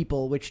group of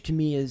people, which to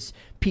me is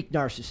peak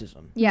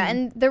narcissism. Yeah,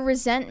 and the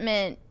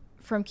resentment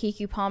from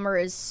Keke Palmer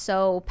is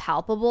so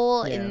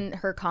palpable in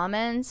her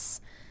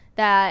comments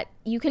that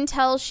you can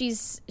tell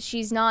she's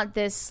not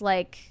this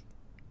like,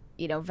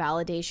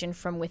 validation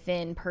from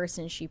within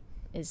person she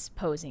is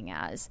posing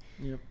as.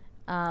 Yep.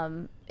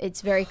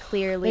 It's very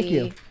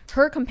clearly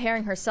her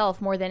comparing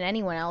herself more than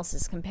anyone else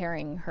is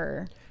comparing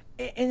her.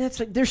 And it's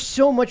like there's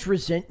so much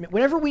resentment.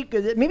 Whenever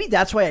maybe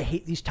that's why I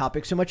hate these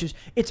topics so much, is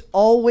it's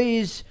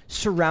always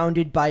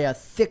surrounded by a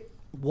thick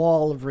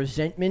wall of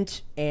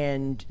resentment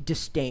and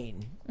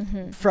disdain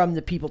from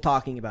the people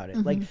talking about it.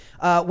 Like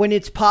when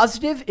it's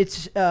positive,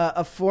 it's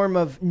a form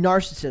of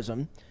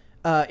narcissism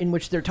in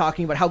which they're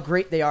talking about how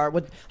great they are,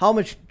 how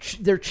much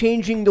they're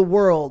changing the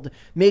world,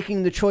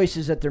 making the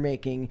choices that they're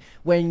making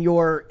when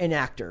you're an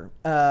actor.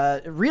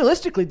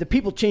 Realistically, the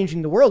people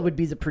changing the world would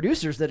be the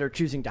producers that are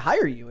choosing to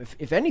hire you,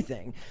 if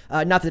anything.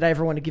 Not that I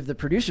ever want to give the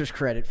producers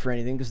credit for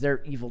anything because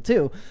they're evil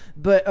too.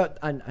 But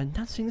I'm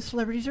not saying the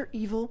celebrities are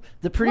evil.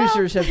 The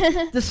producers have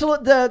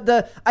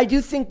I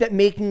do think that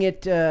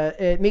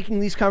making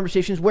these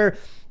conversations where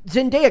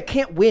Zendaya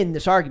can't win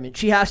this argument.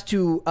 She has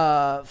to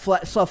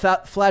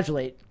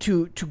self-flagellate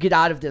to get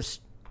out of this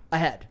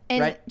ahead.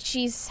 And right?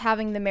 she's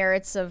having the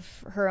merits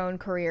of her own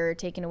career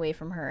taken away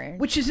from her.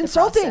 Which is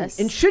insulting process.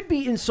 And should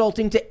be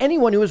insulting to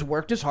anyone who has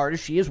worked as hard as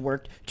she has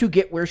worked to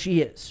get where she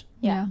is.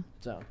 Yeah.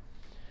 So,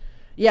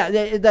 yeah,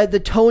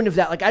 the tone of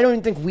that, like, I don't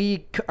even think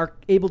we are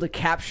able to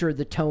capture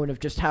the tone of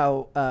just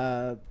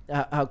how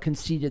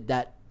conceited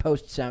that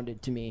post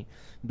sounded to me.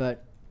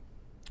 But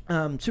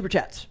super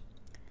chats.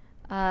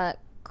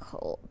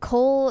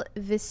 Cole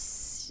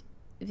Vicicini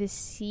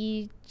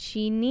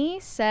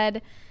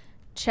said,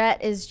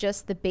 Chet is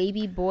just the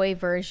baby boy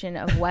version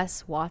of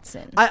Wes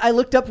Watson. I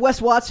looked up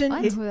Wes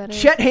Watson.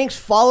 Chet Hanks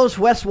follows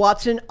Wes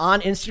Watson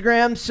on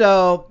Instagram,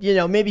 so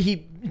maybe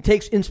he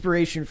takes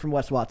inspiration from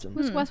Wes Watson.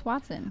 Who's Wes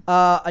Watson?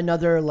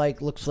 Another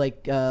looks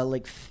like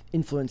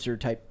influencer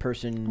type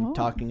person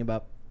talking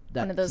about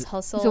that. One of those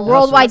hustle. He's a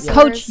worldwide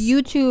coach,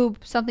 YouTube,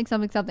 something.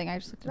 I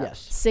just looked it up. Yes.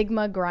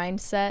 Sigma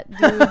grind set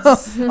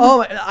dudes.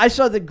 I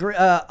saw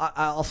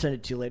I'll send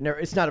it to you later. No,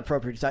 it's not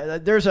appropriate.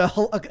 There's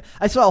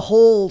I saw a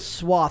whole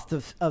swath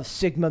of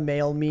Sigma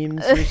male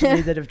memes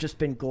recently that have just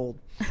been gold.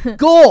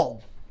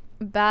 Gold!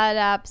 Bad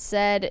App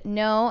said,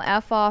 no,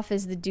 F off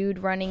is the dude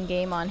running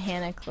game on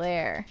Hannah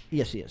Claire.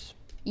 Yes, he is.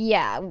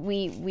 Yeah,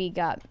 we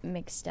got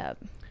mixed up.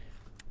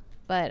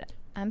 But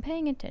I'm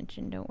paying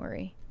attention, don't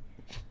worry.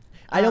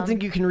 I don't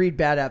think you can read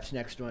Bad App's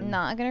next one.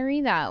 Not going to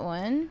read that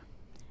one.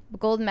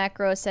 Gold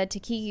Macro said to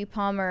Keke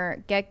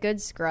Palmer, get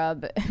good,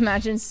 scrub.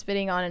 Imagine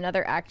spitting on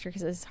another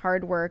actress's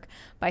hard work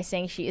by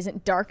saying she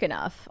isn't dark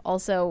enough.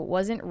 Also,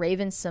 wasn't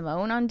Raven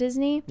Simone on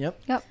Disney?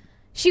 Yep.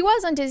 She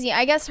was on Disney.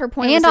 I guess her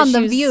point and was on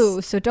that The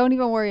View, so don't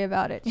even worry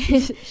about it.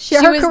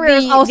 Her was career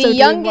is also the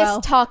youngest well.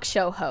 talk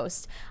show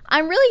host.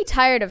 I'm really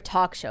tired of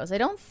talk shows. I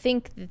don't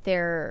think that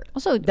they're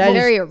also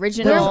very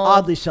original. That is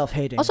oddly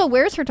self-hating. Also,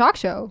 where's her talk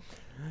show?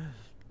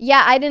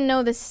 Yeah, I didn't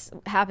know this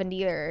happened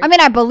either. I mean,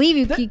 I believe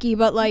you, Kiki,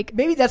 but like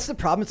maybe that's the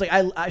problem. It's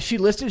like she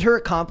listed her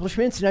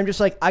accomplishments, and I'm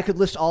just like, I could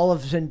list all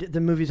of the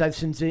movies I've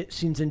seen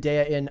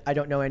Zendaya in. I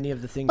don't know any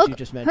of the things you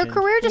just mentioned. Her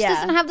career just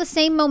doesn't have the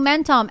same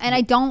momentum, and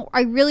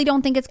I really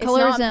don't think it's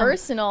colorism. It's not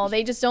personal.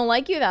 They just don't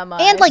like you that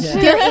much. And like,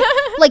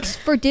 like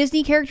for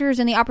Disney characters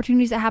and the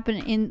opportunities that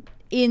happen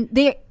in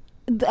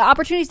the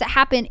opportunities that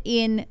happen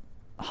in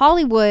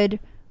Hollywood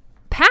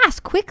pass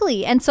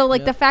quickly, and so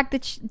like the fact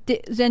that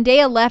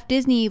Zendaya left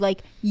Disney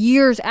like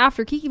years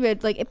after Kiki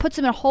did, like it puts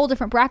them in a whole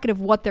different bracket of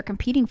what they're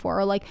competing for,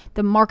 or like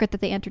the market that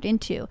they entered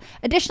into.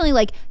 Additionally,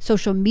 like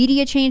social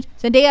media changed.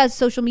 Zendaya's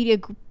social media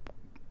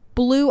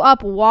blew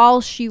up while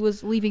she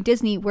was leaving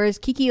Disney, whereas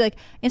Kiki, like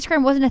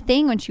Instagram wasn't a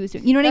thing when she was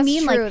doing. You know what I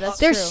mean? True, Like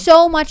there's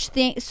so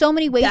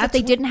many ways that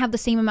they didn't have the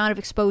same amount of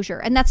exposure,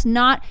 and that's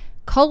not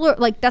color.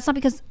 Like that's not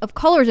because of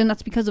colors, and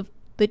that's because of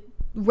the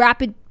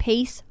rapid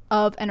pace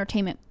of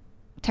entertainment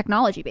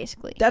technology,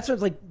 basically. That's what,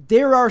 like,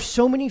 there are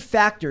so many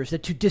factors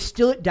that to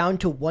distill it down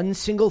to one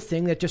single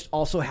thing that just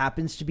also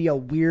happens to be a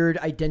weird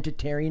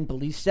identitarian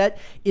belief set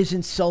is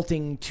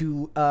insulting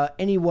to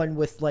anyone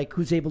with, like,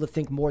 who's able to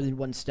think more than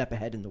one step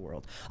ahead in the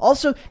world.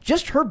 Also,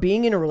 just her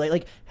being in a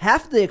like,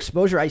 half the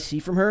exposure I see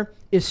from her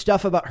is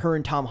stuff about her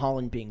and Tom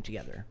Holland being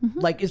together.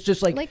 Like, it's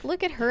just like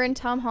look at her and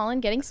Tom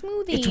Holland getting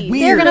smoothies. It's weird.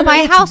 They're gonna buy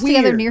a It's house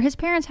together weird. near his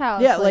parents'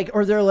 house. Yeah, like,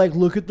 or they're like,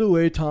 look at the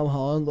way Tom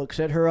Holland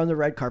looks at her on the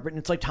red carpet, and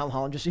it's like Tom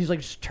Holland he's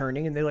like just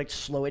turning, and they like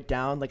slow it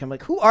down. Like, I'm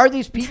like, who are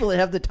these people that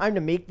have the time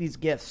to make these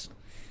gifts?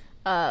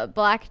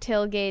 Black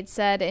Tailgate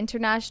said,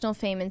 international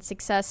fame and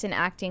success in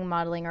acting,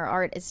 modeling, or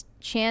art is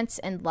chance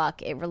and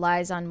luck. It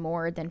relies on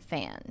more than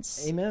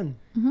fans. Amen.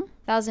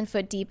 1,000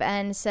 Foot Deep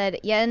End said,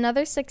 yet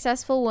another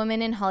successful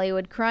woman in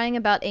Hollywood crying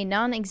about a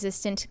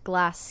non-existent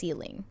glass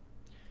ceiling.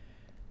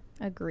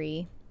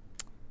 Agree.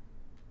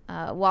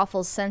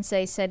 Waffles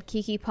Sensei said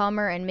Keke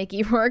Palmer and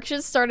Mickey Rourke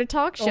should start a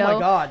talk show. Oh my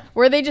God.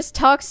 Where they just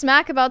talk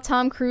smack about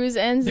Tom Cruise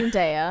and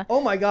Zendaya.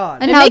 Oh my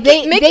God. And how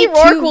Mickey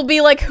Rourke will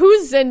be like,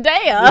 who's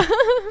Zendaya?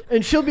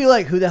 And she'll be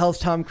like, who the hell's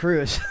Tom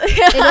Cruise?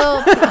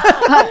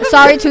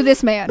 Sorry to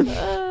this man.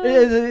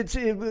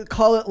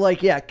 Call it like,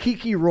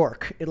 Keke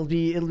Rourke. It'll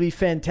be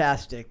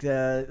fantastic.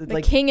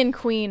 The king and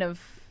queen of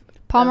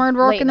Palmer and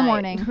Rourke in the night.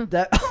 morning.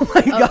 Oh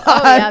my God.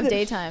 Oh yeah,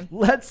 daytime.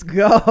 Let's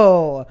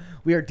go.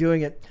 We are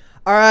doing it.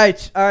 All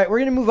right. We're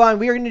going to move on.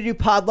 We are going to do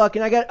Podluck,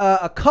 and I got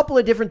a couple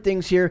of different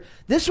things here.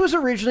 This was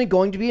originally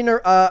going to be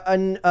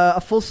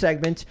a full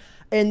segment,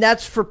 and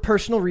that's for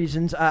personal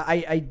reasons.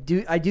 I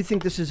do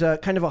think this is a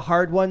kind of a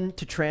hard one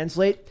to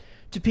translate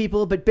to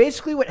people, but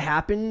basically what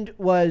happened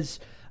was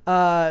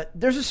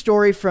there's a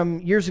story from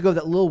years ago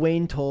that Lil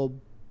Wayne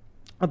told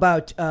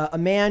about a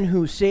man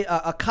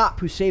a cop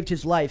who saved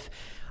his life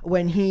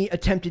when he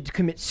attempted to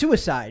commit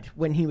suicide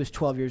when he was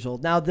 12 years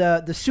old. Now,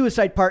 the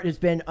suicide part has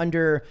been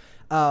under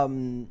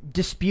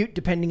dispute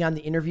depending on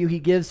the interview he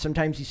gives.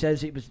 Sometimes he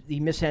says he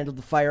mishandled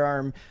the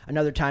firearm.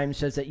 Another time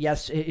says that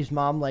yes, his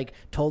mom like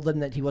told him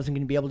that he wasn't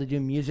going to be able to do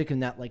music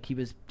and that like he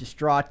was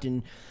distraught.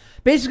 And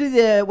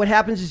basically what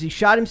happens is he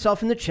shot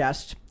himself in the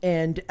chest,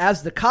 and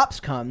as the cops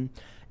come,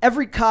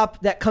 every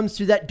cop that comes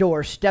through that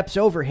door steps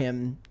over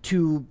him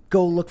to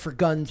go look for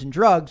guns and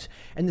drugs.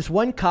 And this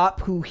one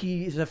cop, who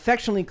he is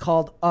affectionately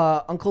called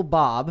Uncle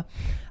Bob,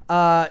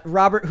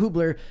 Robert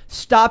Hubler,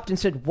 stopped and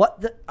said,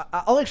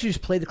 I'll actually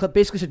just play the clip.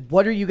 Basically said,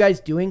 what are you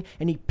guys doing?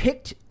 And he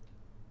picked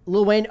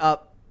Lil Wayne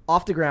up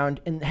off the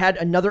ground and had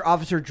another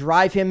officer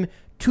drive him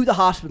to the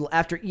hospital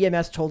after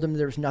EMS told him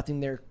there was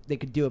nothing they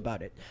could do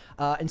about it,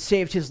 and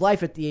saved his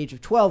life at the age of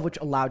 12, which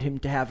allowed him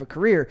to have a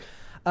career.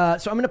 So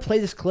I'm going to play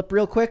this clip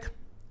real quick,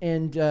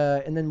 and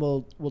then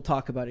we'll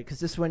talk about it, because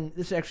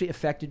this actually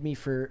affected me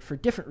for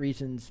different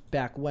reasons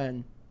back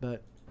when.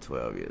 But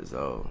 12 years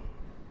old,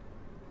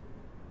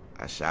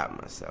 I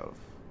shot myself.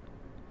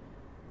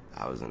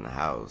 I was in the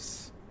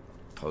house.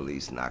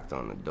 Police knocked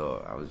on the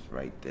door. I was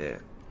right there.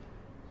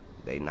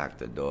 They knocked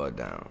the door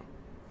down.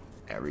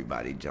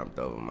 Everybody jumped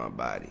over my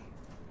body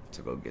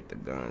to go get the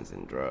guns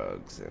and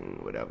drugs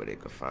and whatever they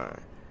could find.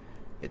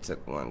 It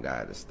took one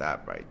guy to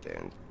stop right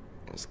there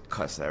and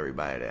cuss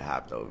everybody that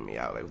hopped over me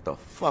out. Like, what the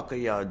fuck are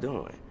y'all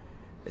doing?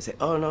 They said,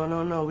 oh,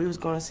 no, we was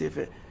going to see if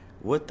it...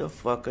 What the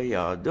fuck are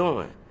y'all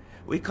doing?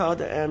 We called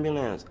the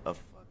ambulance. A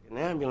fucking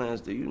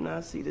ambulance. Do you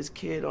not see this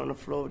kid on the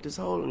floor with this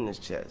hole in his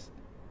chest?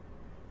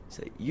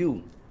 Say,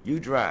 you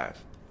drive.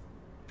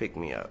 Pick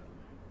me up.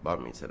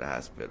 Brought me to the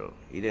hospital.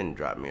 He didn't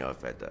drop me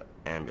off at the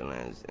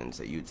ambulance and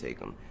say, you take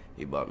him.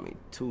 He brought me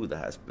to the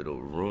hospital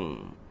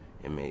room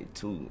and made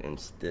two and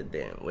stood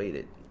there and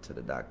waited till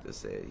the doctor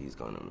said he's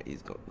gonna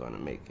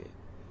make it.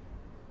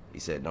 He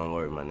said, don't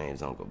worry, my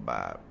name's Uncle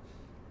Bob.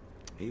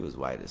 He was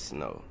white as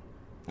snow.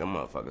 Them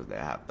motherfuckers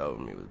that hopped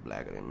over me was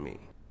blacker than me.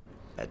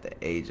 At the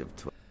age of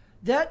 12.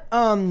 That,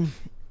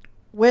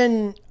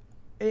 when,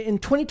 in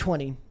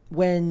 2020,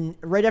 when,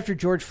 right after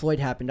George Floyd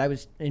happened, I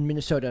was in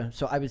Minnesota,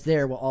 so I was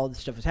there while all this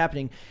stuff was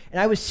happening,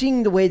 and I was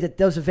seeing the way that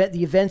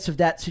the events of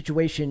that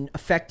situation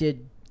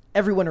affected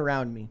everyone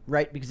around me,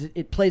 right? Because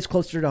it plays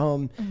closer to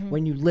home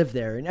when you live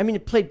there. And I mean,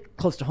 it played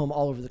close to home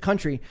all over the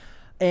country.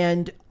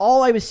 And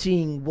all I was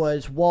seeing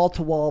was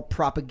wall-to-wall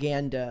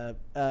propaganda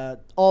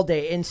all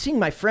day, and seeing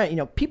my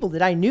friend, people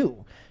that I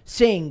knew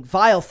saying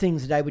vile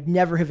things that I would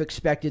never have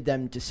expected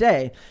them to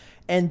say.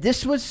 And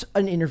this was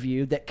an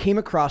interview that came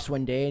across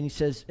one day, and he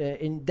says,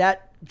 and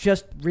that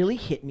just really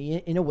hit me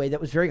in a way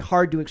that was very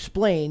hard to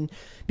explain,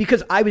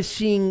 because I was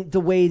seeing the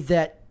way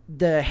that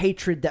the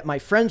hatred that my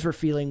friends were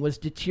feeling was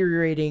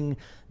deteriorating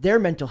their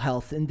mental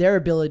health and their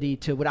ability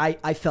to what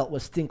I felt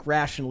was think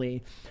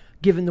rationally,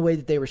 given the way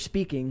that they were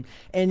speaking.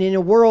 And in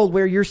a world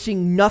where you're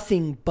seeing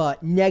nothing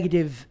but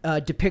negative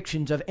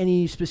depictions of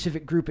any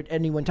specific group at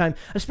any one time,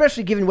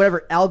 especially given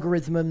whatever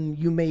algorithm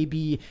you may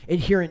be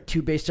adherent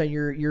to based on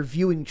your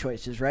viewing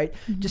choices, right?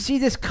 To see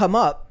this come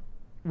up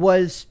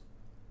was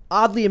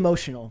oddly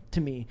emotional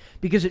to me,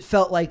 because it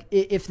felt like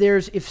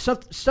if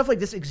stuff like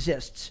this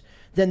exists,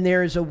 then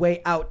there is a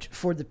way out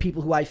for the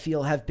people who I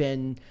feel have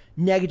been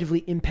negatively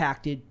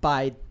impacted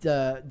by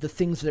the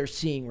things they're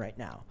seeing right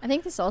now. I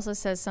think this also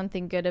says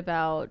something good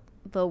about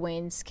Lil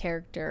Wayne's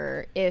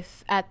character.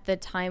 If at the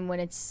time when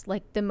it's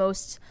like the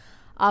most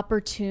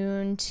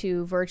opportune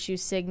to virtue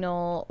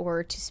signal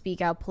or to speak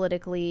out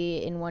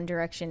politically in one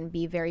direction,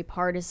 be very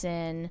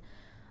partisan,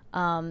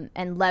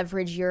 and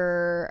leverage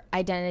your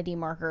identity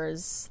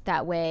markers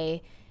that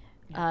way,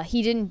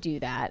 he didn't do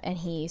that, and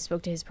he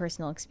spoke to his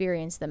personal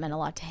experience that meant a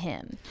lot to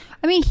him.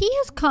 I mean, he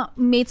has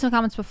made some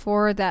comments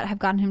before that have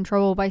gotten him in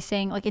trouble by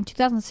saying, like, in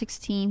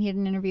 2016, he had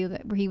an interview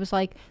where he was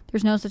like,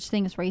 there's no such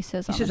thing as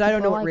racism. He says, and I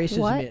don't know what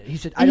racism is. He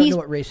said, I don't know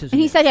what racism is.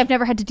 And he said, I've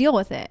never had to deal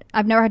with it.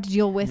 I've never had to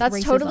deal with That's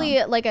racism.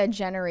 totally like a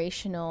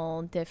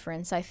generational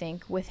difference, I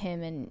think, with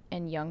him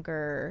and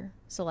younger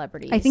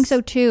celebrities. I think so,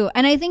 too.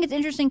 And I think it's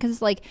interesting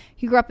because, like,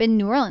 he grew up in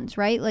New Orleans,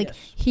 right? Like,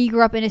 yes. He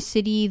grew up in a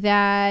city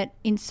that,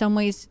 in some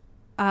ways,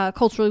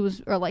 culturally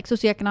was, or like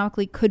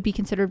socioeconomically, could be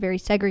considered very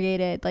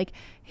segregated. Like,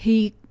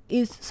 he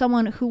is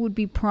someone who would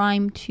be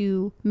primed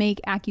to make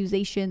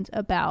accusations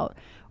about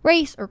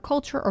race or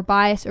culture or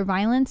bias or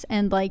violence.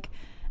 And like,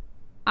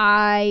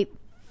 even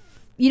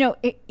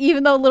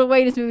though Lil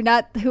Wayne is maybe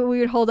not who we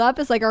would hold up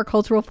as like our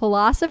cultural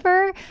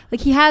philosopher,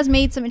 like, he has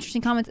made some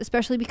interesting comments,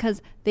 especially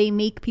because they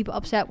make people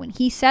upset. When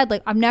he said,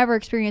 like, I've never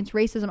experienced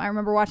racism, I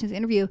remember watching this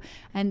interview,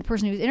 and the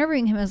person who was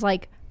interviewing him is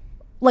like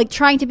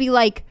trying to be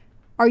like,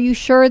 are you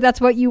sure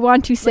that's what you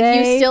want to say?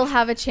 Like, you still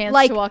have a chance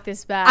to walk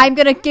this back. I'm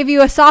going to give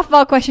you a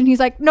softball question. He's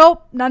like,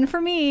 nope, none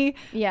for me.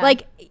 Yeah.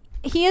 Like,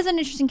 he is an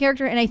interesting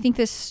character, and I think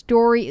this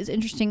story is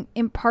interesting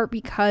in part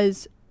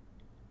because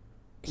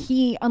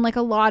he, unlike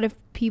a lot of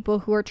people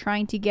who are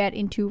trying to get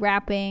into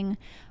rapping,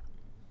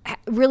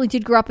 really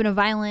did grow up in a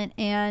violent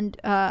and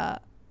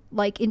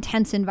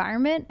intense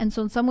environment. And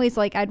so in some ways,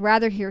 like, I'd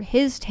rather hear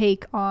his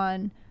take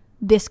on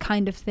this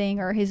kind of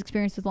thing or his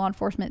experience with law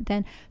enforcement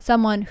than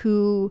someone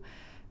who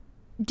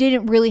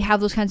didn't really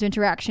have those kinds of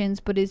interactions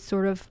but is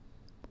sort of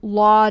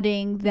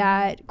lauding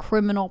that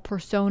criminal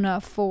persona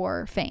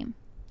for fame.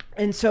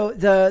 And so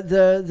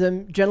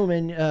the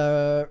gentleman,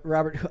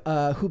 Robert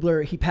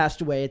Hubler, he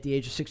passed away at the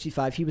age of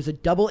 65. He was a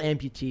double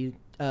amputee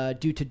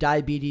due to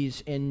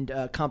diabetes and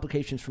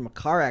complications from a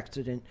car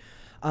accident.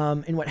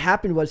 And what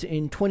happened was,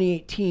 in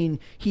 2018,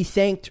 he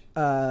thanked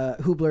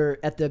Hubler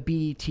at the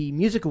BET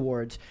Music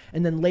Awards.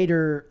 And then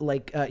later,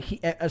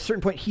 at a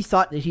certain point, he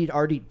thought that he had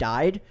already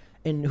died.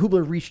 And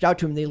Hubler reached out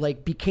to him. They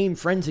became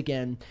friends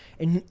again.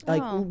 And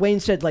Wayne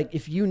said,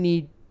 if you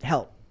need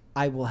help,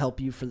 I will help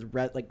you for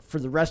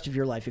the rest of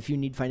your life. If you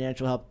need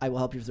financial help, I will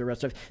help you for the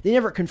rest of. They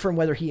never confirmed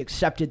whether he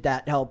accepted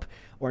that help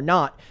or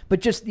not,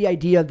 but just the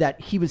idea that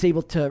he was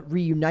able to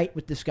reunite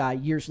with this guy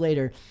years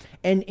later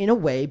and in a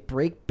way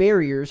break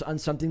barriers on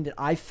something that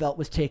I felt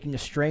was taking a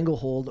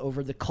stranglehold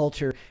over the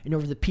culture and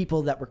over the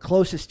people that were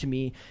closest to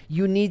me.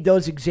 You need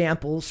those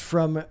examples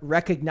from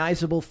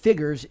recognizable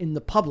figures in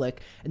the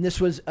public, and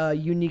this was a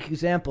unique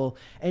example.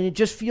 And it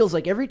just feels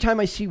like every time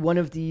I see one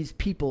of these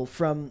people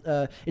from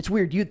it's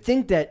weird, you'd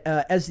think that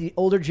as the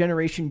older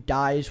generation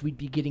dies, we'd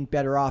be getting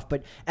better off,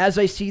 but as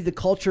I see the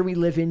culture we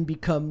live in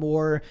become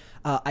more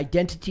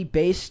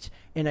identity-based,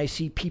 and I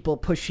see people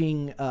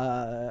pushing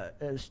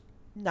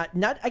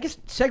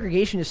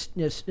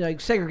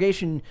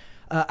segregation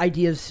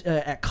ideas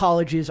at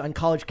colleges, on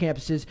college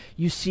campuses.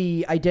 You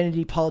see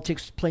identity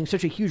politics playing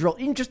such a huge role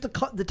in just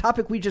the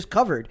topic we just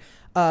covered,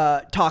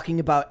 talking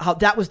about how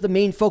that was the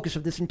main focus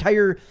of this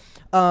entire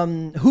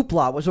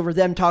hoopla, was over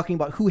them talking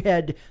about who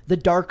had the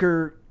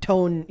darker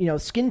tone,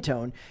 skin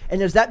tone.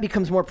 And as that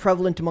becomes more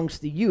prevalent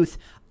amongst the youth,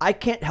 I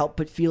can't help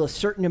but feel a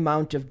certain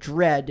amount of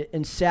dread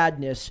and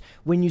sadness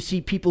when you see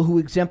people who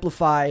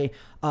exemplify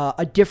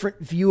a different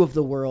view of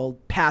the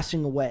world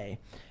passing away.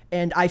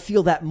 And I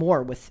feel that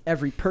more with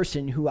every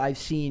person who I've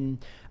seen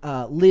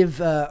live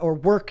or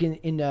work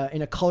in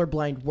a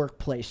colorblind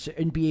workplace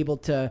and be able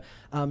to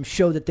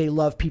show that they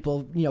love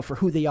people, for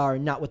who they are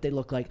and not what they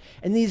look like.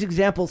 And these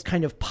examples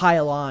kind of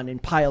pile on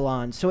and pile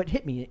on. So it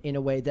hit me in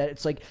a way that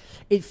it's like,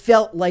 it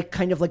felt like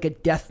kind of like a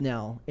death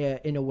knell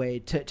in a way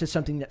to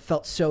something that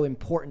felt so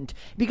important,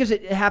 because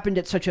it happened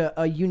at such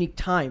a unique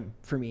time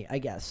for me, I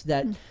guess,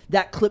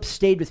 that clip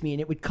stayed with me and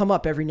it would come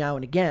up every now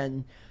and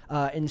again.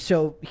 And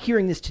so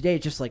hearing this today,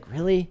 just like,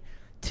 really,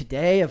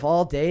 today of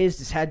all days,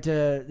 this had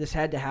to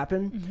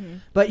happen. Mm-hmm.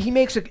 But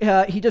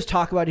he does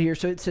talk about it here.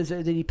 So it says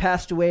that he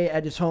passed away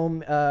at his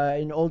home,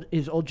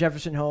 his old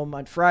Jefferson home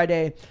on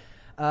Friday.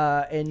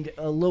 And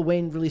Lil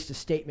Wayne released a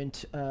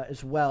statement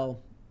as well.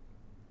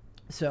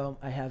 So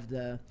I have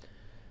the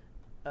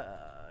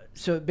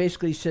So it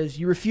basically says,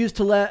 you refuse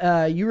to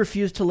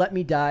let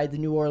me die, the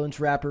New Orleans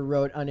rapper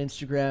wrote on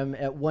Instagram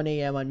at 1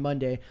 a.m. on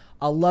Monday.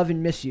 I'll love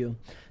and miss you.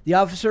 The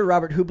officer,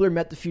 Robert Hubler,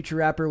 met the future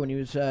rapper when he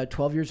was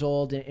 12 years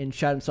old and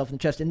shot himself in the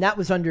chest. And that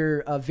was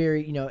under a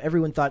very,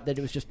 everyone thought that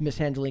it was just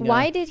mishandling.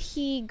 Why did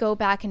he go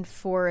back and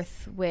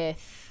forth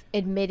with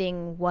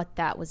admitting what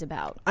that was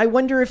about? I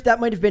wonder if that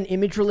might have been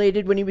image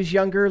related when he was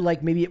younger.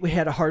 Like maybe it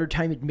had a harder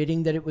time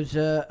admitting that it was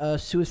a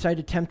suicide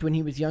attempt when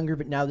he was younger.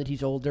 But now that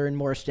he's older and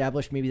more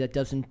established, maybe that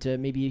doesn't,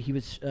 maybe he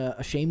was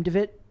ashamed of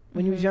it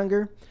when he was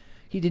younger.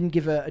 He didn't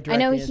give a direct I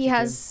know answer he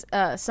has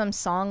some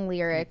song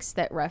lyrics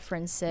that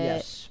reference it.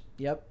 Yes.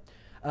 Yep.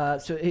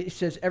 So it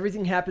says,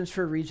 everything happens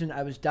for a reason.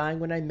 I was dying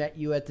when I met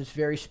you at this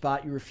very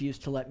spot. You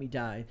refused to let me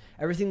die.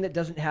 Everything that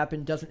doesn't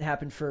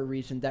happen for a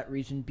reason, that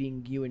reason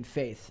being you and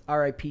Faith.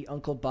 R.I.P.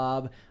 Uncle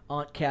Bob,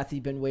 Aunt Kathy,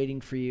 been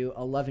waiting for you.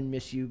 I'll love and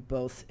miss you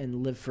both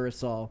and live for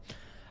us all.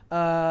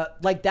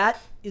 Like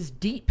that is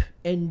deep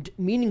and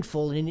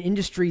meaningful in an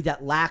industry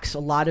that lacks a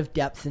lot of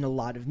depth and a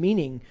lot of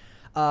meaning.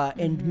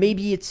 And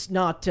maybe it's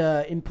not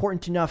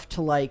important enough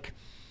to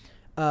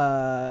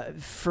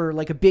for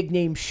like a big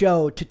name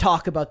show to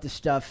talk about this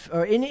stuff,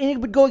 and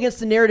it would go against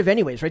the narrative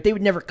anyways, right? They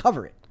would never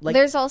cover it. Like,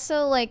 there's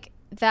also like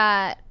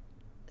that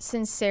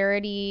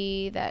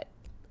sincerity, that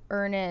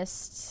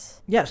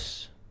earnest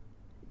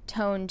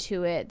tone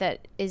to it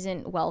that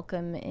isn't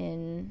welcome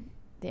in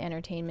the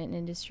entertainment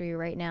industry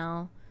right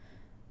now,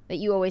 that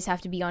you always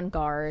have to be on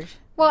guard.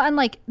 Well, and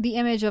like the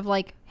image of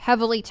like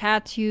heavily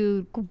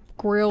tattooed,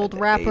 grilled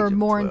rapper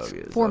mourns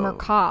former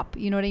cop.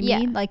 You know what I mean?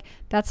 Yeah. Like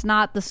that's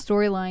not the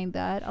storyline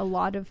that a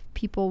lot of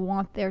people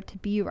want there to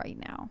be right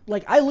now.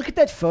 Like I look at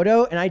that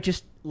photo and I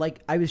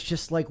was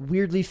just like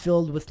weirdly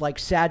filled with like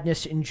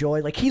sadness and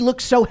joy. Like he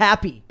looked so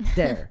happy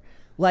there.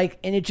 Like,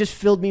 and it just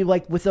filled me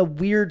like with a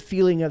weird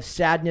feeling of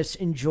sadness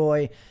and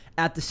joy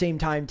at the same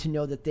time, to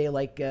know that they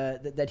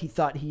that he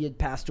thought he had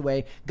passed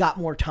away, got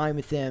more time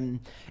with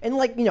him. And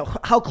like,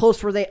 how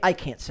close were they? I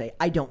can't say.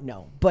 I don't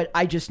know. But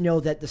I just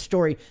know that the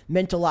story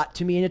meant a lot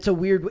to me. And it's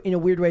in a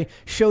weird way,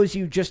 shows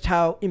you just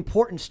how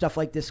important stuff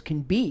like this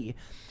can be.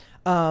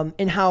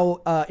 And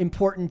how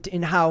important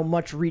and how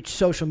much reach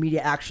social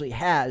media actually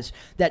has,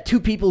 that two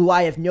people who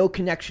I have no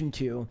connection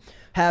to,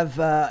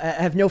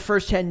 have no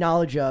firsthand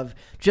knowledge of,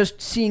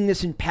 just seeing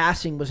this in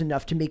passing was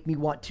enough to make me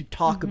want to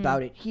talk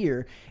about it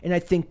here. And I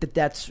think that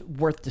that's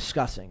worth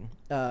discussing.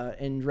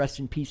 And rest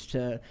in peace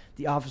to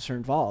the officer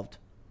involved.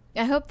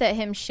 I hope that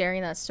him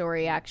sharing that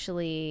story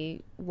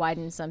actually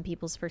widened some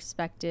people's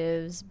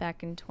perspectives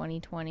back in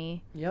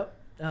 2020. Yep.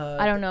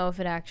 I don't know if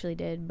it actually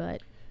did,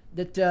 but...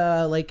 That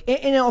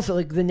and also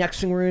like the next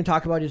thing we're going to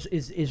talk about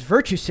is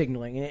virtue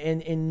signaling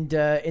and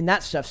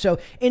that stuff. So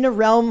in a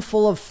realm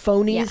full of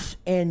phonies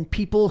and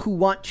people who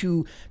want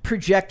to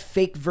project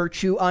fake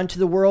virtue onto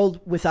the world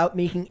without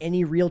making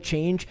any real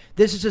change,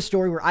 this is a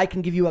story where I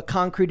can give you a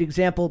concrete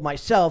example of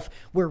myself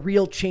where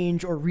real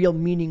change or real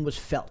meaning was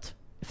felt,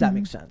 if that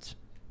makes sense.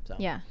 So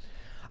yeah.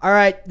 All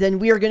right, then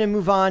we are going to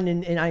move on,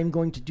 and I am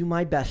going to do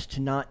my best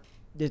to not.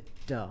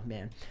 Oh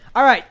man!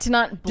 All right. To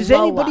not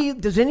blow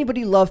Does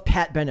anybody love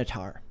Pat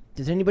Benatar?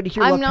 Does anybody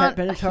here love Pat Benatar?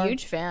 I'm not a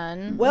huge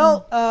fan.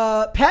 Well,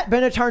 Pat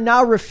Benatar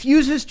now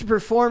refuses to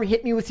perform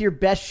 "Hit Me with Your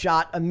Best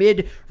Shot"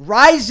 amid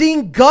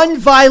rising gun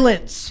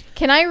violence.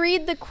 Can I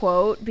read the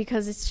quote,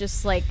 because it's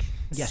just like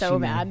so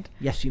bad?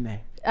 Yes, you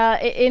may.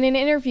 In an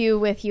interview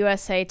with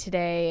USA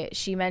Today,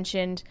 she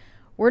mentioned,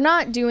 "We're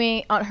not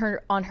doing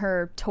on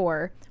her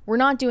tour. We're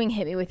not doing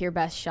Hit Me With Your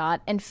Best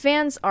Shot, and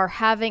fans are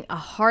having a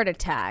heart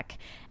attack."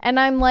 And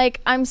I'm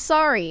like, I'm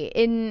sorry.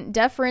 In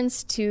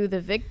deference to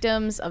the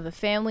victims of the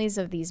families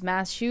of these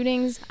mass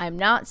shootings, I'm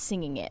not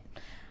singing it.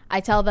 I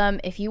tell them,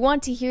 if you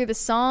want to hear the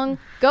song,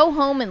 go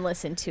home and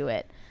listen to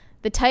it.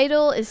 The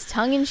title is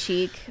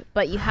tongue-in-cheek,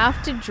 but you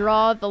have to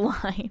draw the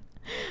line.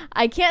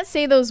 I can't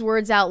say those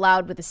words out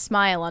loud with a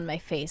smile on my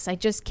face. I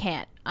just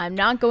can't. I'm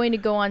not going to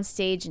go on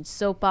stage and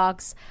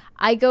soapbox.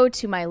 I go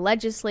to my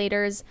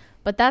legislators,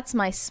 but that's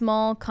my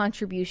small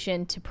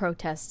contribution to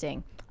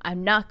protesting.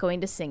 I'm not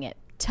going to sing it.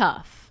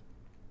 Tough.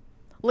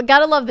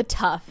 Gotta love the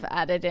tough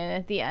added in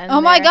at the end.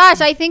 Oh my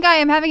gosh, I think I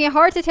am having a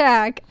heart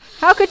attack.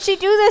 How could she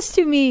do this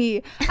to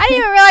me? I didn't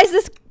even realize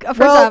this.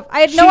 First off,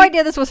 I had no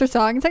idea this was her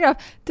song. And second off,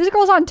 this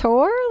girl's on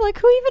tour? Like,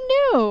 who even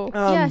knew?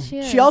 Yeah, she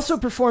is. She also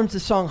performs the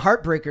song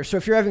Heartbreaker, so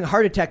if you're having a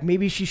heart attack,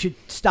 maybe she should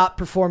stop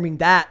performing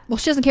that. Well,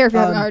 she doesn't care if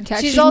you're having a heart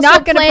attack. She's also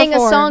not gonna playing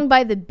perform a song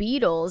by the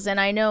Beatles, and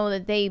I know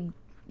that they...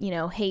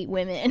 hate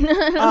women.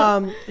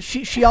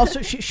 She also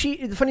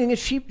the funny thing is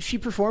she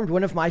performed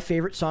one of my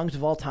favorite songs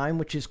of all time,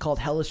 which is called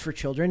 "Hell Is for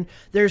Children."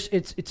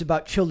 It's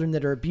about children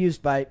that are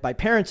abused by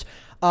parents.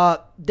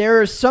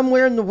 There is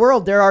somewhere in the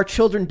world there are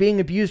children being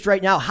abused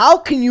right now. How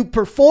can you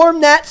perform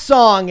that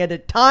song at a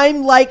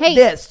time like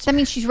this? That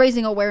means she's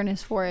raising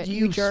awareness for it.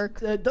 You jerk.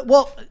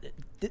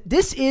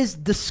 This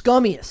is the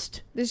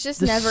scummiest. There's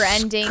just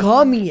never-ending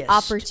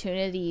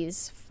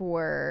opportunities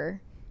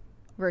for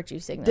virtue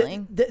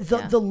signaling.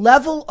 The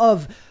level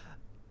of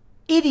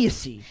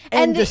idiocy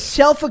and the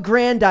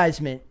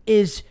self-aggrandizement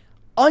is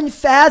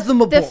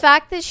unfathomable. The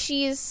fact that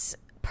she's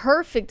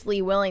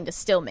perfectly willing to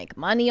still make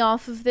money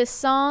off of this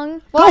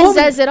song. Well, It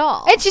says it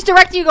all. And she's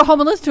directing you to go home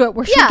and listen to it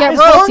where she'll get as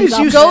long royalties as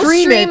you off. Go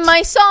stream stream it.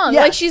 my song.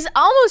 Yeah. Like, she's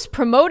almost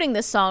promoting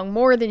the song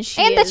more than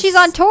she And is that she's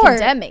on tour.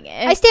 condemning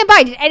it. I stand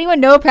by. Did anyone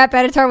know Pat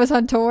Benatar was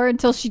on tour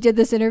until she did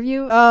this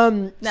interview?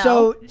 No.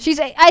 So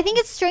I think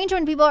it's strange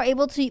when people are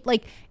able to,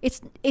 like,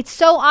 it's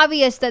so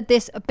obvious that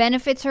this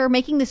benefits her.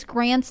 Making this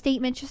grand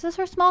statement just as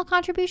her small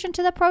contribution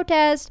to the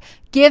protest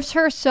gives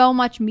her so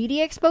much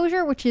media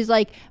exposure, which is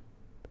like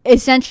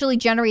essentially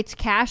generates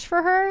cash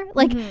for her.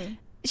 Like,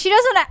 she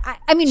doesn't,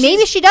 I mean,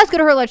 maybe she does go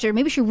to her lecture.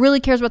 Maybe she really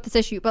cares about this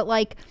issue, but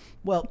like,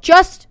 well,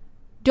 just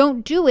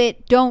don't do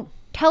it. Don't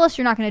tell us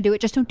you're not going to do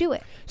it. Just don't do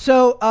it.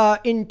 So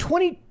in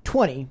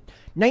 2020,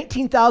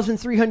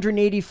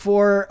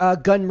 19,384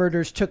 gun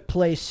murders took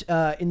place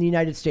in the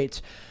United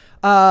States.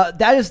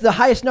 That is the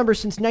highest number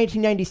since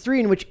 1993,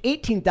 in which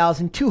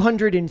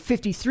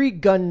 18,253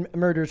 gun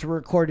murders were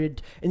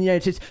recorded in the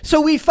United States.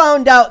 So we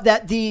found out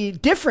that the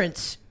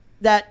difference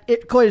that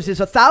it causes is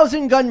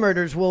 1,000 gun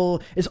murders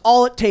is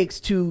all it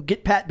takes to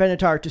get Pat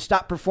Benatar to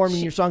stop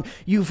performing your song,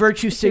 you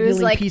virtue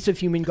signaling like- piece of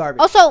human garbage.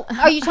 Also,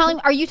 are you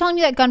telling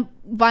me that gun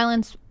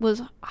violence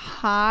was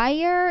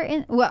higher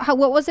in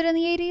what was it in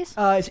the 80s?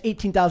 It's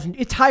 18,000.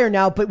 It's higher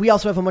now, but we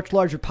also have a much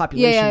larger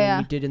population Yeah.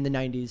 than we did in the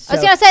 90s. I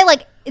was going to say,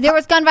 like, there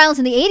was gun violence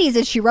in the 80s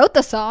and she wrote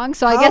the song,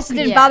 so I guess it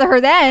didn't bother her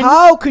then.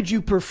 How could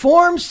you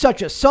perform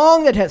such a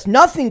song that has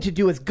nothing to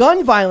do with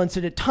gun violence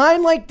at a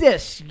time like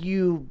this,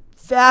 you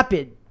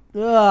vapid? Ugh.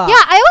 Yeah,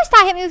 I always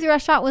thought "Hit Me With Your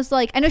Best Shot" was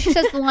like, I know she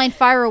says the line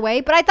 "fire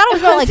away," but I thought it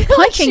was about like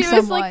punching she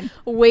someone. was like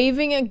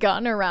waving a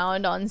gun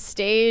around on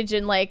stage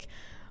and like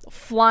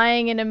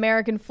flying an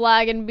American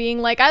flag and being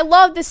like, "I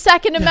love the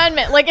Second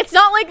Amendment." Like, it's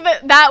not like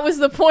that was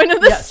the point of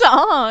the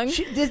song.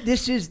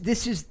 This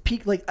is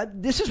peak. Like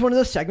this is one of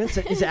those segments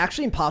that is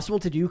actually impossible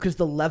to do because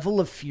the level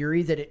of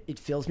fury that it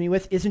fills me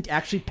with isn't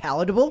actually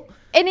palatable.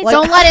 And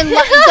don't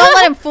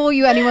let him fool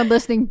you, anyone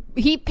listening.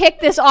 He picked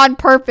this on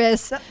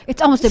purpose.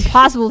 It's almost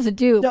impossible to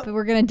do, but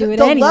we're gonna do it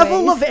the anyway. The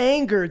level of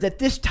anger that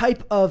this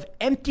type of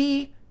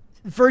empty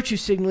virtue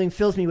signaling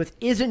fills me with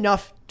is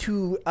enough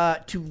to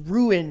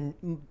ruin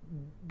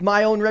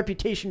my own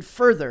reputation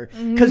further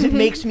because it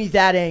makes me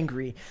that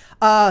angry.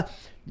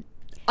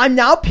 I'm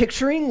now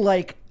picturing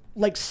like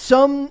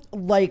some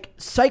like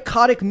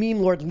psychotic meme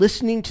lord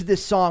listening to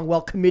this song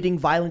while committing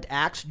violent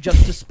acts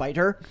just to spite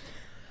her.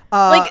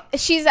 Like,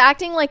 she's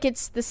acting like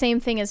it's the same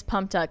thing as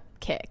Pumped Up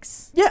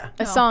Kicks. Yeah.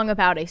 A song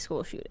about a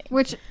school shooting.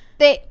 Which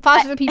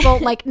foster people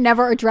like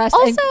never addressed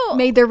Also, and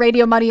made their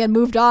radio money and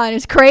moved on.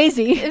 It's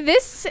crazy.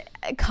 This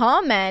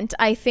comment,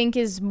 I think,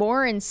 is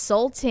more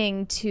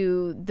insulting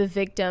to the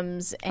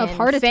victims and Of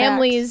heart attacks.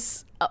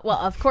 families. Well,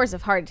 of course,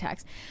 of heart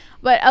attacks,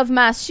 but of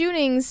mass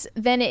shootings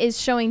than it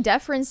is showing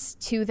deference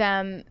to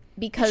them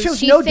because It shows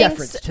she no thinks,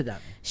 deference to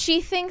them.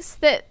 She thinks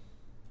that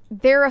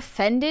they're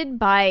offended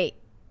by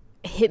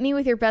 "Hit Me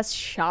With Your Best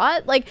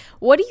Shot." Like,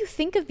 what do you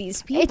think of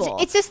these people?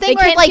 It's this thing they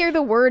where can't like hear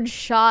the word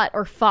 "shot"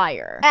 or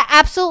 "fire,"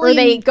 absolutely, or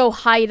they go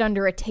hide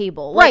under a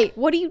table. Like, Right.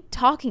 what are you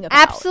talking about?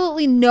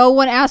 absolutely no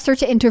one asked her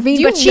to intervene,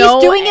 Do you but she's know-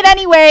 doing it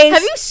anyways.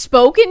 Have you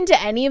spoken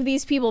to any of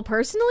these people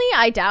personally?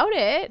 I doubt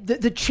it.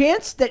 The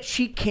chance that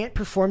she can't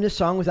perform this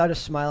song without a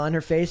smile on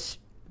her face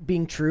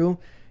being true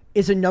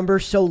is a number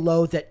so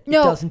low that it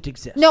doesn't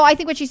exist. No, I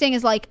think what she's saying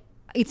is like,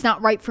 it's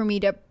not right for me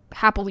to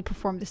happily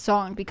perform this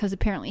song because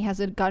apparently it has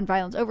a gun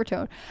violence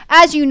overtone.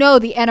 As you know,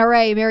 the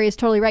NRA, Mary is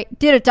totally right,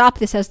 did adopt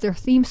this as their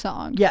theme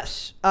song.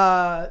 Yes.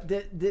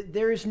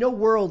 There is no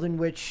world in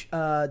which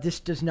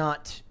this does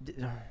not...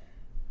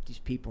 These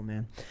people,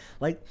 man.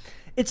 Like,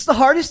 it's the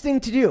hardest thing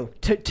to do,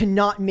 to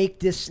not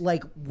make this,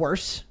 like,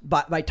 worse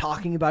by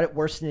talking about it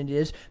worse than it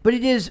is. But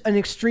it is an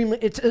extremely...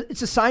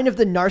 It's a sign of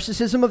the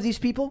narcissism of these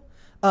people.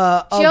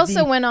 She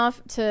also went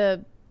off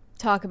to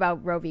talk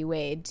about Roe v.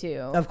 Wade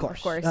too. Of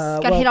course.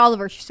 Got to hit all the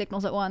virtue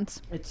signals at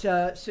once. It's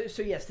so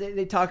yes,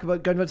 they talk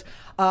about gun violence.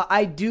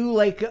 I do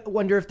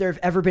wonder if there have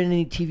ever been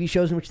any TV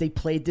shows in which they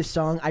played this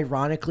song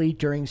ironically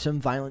during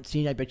some violent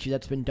scene. I bet you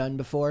that's been done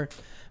before,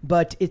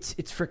 but it's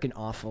freaking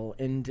awful,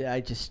 and I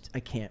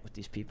can't with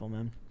these people,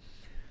 man.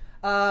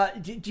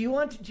 Do you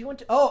want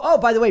to? Oh,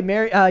 by the way,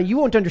 Mary, you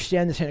won't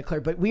understand this, Hannah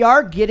Claire, but we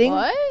are getting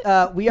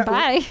we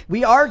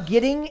are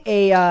getting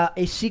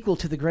a sequel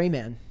to The Gray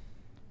Man.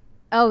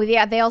 Oh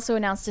yeah, they also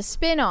announced a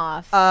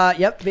spin-off.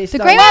 Yep, based The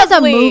on Gray Man is a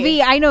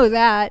movie. I know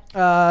that.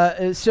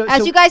 As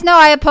you guys know,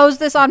 I oppose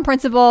this on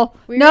principle.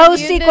 We no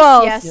reviewed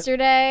sequels. This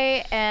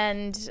yesterday,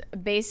 and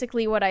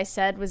basically what I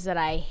said was that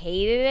I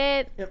hated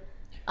it. Yep.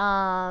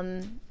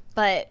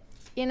 But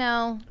you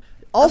know,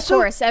 also,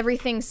 of course,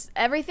 everything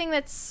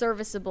that's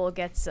serviceable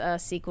gets a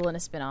sequel and a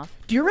spin-off.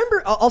 Do you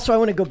remember? Also, I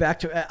want to go back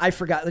to. I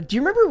forgot. Do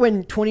you remember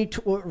when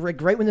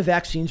right when the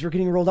vaccines were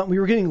getting rolled out, we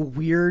were getting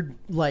weird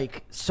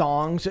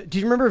songs? Do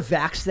you remember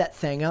 "Vax That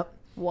Thing Up"?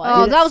 What?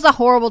 Oh, that was a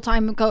horrible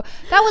time ago.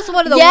 That was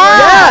one of the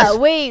yeah. worst.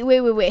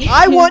 Wait.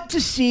 I want to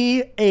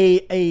see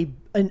a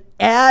an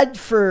ad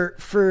for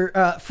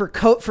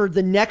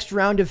the next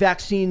round of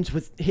vaccines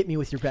with "Hit Me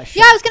with Your Best Shot."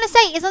 Yeah, I was gonna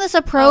say, isn't this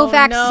a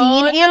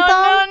pro-vaccine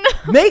anthem?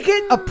 No. Make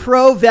it a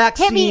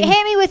pro-vaccine.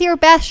 Hit me with your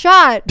best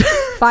shot,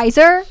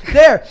 Pfizer.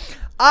 There,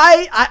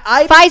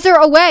 I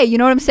Pfizer away. You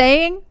know what I'm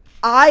saying?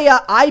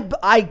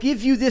 I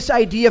give you this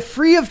idea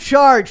free of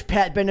charge,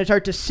 Pat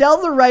Benatar, to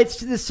sell the rights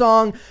to this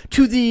song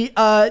to the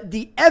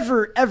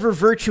ever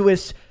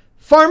virtuous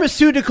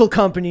pharmaceutical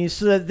companies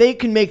so that they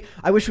can make.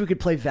 I wish we could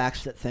play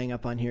Vax that thing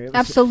up on here.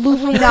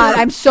 Absolutely not.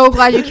 I'm so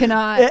glad you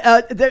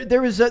cannot.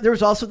 There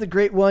was also the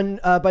great one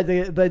by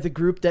the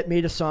group that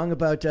made a song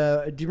about.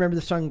 Do you remember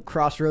the song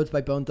 "Crossroads" by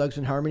Bone Thugs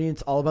and Harmony?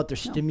 It's all about their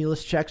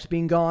stimulus checks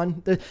being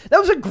gone. That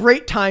was a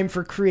great time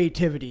for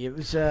creativity. It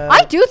was.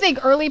 I do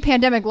think early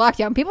pandemic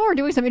lockdown, people were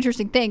doing some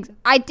interesting things.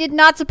 I did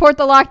not support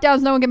the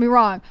lockdowns. No one get me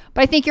wrong,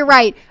 but I think you're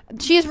right.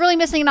 She is really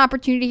missing an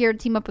opportunity here to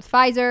team up with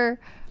Pfizer.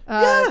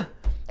 Yeah.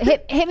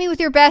 Hit me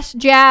with your best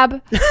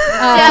jab.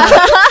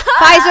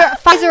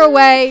 Pfizer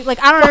away.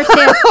 Like, I don't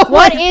understand.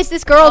 What is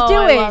this girl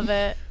doing? I love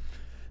it.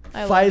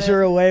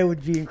 Pfizer away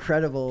would be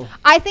incredible.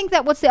 I think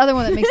that, what's the other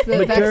one that makes the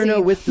Moderna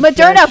vaccine? with the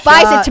Moderna best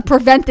buys shot. it to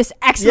prevent this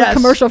excellent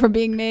commercial from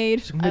being made.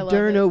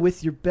 Moderna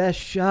with your best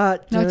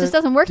shot. No, it just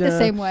doesn't work the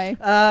same way.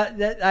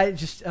 I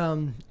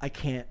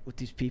can't with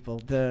these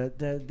people.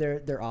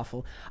 They're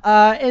awful.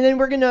 And then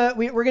we're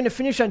gonna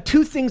finish on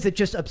two things that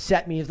just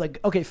upset me. It's like,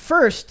 okay,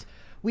 first,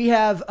 we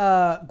have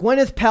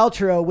Gwyneth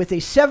Paltrow with a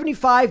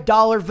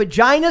 $75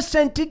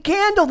 vagina-scented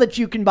candle that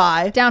you can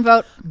buy.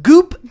 Downvote.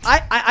 Goop.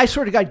 I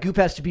swear to God, Goop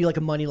has to be like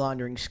a money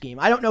laundering scheme.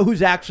 I don't know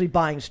who's actually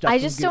buying stuff. I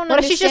just don't What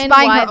if she's just understand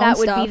buying why her own that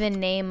would stuff? be the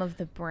name of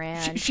the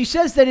brand. She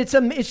says that it's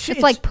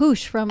like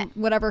Poosh from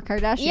whatever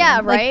Kardashian. Yeah,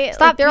 Like, right?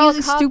 stop Like, they're all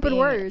using stupid copying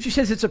words. She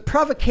says it's a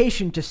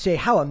provocation to say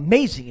how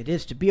amazing it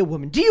is to be a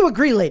woman. Do you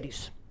agree,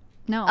 ladies?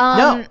 No.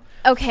 No.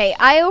 Okay,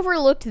 I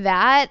overlooked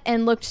that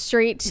and looked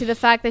straight to the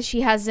fact that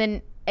she has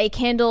a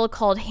candle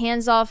called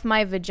Hands Off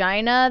My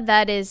Vagina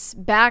that is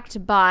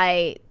backed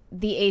by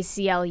the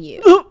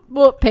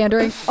ACLU.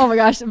 Pandering. Oh my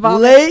gosh.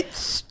 Vomit. Late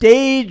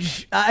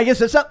stage. I guess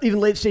that's not even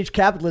late stage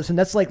capitalism.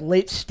 That's like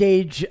late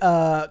stage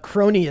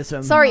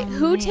cronyism. Sorry,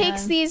 who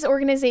takes these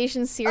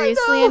organizations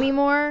seriously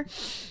anymore?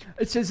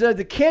 It says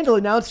the candle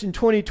announced in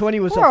 2020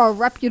 was We're a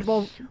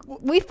reputable.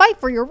 We fight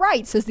for your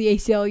rights, says the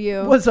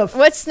ACLU.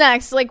 What's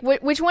next? Like,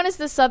 which one is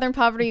the Southern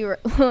Poverty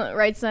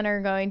Rights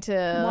Center going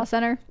to?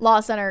 Law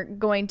Center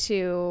going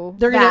to.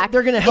 They're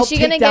gonna help. Is she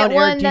take gonna down get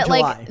one Eric that DeJuly.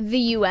 like the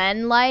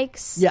UN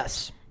likes?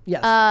 Yes.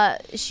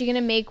 Is she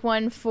gonna make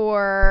one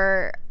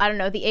for, I don't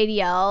know, the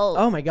ADL?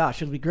 Oh my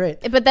gosh, it'll be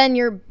great. But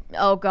then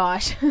oh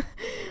gosh.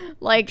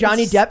 Like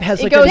Johnny Depp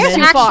has like goes a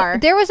too far.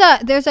 There's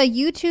a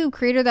YouTube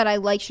creator that I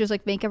like. She does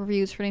like makeup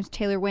reviews. Her name's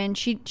Taylor Wynn.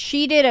 She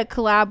did a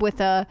collab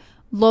with a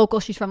local.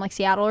 She's from like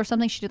Seattle or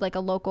something. She did like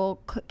a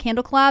local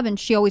candle collab, and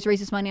she always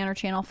raises money on her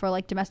channel for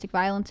like domestic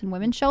violence and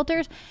women's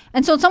shelters.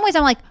 And so in some ways,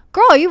 I'm like,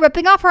 girl, are you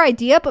ripping off her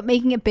idea but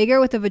making it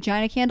bigger with the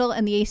vagina candle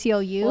and the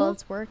ACLU? Well,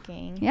 it's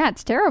working. Yeah,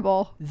 it's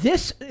terrible.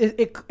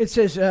 It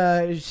says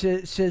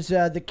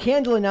the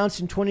candle announced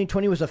in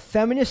 2020 was a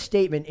feminist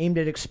statement aimed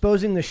at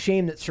exposing the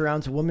shame that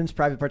surrounds a woman's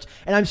private parts.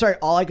 And I'm sorry,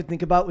 all I could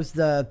think about was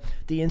the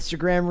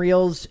Instagram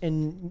reels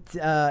and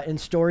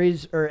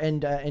stories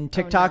and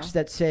TikToks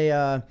that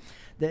say.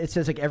 It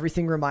says like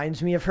everything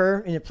reminds me of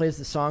her, and it plays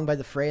the song by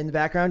The Fray in the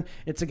background.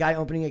 It's a guy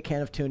opening a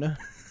can of tuna.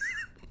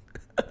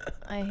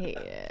 I hate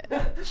it.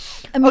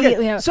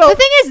 Immediately. Okay, so the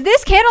thing is,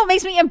 this candle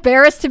makes me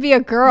embarrassed to be a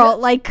girl.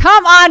 Like,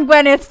 come on,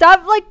 Gwyneth,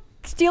 stop like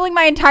stealing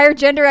my entire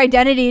gender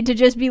identity to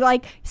just be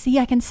like, see,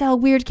 I can sell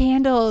weird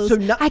candles.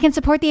 I can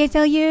support the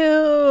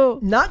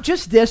ACLU. Not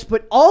just this,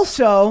 but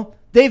also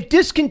they've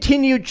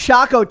discontinued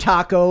Choco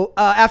Taco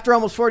after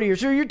almost 40 years.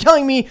 So you're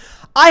telling me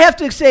I have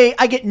to say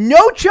I get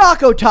no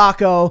Choco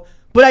Taco,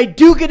 but I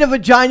do get a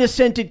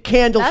vagina-scented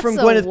candle from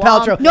Gwyneth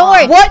Paltrow. No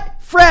worries.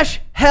 What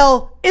fresh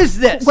hell is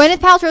this? Gwyneth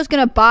Paltrow is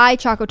going to buy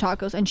Choco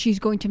Tacos, and she's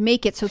going to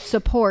make it so it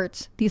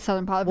supports the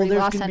Southern Poverty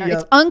Law Center.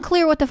 It's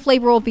unclear what the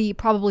flavor will be.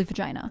 Probably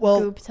vagina.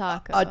 Well, Goop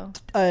taco.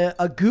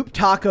 A goop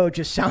taco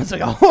just sounds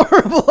like a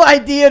horrible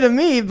idea to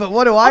me, but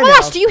what do I know? Oh my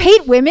gosh, do you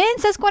hate women,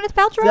 says Gwyneth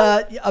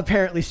Paltrow?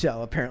 Apparently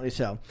so.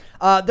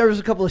 There was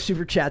a couple of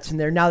super chats in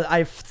there. Now that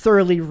I've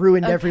thoroughly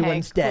ruined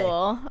everyone's day.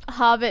 Cool.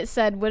 Hobbit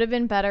said, would have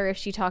been better if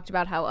she talked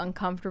about how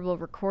uncomfortable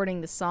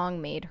recording the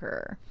song made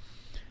her.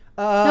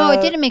 No, it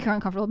didn't make her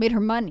uncomfortable. It made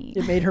her money.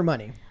 It made her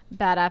money.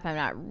 Bad app. I'm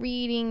not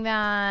reading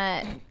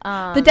that.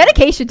 The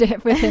dedication to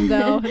it with him,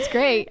 though, it's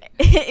great.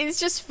 It's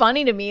just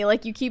funny to me.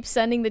 Like, you keep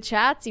sending the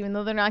chats even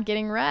though they're not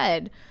getting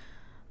read.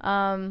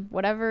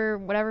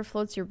 Whatever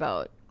floats your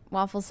boat.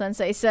 Waffle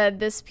Sensei said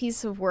this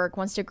piece of work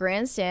wants to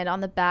grandstand on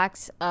the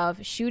backs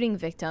of shooting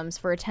victims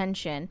for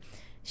attention.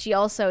 She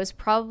also is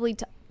probably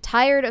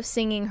tired of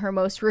singing her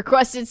most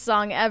requested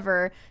song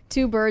ever,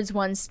 Two Birds,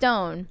 One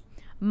Stone.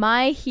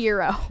 My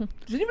hero.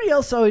 Does anybody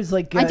else always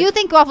like... I do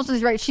think Waffle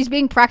is right. She's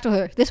being practical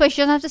here. This way she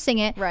doesn't have to sing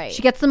it. Right.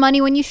 She gets the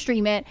money when you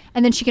stream it,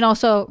 and then she can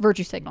also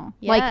virtue signal.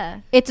 Yeah.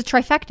 Like, it's a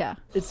trifecta.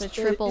 It's a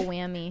triple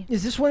whammy.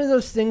 Is this one of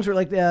those things where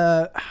like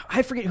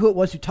I forget who it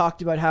was who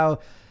talked about how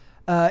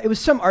It was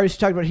some artist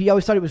talking about. He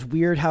always thought it was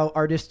weird how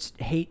artists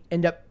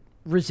end up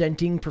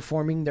resenting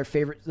performing their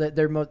favorite,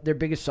 their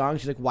biggest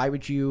songs. He's like, why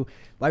would you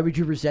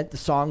resent the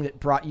song that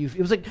brought you?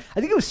 It was like, I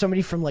think it was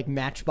somebody from like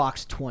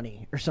Matchbox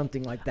 20 or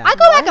something like that. I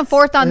go back and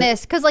forth on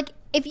this because like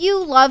if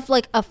you love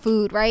like a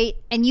food, right,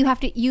 and you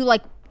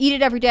like eat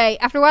it every day,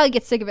 after a while you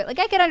get sick of it. Like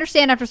I can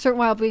understand after a certain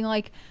while being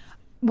like,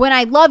 when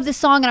I loved this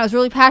song and I was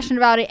really passionate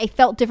about it, I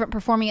felt different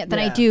performing it than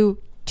I do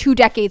 2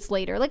 decades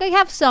later. Like I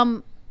have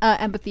some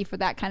empathy for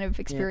that kind of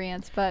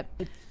experience, but.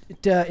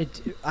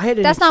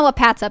 That's not what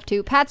Pat's up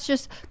to. Pat's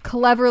just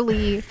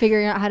cleverly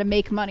figuring out how to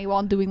make money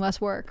while doing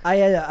less work.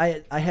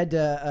 I had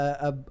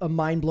a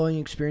mind-blowing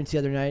experience the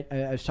other night.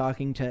 I was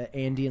talking to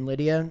Andy and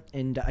Lydia,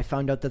 and I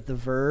found out that the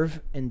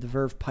Verve and the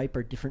Verve Pipe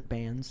are different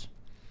bands.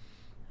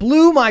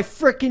 Blew my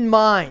freaking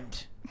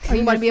mind. Are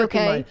you going to be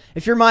okay? Mind.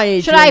 If you're my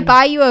age. Should I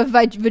buy you a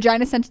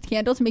vagina-scented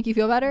candle to make you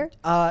feel better?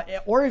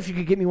 Or if you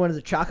could get me one of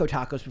the Choco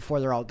Tacos before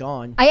they're all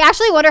gone. I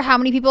actually wonder how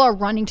many people are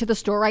running to the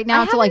store right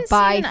now to like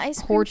buy an ice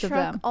cream hordes truck of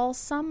them. all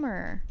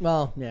summer.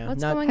 Well, yeah.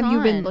 What's going have on?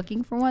 you been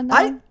looking for one,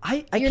 though?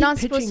 You're not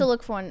supposed to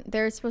look for one.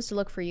 They're supposed to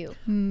look for you.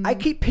 I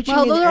keep pitching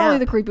those an are app. only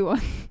the creepy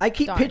ones. I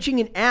keep pitching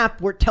an app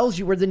where it tells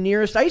you where the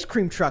nearest ice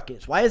cream truck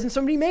is. Why hasn't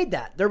somebody made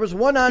that? There was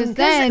one on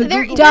then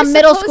they're dumb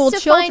middle school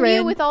supposed to find children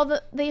you with all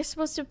the. They're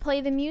supposed to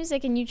play the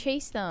music and you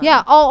chase them.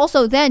 Yeah.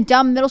 Also, then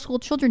dumb middle school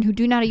children who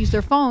do not use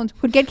their phones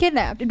would get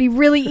kidnapped. It'd be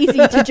really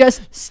easy to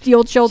just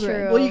steal children.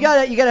 True. Well, you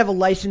gotta have a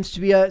license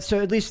to be so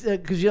at least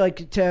because you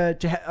like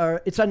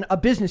it's on a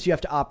business you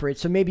have to operate.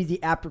 So maybe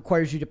the app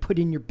requires you to put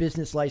in your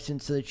business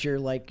license so that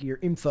your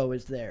info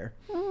is there.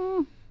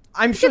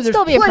 I'm sure there's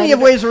plenty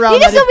of ways around. You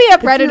can that still be a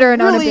predator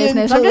and own a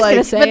business. I'm just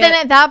gonna say. But then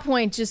at that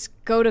point, just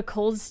go to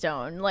Cold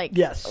Stone. Like,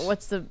 yes.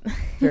 What's the?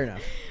 Fair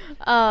enough.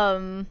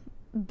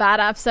 Bad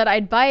App said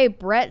I'd buy a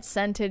Brett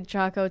scented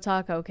Choco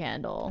Taco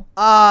candle.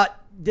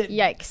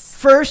 Yikes!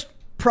 First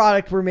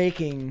product we're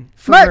making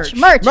for merch.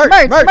 We're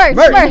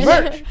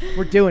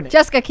doing it.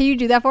 Jessica, can you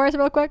do that for us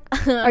real quick?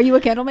 Are you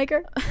a candle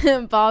maker?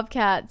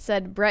 Bobcat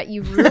said, Brett,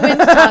 you've ruined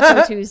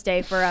Taco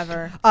Tuesday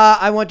forever.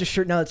 I want a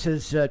shirt now that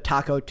says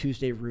Taco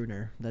Tuesday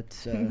Ruiner.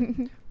 That's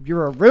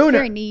you're a ruiner.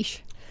 Very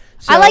niche.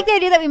 So, I like the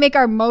idea that we make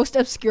our most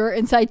obscure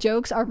inside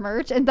jokes our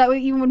merch, and that way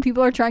even when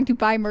people are trying to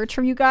buy merch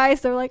from you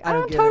guys, they're like, I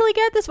don't totally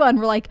get this one.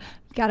 We're like,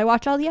 you gotta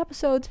watch all the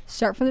episodes.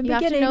 Start from the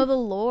beginning. You have to know the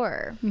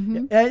lore.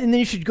 Mm-hmm. Yeah, and then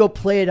you should go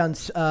play it on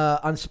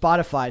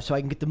Spotify so I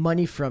can get the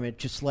money from it,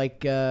 just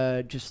like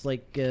Pat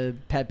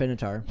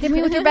Benatar. Hit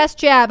me with your best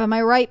jab. Am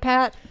I right,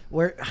 Pat?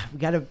 We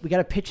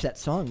gotta pitch that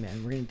song,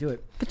 man. We're gonna do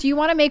it. But do you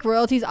want to make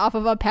royalties off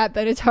of a Pat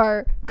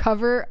Benatar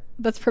cover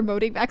that's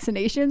promoting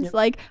vaccinations? Yep.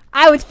 Like,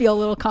 I would feel a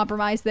little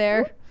compromised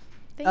there.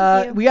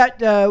 Thank you.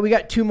 We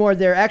got 2 more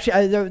there.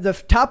 Actually, the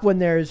top one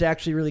there is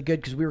actually really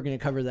good because we were going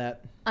to cover that.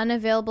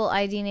 Unavailable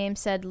ID name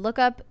said, look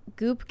up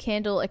Goop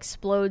candle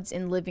explodes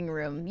in living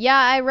room. Yeah,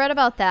 I read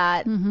about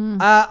that. Mm-hmm.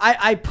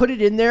 I put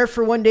it in there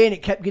for one day and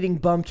it kept getting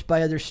bumped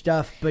by other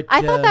stuff. But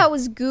I thought that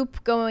was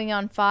Goop going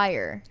on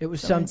fire. It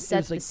was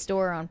set the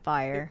store on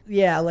fire.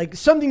 Yeah, like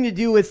something to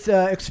do with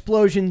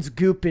explosions,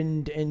 goop,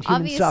 and human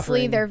Obviously, suffering.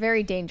 Obviously, they're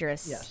very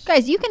dangerous. Yes.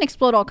 Guys, you can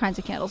explode all kinds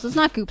of candles. It's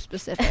not Goop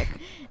specific.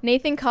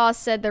 Nathan Koss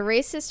said, the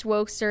racist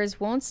wokesters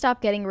won't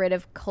stop getting rid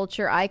of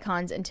culture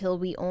icons until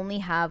we only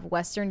have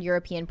Western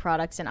European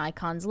products and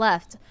icons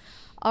left.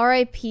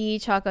 R.I.P.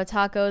 Choco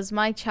Tacos.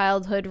 My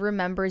childhood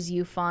remembers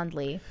you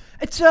fondly.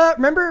 It's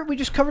remember we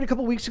just covered a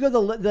couple weeks ago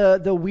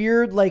the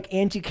weird like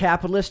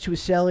anti-capitalist who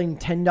was selling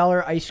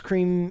 $10 ice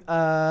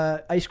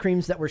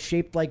creams that were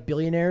shaped like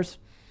billionaires.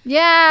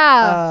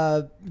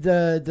 Yeah.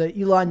 The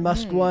Elon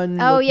Musk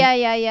one. Oh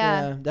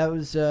yeah. That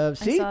was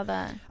see. I saw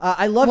that.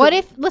 I love. What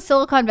if the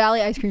Silicon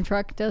Valley ice cream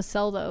truck does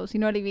sell those? You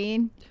know what I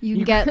mean? You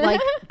can get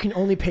like you can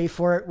only pay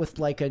for it with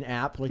like an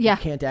app. Like you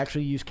can't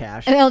actually use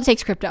cash. And it only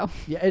takes crypto.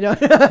 Yeah, I know.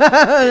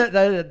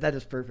 that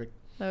is perfect.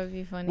 That would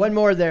be funny. One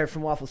more there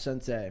from Waffle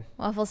Sensei.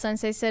 Waffle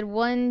Sensei said,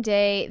 one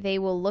day they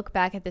will look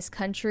back at this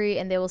country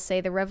and they will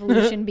say the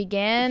revolution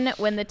began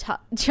when the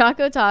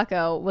Choco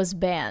Taco was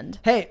banned.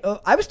 Hey,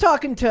 I was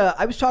talking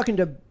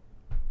to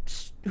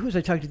who was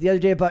I talking to the other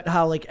day about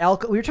how like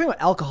we were talking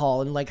about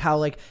alcohol and like how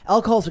like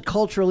alcohol is a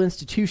cultural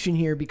institution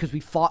here because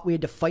we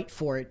had to fight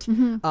for it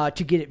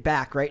to get it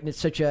back, right? And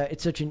it's such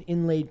an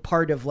inlaid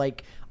part of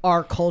like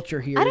our culture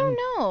here. I don't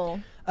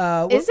know.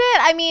 Is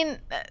it? I mean,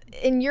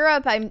 in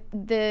Europe,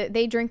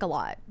 they drink a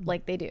lot,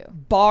 like they do.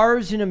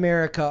 Bars in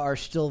America are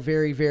still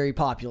very, very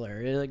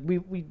popular. Like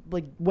we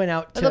like went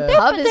out to the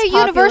pub is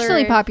they're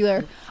universally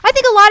popular. I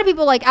think a lot of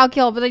people like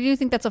alcohol, but I do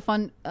think that's a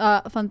fun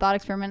thought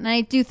experiment, and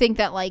I do think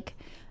that like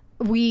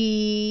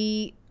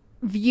we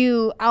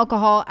view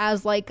alcohol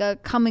as like a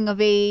coming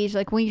of age,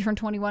 like when you turn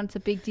 21, it's a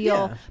big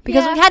deal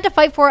because we had to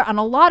fight for it on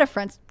a lot of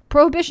fronts.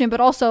 prohibition, but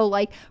also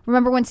like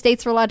remember when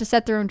states were allowed to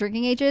set their own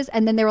drinking ages,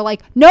 and then they were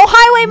like, no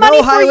highway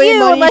money for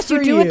you unless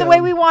you do it the way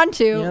we want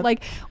to. Yep.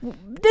 Like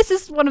this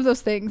is one of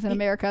those things in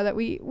America that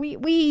we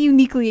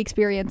uniquely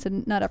experience,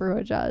 and not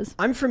everyone does.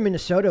 I'm from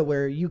Minnesota,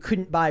 where you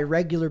couldn't buy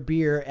regular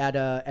beer at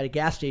a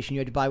gas station. You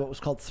had to buy what was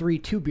called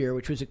 3-2 beer,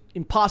 which was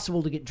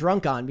impossible to get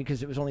drunk on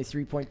because it was only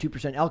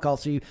 3.2% alcohol.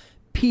 So you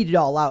peed it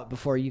all out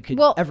before you could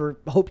ever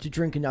hope to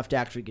drink enough to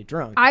actually get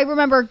drunk. I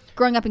remember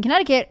growing up in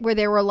Connecticut where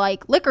there were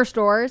like liquor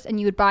stores and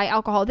you would buy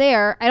alcohol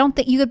there. I don't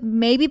think you could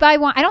maybe buy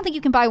wine. I don't think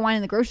you can buy wine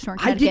in the grocery store in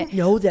Connecticut. I didn't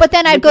know that. But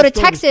then I'd go to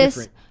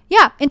Texas.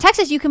 Yeah, in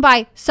Texas you can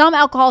buy some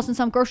alcohols in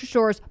some grocery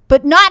stores,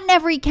 but not in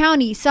every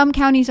county. Some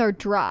counties are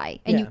dry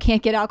and you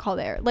can't get alcohol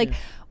there. Like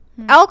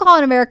alcohol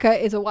in America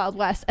is a Wild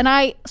West, and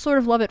I sort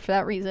of love it for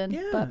that reason.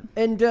 Yeah, but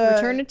and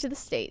return it to the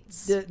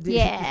states.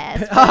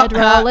 Yes,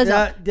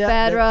 federalism.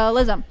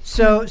 Federalism.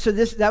 So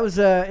that was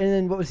and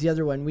then what was the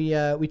other one?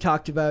 We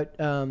talked about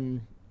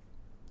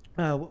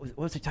what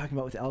was I talking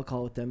about with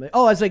alcohol with them?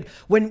 Oh, I was like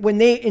when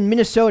they in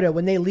Minnesota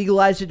when they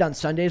legalized it on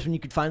Sundays, when you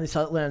could finally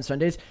sell it on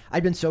Sundays.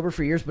 I'd been sober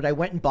for years, but I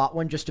went and bought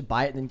one just to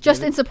buy it and then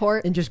just in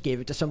support and just gave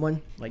it to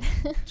someone. Like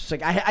just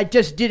like I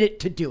just did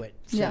it to do it.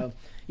 So. Yeah.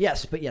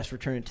 Yes,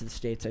 return it to the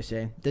states, I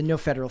say. The no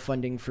federal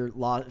funding for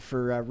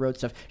road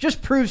stuff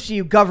just proves to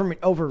you government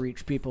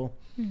overreach, people.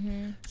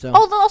 Mm-hmm. So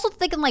also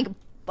they can like,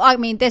 I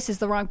mean, this is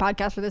the wrong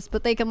podcast for this,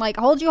 but they can like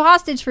hold you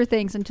hostage for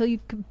things until you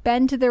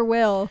bend to their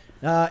will.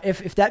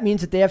 If that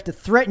means that they have to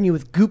threaten you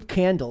with goop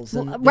candles,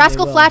 then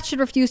Rascal Flatts should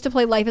refuse to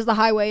play Life is the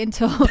Highway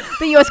until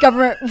the U.S.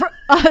 government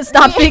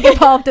stops being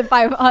involved in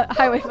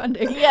highway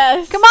funding.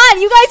 Yes. Come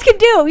on, you guys can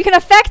do. You can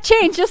affect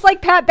change just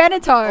like Pat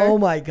Benatar. Oh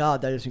my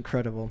God, that is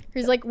incredible.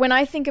 He's like, when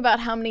I think about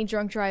how many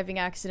drunk driving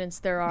accidents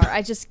there are,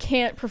 I just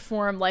can't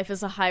perform Life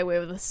is a Highway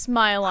with a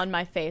smile on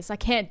my face. I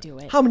can't do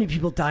it. How many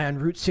people die on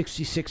Route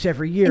 66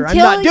 every year? I'm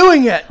not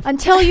doing it.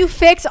 Until you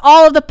fix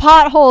all of the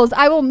potholes,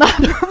 I will not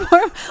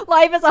perform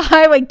Life is a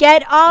Highway.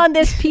 Get on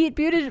this Pete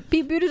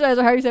Buttigieg,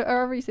 or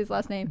however you say his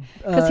last name,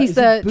 because he's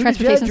the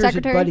transportation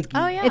secretary.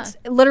 Oh yeah, it's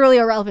literally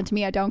irrelevant to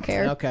me. I don't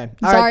care. Okay,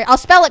 sorry. I'll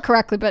spell it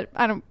correctly, but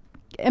I'm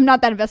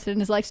not that invested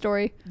in his life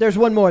story. There's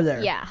one more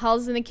there. Yeah,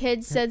 Halls and the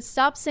Kids said,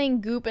 "Stop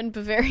saying goop and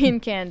Bavarian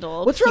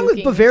candle." What's wrong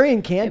with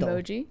Bavarian candle?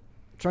 Emoji.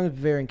 What's wrong with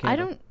Bavarian candle? I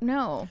don't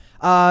know.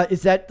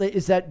 Is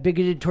that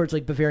bigoted towards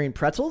like Bavarian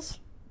pretzels?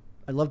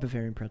 I love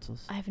Bavarian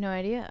pretzels. I have no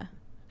idea.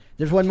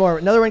 There's one more.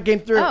 Another one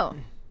came through. Oh.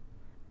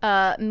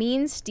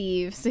 Mean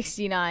Steve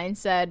 69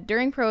 said,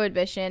 during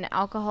Prohibition,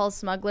 alcohol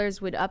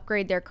smugglers would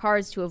upgrade their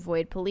cars to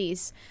avoid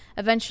police,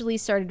 eventually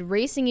started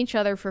racing each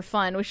other for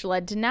fun, which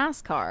led to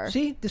NASCAR.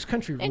 See, this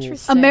country rules.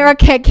 Interesting.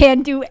 America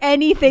can't do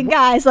anything,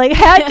 guys. Like,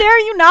 how dare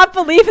you not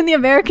believe in the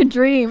American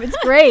dream? It's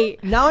great.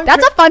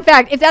 That's a fun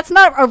fact. If that's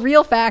not a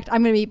real fact,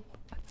 I'm going to be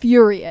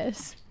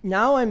furious.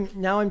 Now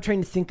I'm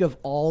trying to think of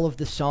all of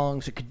the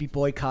songs that could be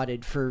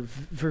boycotted for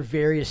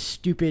various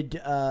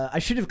stupid. I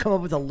should have come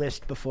up with a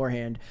list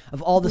beforehand of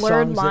all the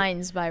Blurred songs.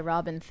 Lines by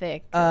Robin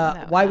Thicke.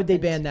 Why would they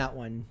ban that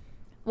one?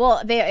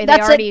 Well, they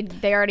already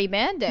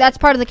banned it. That's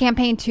part of the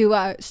campaign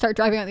to start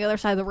driving on the other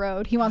side of the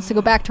road. He wants to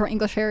go back to our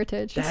English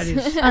heritage. That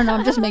is, I don't know.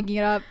 I'm just making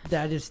it up.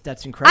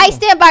 That's incredible. I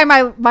stand by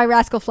my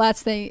Rascal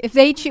Flatts thing. If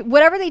they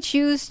whatever they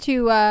choose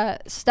to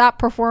stop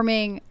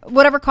performing,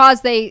 whatever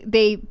cause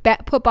they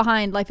put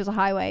behind Life is a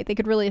Highway, they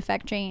could really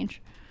affect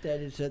change. That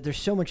is, there's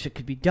so much that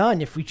could be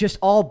done if we just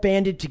all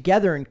banded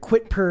together and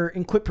quit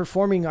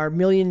performing our $1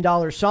 million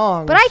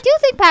songs. But I do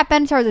think Pat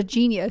Benatar is a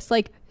genius.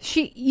 Like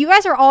you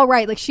guys are all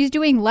right. Like she's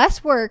doing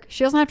less work.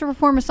 She doesn't have to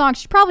perform a song.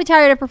 She's probably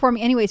tired of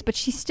performing anyways, but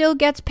she still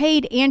gets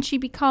paid and she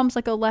becomes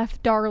like a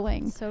left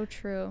darling. So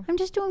true. I'm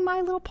just doing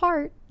my little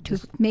part to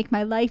make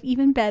my life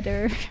even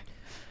better.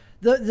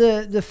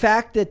 The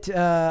fact that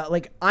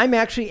like I'm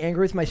actually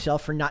angry with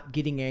myself for not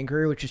getting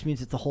angry, which just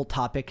means that the whole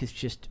topic is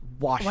just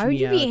washed me out. Why would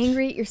you be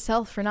angry at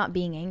yourself for not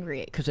being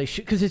angry? Because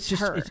it's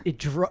just at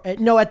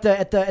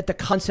the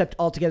concept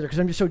altogether. Because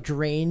I'm just so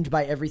drained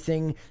by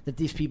everything that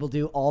these people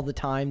do all the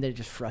time that it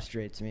just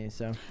frustrates me.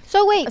 So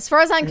wait, as far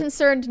as I'm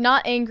concerned,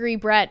 not angry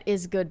Brett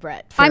is good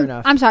Brett. Fair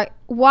enough. I'm sorry.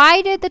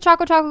 Why did the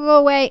Choco Taco go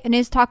away? And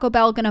is Taco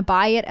Bell going to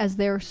buy it as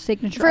their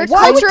signature? For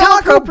cultural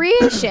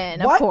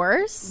appropriation, of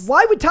course.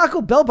 Why would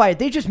Taco Bell buy it?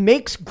 They just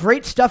make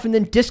great stuff and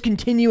then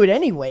discontinue it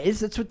anyways.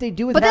 That's what they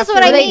do with. But that's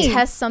what I mean. They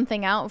test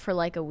something out for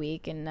like a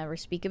week and never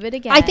speak of it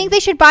again. I think they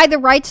should buy the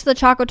rights to the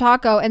Choco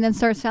Taco and then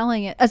start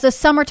selling it as a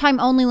summertime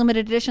only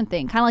limited edition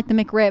thing, kind of like the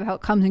McRib, how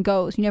it comes and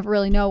goes. You never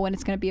really know when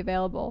it's going to be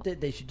available.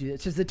 They should do that.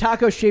 It says the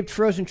taco-shaped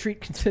frozen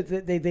treat.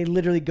 They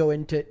literally go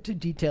into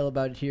detail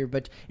about it here,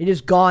 but it is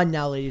gone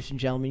now, ladies and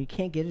gentlemen. You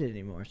can't get it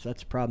anymore, so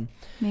that's a problem.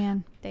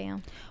 Man,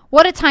 damn.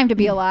 What a time to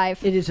be alive.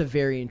 It is a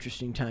very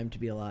interesting time to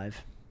be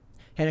alive.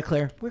 Hannah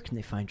Claire, where can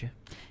they find you?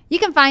 You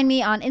can find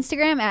me on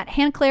Instagram at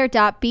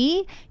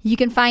hannahclaire.b. You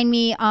can find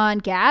me on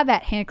Gab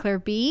at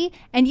hannahclaireb.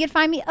 And you can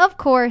find me, of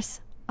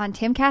course, on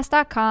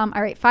timcast.com.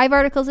 I write 5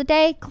 articles a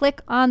day.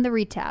 Click on the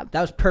read tab.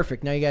 That was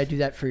perfect. Now you got to do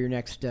that for your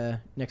next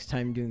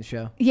time doing the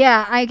show.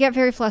 Yeah, I get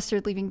very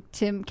flustered leaving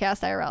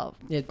Timcast IRL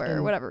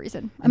for whatever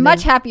reason. I'm then,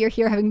 much happier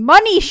here having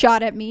money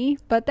shot at me,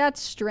 but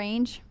that's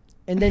strange.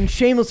 And then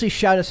shamelessly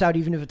shout us out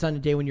even if it's on a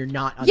day when you're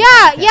not on the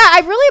podcast.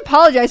 I really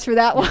apologize for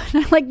that one.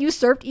 I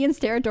usurped Ian's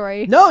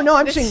territory. No,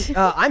 I'm saying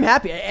I'm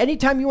happy.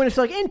 Anytime you want to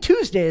say and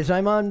Tuesdays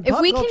I'm on If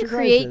we can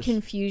create Crisis.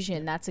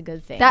 Confusion, that's a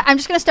good thing. I'm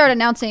just going to start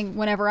announcing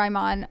whenever I'm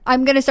on.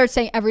 I'm going to start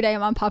saying every day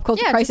I'm on Pop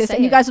Culture Crisis,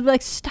 and you guys will be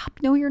like, stop,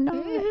 no you're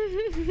not.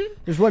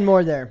 There's one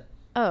more there.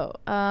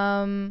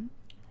 Hobbit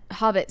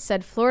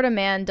said Florida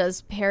man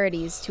does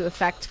parodies to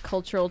affect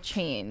cultural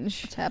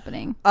change. What's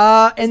happening?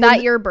 Is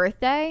that your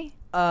birthday?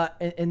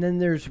 And then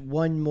there's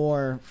one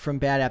more from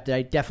Bad App that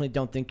I definitely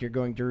don't think you're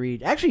going to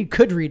read. Actually, you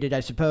could read it,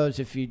 I suppose,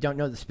 if you don't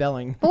know the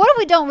spelling. But what if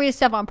we don't read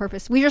stuff on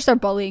purpose? We just start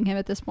bullying him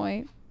at this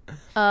point.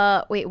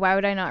 Wait, why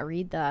would I not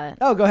read that?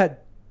 Oh, go ahead.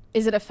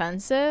 Is it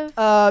offensive?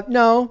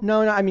 No.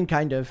 I mean,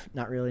 kind of.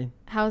 Not really.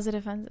 How is it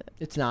offensive?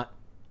 It's not.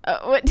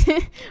 What?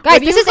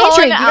 Guys, this is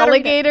intrigue. An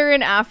alligator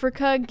in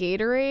Africa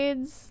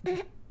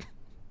Gatorades?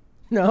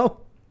 No.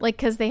 Like,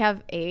 because they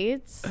have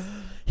AIDS?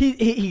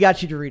 He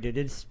got you to read it.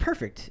 It's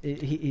perfect.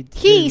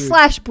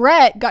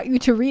 He/Brett got you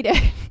to read it.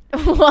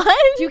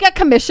 What? Do you get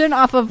commission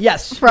off of from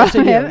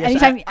him?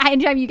 Yes,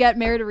 anytime you get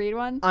Mary to read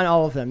one? On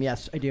all of them,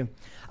 yes, I do.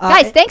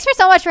 Guys, thanks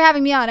so much for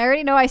having me on. I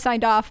already know I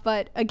signed off,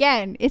 but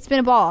again, it's been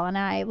a ball, and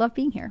I love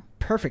being here.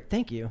 Perfect,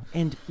 thank you.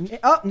 And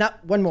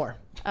not one more.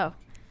 Oh.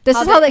 This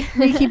is how they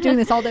keep doing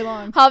this all day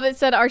long. Hobbit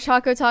said, are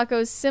Choco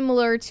Tacos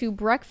similar to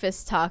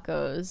breakfast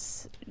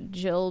tacos?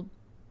 Jill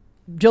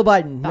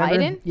Biden. Biden?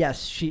 Remember?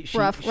 Yes, she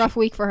rough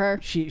week for her.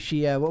 She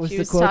what was she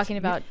the was quote? Talking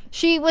about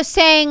she was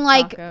saying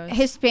like tacos.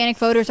 Hispanic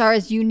voters are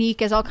as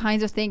unique as all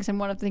kinds of things, and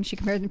one of the things she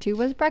compared them to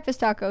was breakfast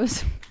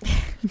tacos.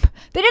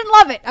 They didn't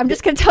love it. I'm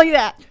just going to tell you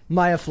that.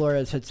 Maya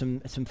Flores had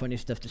some funny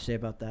stuff to say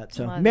about that.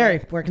 So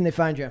Mary, where can they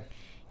find you?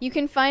 You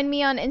can find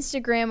me on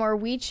Instagram or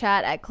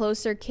WeChat at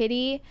Closer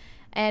Kitty.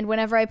 And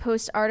whenever I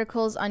post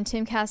articles on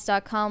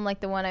timcast.com like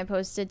the one I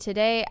posted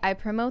today, I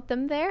promote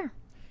them there.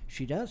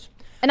 She does.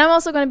 And I'm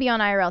also going to be on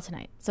IRL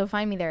tonight, so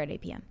find me there at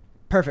 8 p.m.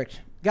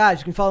 Perfect. Guys,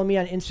 you can follow me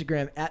on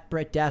Instagram at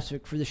Brett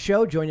Dasvik for the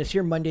show. Join us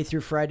here Monday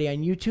through Friday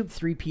on YouTube,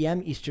 3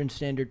 p.m. Eastern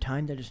Standard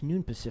Time. That is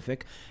noon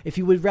Pacific. If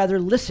you would rather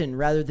listen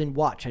rather than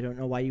watch, I don't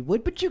know why you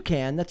would, but you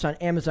can. That's on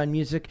Amazon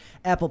Music,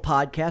 Apple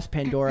Podcasts,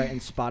 Pandora, and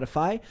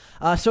Spotify.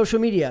 Social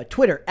media,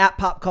 Twitter, at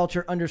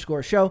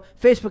PopCulture_show,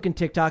 Facebook and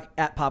TikTok,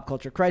 at Pop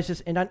Culture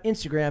Crisis, and on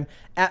Instagram,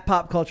 at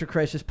Pop Culture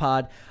Crisis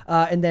Pod.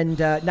 And then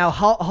now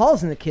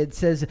Halls and the Kid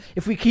says,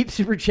 if we keep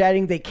super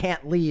chatting, they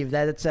can't leave.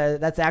 That's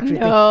actually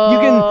no. a thing. You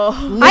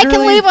can I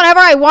can leave whenever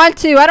I want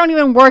to. I don't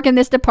even work in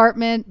this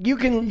department. You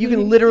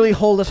can literally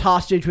hold us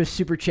hostage with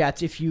super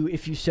chats if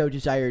you so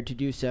desire to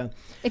do so.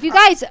 If you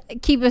guys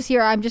keep us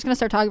here, I'm just going to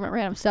start talking about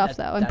random stuff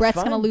though, and Brett's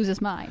going to lose his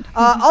mind.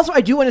 Also,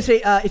 I do want to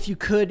say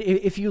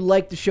if you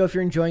like the show, if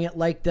you're enjoying it,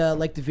 like the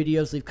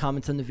videos, leave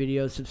comments on the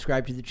videos,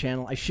 subscribe to the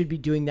channel. I should be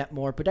doing that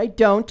more, but I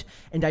don't,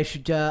 and I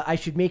should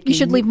make. You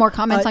should leave more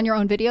comments on your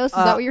own videos. Is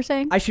that what you're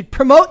saying? I should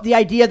promote the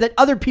idea that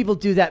other people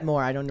do that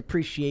more. I don't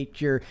appreciate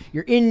your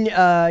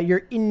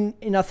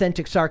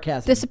inauthentic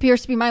sarcasm. This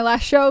appears to be my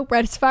last show.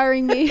 Brett is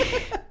firing me.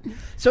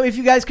 So if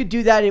you guys could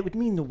do that, it would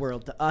mean the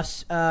world to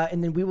us.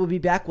 And then we will be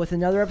back with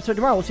another episode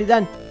tomorrow. We'll see you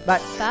then. Bye.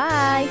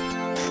 Bye.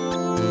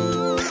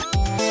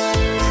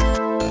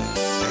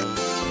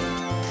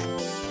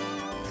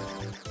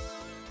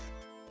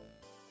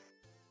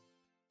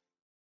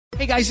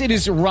 Hey guys, it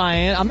is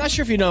Ryan. I'm not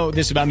sure if you know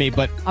this about me,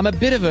 but I'm a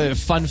bit of a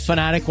fun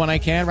fanatic when I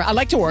can. I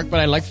like to work,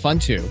 but I like fun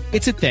too.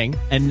 It's a thing.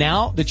 And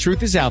now the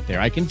truth is out there.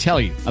 I can tell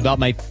you about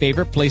my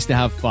favorite place to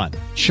have fun.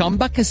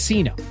 Chumba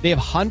Casino. They have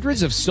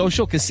hundreds of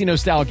social casino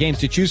style games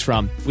to choose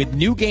from with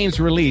new games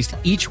released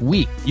each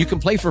week. You can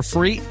play for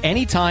free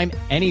anytime,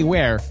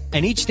 anywhere.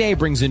 And each day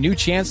brings a new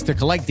chance to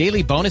collect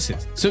daily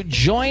bonuses. So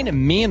join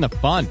me in the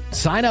fun.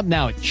 Sign up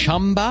now at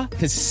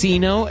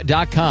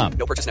ChumbaCasino.com.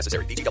 No purchase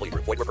necessary. VGW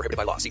Group. Void where prohibited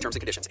by law. See terms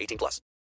and conditions. 18+.